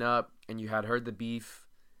broken up and you had heard the beef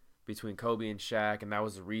between Kobe and Shaq, and that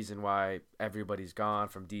was the reason why everybody's gone,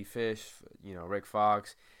 from D. Fish, you know, Rick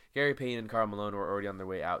Fox, Gary Payton and Karl Malone were already on their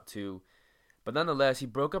way out too. But nonetheless, he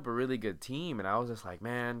broke up a really good team, and I was just like,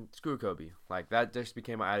 man, screw Kobe. Like, that just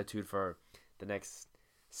became my attitude for the next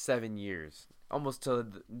 7 years, almost till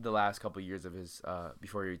the last couple of years of his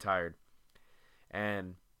before he retired.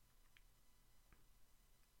 And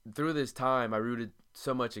through this time, I rooted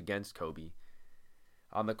so much against Kobe.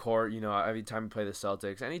 On the court, you know, every time he played the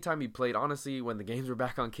Celtics, anytime he played, honestly, when the games were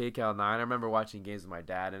back on KCAL 9, I remember watching games with my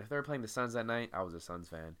dad, and if they were playing the Suns that night, I was a Suns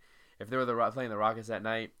fan. If they were playing the Rockets that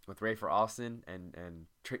night with Rafer Alston and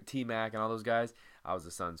T-Mac and all those guys, I was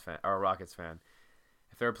a Suns fan, or a Rockets fan.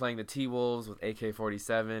 If they were playing the T-Wolves with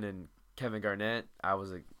AK-47 and Kevin Garnett, I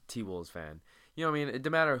was a T-Wolves fan. You know what I mean? It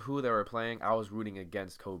didn't matter who they were playing, I was rooting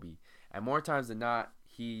against Kobe. And more times than not,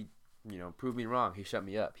 he, you know, proved me wrong. He shut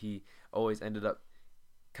me up. He always ended up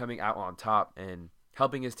coming out on top and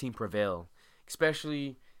helping his team prevail,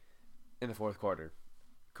 especially in the fourth quarter.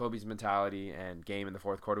 Kobe's mentality and game in the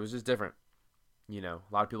fourth quarter was just different. You know,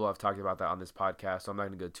 a lot of people have talked about that on this podcast, so I'm not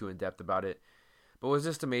going to go too in depth about it. But what's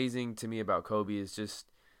just amazing to me about Kobe is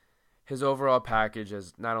just his overall package,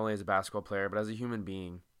 as not only as a basketball player, but as a human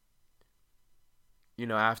being. You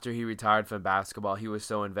know, after he retired from basketball, he was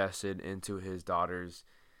so invested into his daughter's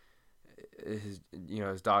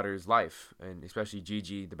life, and especially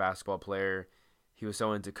Gigi, the basketball player. He was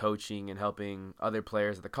so into coaching and helping other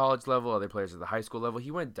players at the college level, other players at the high school level.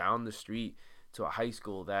 He went down the street to a high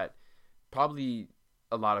school that probably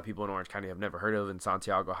a lot of people in Orange County have never heard of, in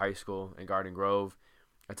Santiago High School in Garden Grove.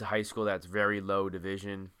 It's a high school that's very low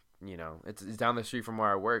division. You know, it's down the street from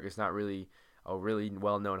where I work. It's not really a really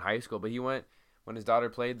well-known high school, but he went, when his daughter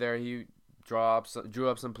played there, he drew up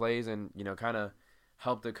some plays and, you know, kind of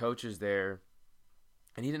helped the coaches there,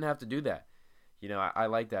 and he didn't have to do that. You know, I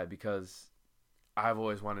like that because I've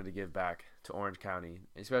always wanted to give back to Orange County,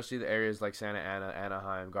 especially the areas like Santa Ana,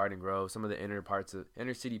 Anaheim, Garden Grove, some of the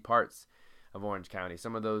inner city parts of Orange County.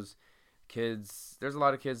 Some of those kids, there's a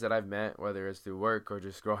lot of kids that I've met, whether it's through work or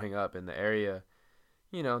just growing up in the area,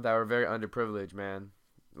 you know, that were very underprivileged, man.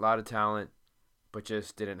 A lot of talent, but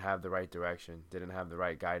just didn't have the right direction, didn't have the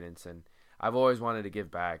right guidance, and I've always wanted to give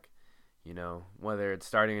back. You know, whether it's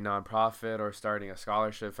starting a nonprofit or starting a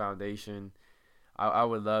scholarship foundation, I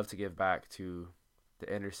would love to give back to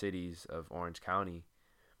the inner cities of Orange County.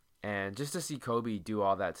 And just to see Kobe do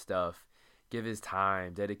all that stuff, give his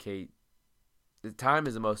time, dedicate. The time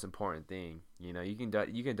is the most important thing. You know, you can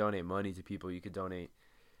donate money to people. You can donate,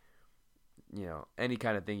 you know, any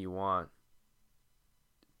kind of thing you want.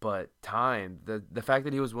 But time, the fact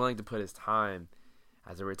that he was willing to put his time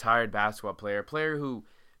as a retired basketball player who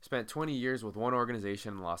spent 20 years with one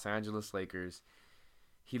organization, the Los Angeles Lakers.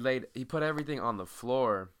 He put everything on the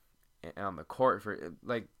floor and on the court for,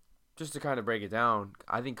 like, just to kind of break it down.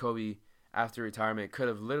 I think Kobe, after retirement, could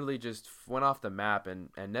have literally just went off the map and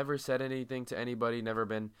never said anything to anybody, never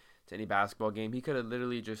been to any basketball game. He could have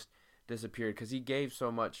literally just disappeared because he gave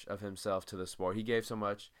so much of himself to the sport. He gave so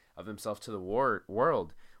much of himself to the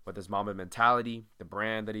world with his Mamba mentality, the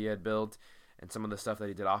brand that he had built, and some of the stuff that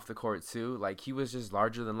he did off the court too. Like, he was just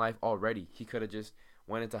larger than life already. He could have just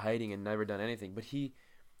went into hiding and never done anything. But he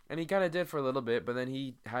kind of did for a little bit, but then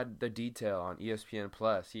he had the detail on ESPN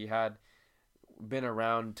Plus. He had been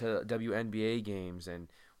around to WNBA games, and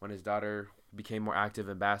when his daughter became more active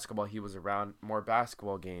in basketball, he was around more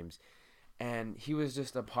basketball games. And he was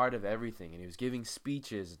just a part of everything. And he was giving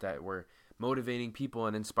speeches that were motivating people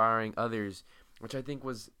and inspiring others, which I think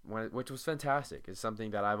was fantastic. It's something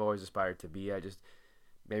that I've always aspired to be. I just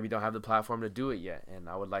maybe don't have the platform to do it yet. And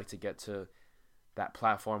I would like to get to that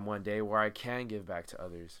platform one day where I can give back to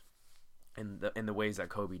others in the ways that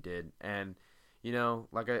Kobe did. And, you know,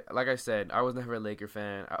 like I said, I was never a Laker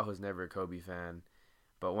fan. I was never a Kobe fan.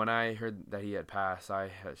 But when I heard that he had passed,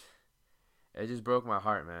 it just broke my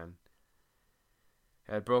heart, man.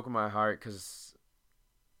 It broke my heart because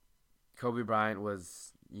Kobe Bryant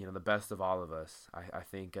was, you know, the best of all of us. I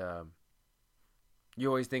think you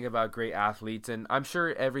always think about great athletes, and I'm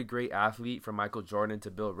sure every great athlete, from Michael Jordan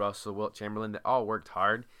to Bill Russell, Wilt Chamberlain, they all worked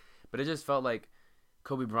hard. But it just felt like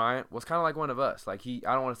Kobe Bryant was kind of like one of us. Like I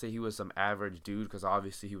don't want to say he was some average dude, because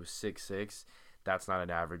obviously he was 6'6". That's not an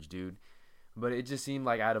average dude. But it just seemed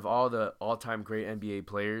like out of all the all-time great NBA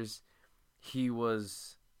players, he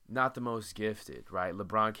was not the most gifted, right?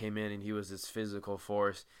 LeBron came in and he was this physical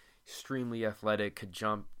force, extremely athletic, could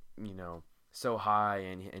jump, you know, so high,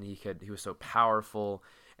 and he was so powerful,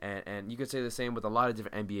 and you could say the same with a lot of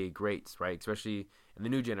different NBA greats, right? Especially in the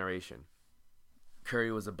new generation.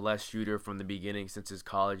 Curry was a blessed shooter from the beginning since his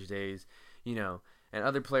college days, you know, and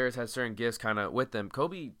other players had certain gifts kind of with them.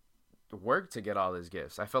 Kobe worked to get all his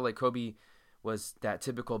gifts. I felt like Kobe was that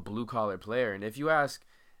typical blue collar player, and if you ask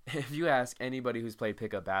anybody who's played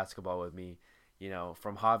pickup basketball with me, you know,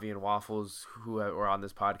 from Javi and Waffles, who were on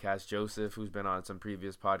this podcast, Joseph, who's been on some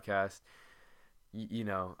previous podcasts, you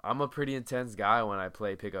know, I'm a pretty intense guy when I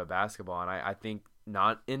play pickup basketball, and I think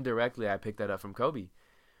not indirectly I picked that up from Kobe.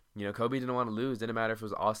 You know, Kobe didn't want to lose. Didn't matter if it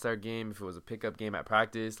was an all-star game, if it was a pickup game at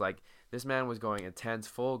practice. Like, this man was going intense,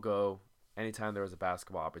 full go anytime there was a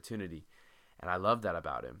basketball opportunity. And I love that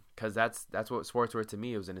about him, because that's what sports were to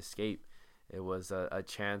me. It was an escape. It was a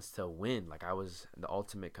chance to win. Like, I was the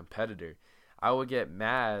ultimate competitor. I would get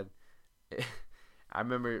mad. I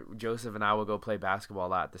remember Joseph and I would go play basketball a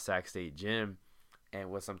lot at the Sac State gym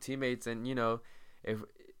and with some teammates. And, you know, if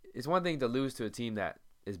it's one thing to lose to a team that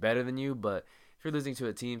is better than you, but if you're losing to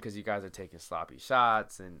a team because you guys are taking sloppy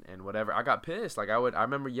shots and whatever, I got pissed. Like, I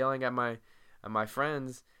remember yelling at my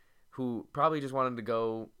friends who probably just wanted to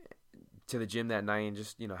go to the gym that night and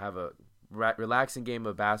just, you know, have a relaxing game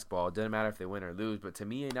of basketball. It doesn't matter if they win or lose, but to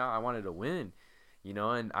me now, I wanted to win, you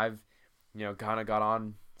know. And I've, you know, kind of got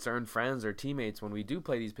on certain friends or teammates when we do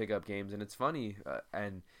play these pickup games, and it's funny.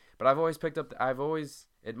 But I've always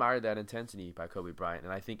admired that intensity by Kobe Bryant,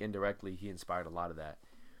 and I think indirectly he inspired a lot of that.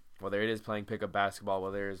 Whether it is playing pickup basketball,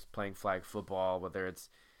 whether it's playing flag football, whether it's,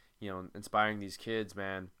 you know, inspiring these kids,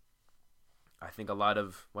 man. I think a lot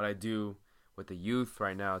of what I do with the youth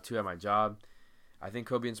right now, too, at my job, I think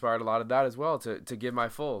Kobe inspired a lot of that as well, to give my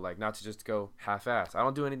full, like, not to just go half-ass. I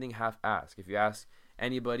don't do anything half-ass. If you ask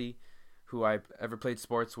anybody who I ever played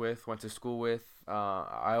sports with, went to school with,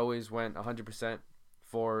 I always went 100%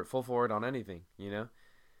 for full forward on anything, you know?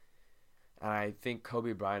 And I think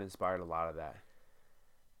Kobe Bryant inspired a lot of that.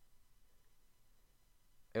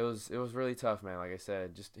 It was really tough, man. Like I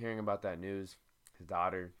said, just hearing about that news, his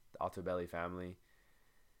daughter, the Altobelli family.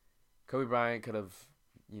 Kobe Bryant could have,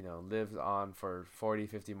 you know, lived on for 40,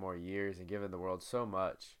 50 more years and given the world so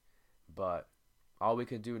much. But all we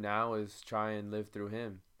can do now is try and live through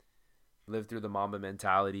him. Live through the Mamba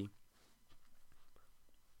mentality.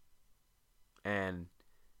 And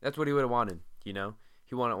that's what he would have wanted, you know.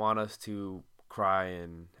 He wouldn't want us to cry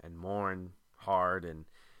and mourn hard, and,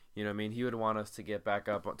 you know what I mean? He would want us to get back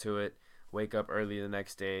up to it, wake up early the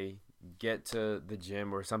next day, get to the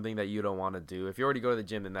gym or something that you don't want to do. If you already go to the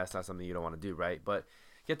gym, then that's not something you don't want to do, right? But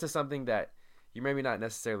get to something that you're maybe not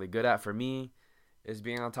necessarily good at. For me, is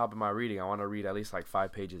being on top of my reading. I want to read at least like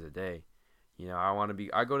 5 pages a day. You know,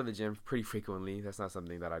 I go to the gym pretty frequently. That's not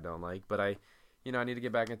something that I don't like, but I need to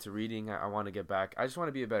get back into reading. I want to get back. I just want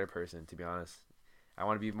to be a better person, to be honest. I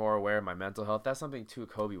want to be more aware of my mental health. That's something too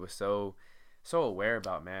Kobe was so aware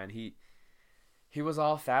about, man. He was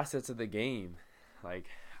all facets of the game. Like,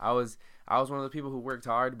 I was one of the people who worked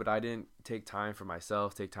hard, but I didn't take time for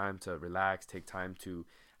myself, take time to relax, take time to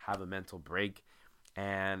have a mental break.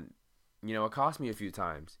 And, you know, it cost me a few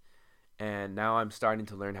times. And now I'm starting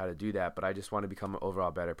to learn how to do that, but I just want to become an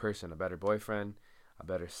overall better person, a better boyfriend, a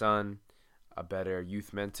better son, a better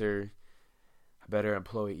youth mentor, a better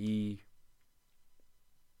employee,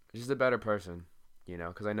 just a better person, you know,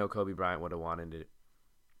 because I know Kobe Bryant would have wanted it.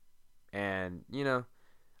 And, you know,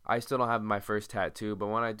 I still don't have my first tattoo, but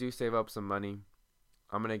when I do save up some money,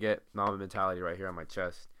 I'm going to get Mamba mentality right here on my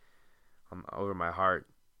chest, over my heart,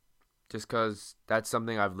 just because that's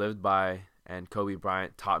something I've lived by, and Kobe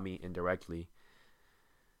Bryant taught me indirectly.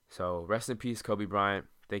 So rest in peace, Kobe Bryant.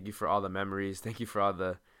 Thank you for all the memories. Thank you for all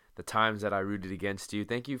the times that I rooted against you.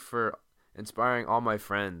 Thank you for inspiring all my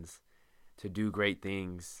friends to do great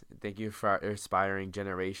things. Thank you for inspiring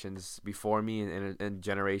generations before me and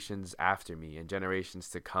generations after me and generations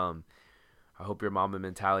to come. I hope your Mamba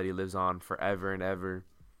mentality lives on forever and ever.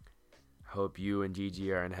 I hope you and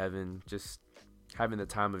Gigi are in heaven, just having the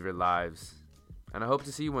time of your lives. And I hope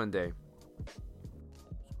to see you one day.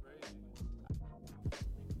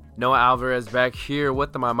 Noah Alvarez back here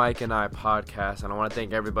with the My Mike and I podcast. And I want to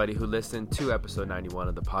thank everybody who listened to episode 91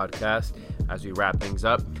 of the podcast as we wrap things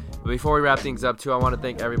up. But before we wrap things up, too, I want to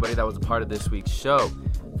thank everybody that was a part of this week's show.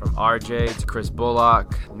 From RJ to Chris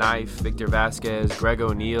Bullock, Knife, Victor Vasquez, Greg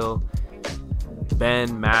O'Neill,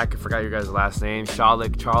 Ben, Mac, I forgot your guys' last name,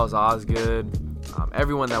 Shalik, Charles Osgood,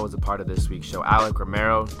 everyone that was a part of this week's show. Alec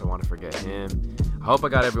Romero, don't want to forget him. I hope I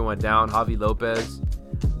got everyone down. Javi Lopez,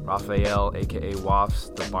 Rafael, a.k.a.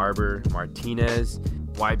 Wafs, The Barber, Martinez,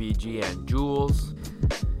 YBG, and Jules.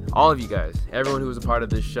 All of you guys, everyone who was a part of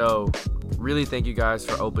this show, really thank you guys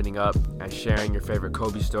for opening up and sharing your favorite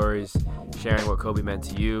Kobe stories, sharing what Kobe meant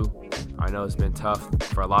to you. I know it's been tough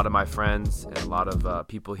for a lot of my friends and a lot of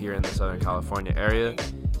people here in the Southern California area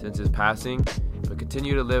since his passing, but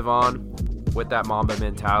continue to live on with that Mamba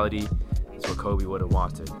mentality. It's what Kobe would have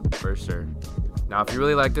wanted, for sure. Now, if you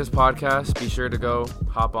really like this podcast, be sure to go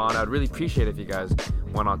hop on. I'd really appreciate it if you guys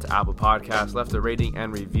went on to Apple Podcasts, left a rating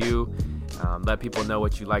and review. Let people know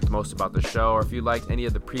what you liked most about the show, or if you liked any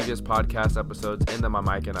of the previous podcast episodes in the My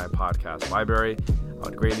Mike and I podcast library. I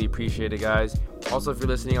would greatly appreciate it, guys. Also, if you're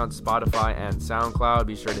listening on Spotify and SoundCloud,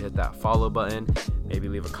 be sure to hit that follow button. Maybe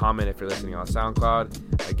leave a comment if you're listening on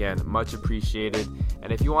SoundCloud. Again, much appreciated.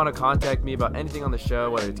 And if you want to contact me about anything on the show,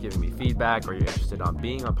 whether it's giving me feedback or you're interested on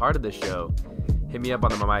being a part of the show, hit me up on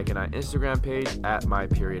the My Mike and I Instagram page at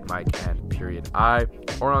my_Mike_I,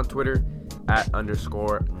 or on Twitter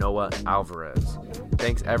 @_Noah Alvarez.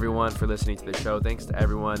 Thanks everyone for listening to the show. Thanks to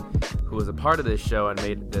everyone who was a part of this show and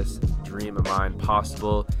made this dream of mine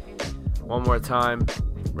possible. One more time,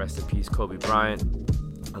 rest in peace, Kobe Bryant,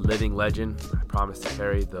 a living legend. I promise to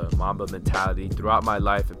carry the Mamba mentality throughout my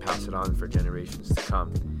life and pass it on for generations to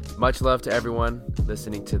come. Much love to everyone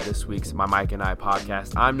listening to this week's My Mike and I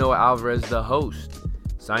podcast. I'm Noah Alvarez, the host,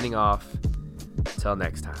 signing off. Till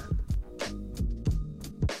next time.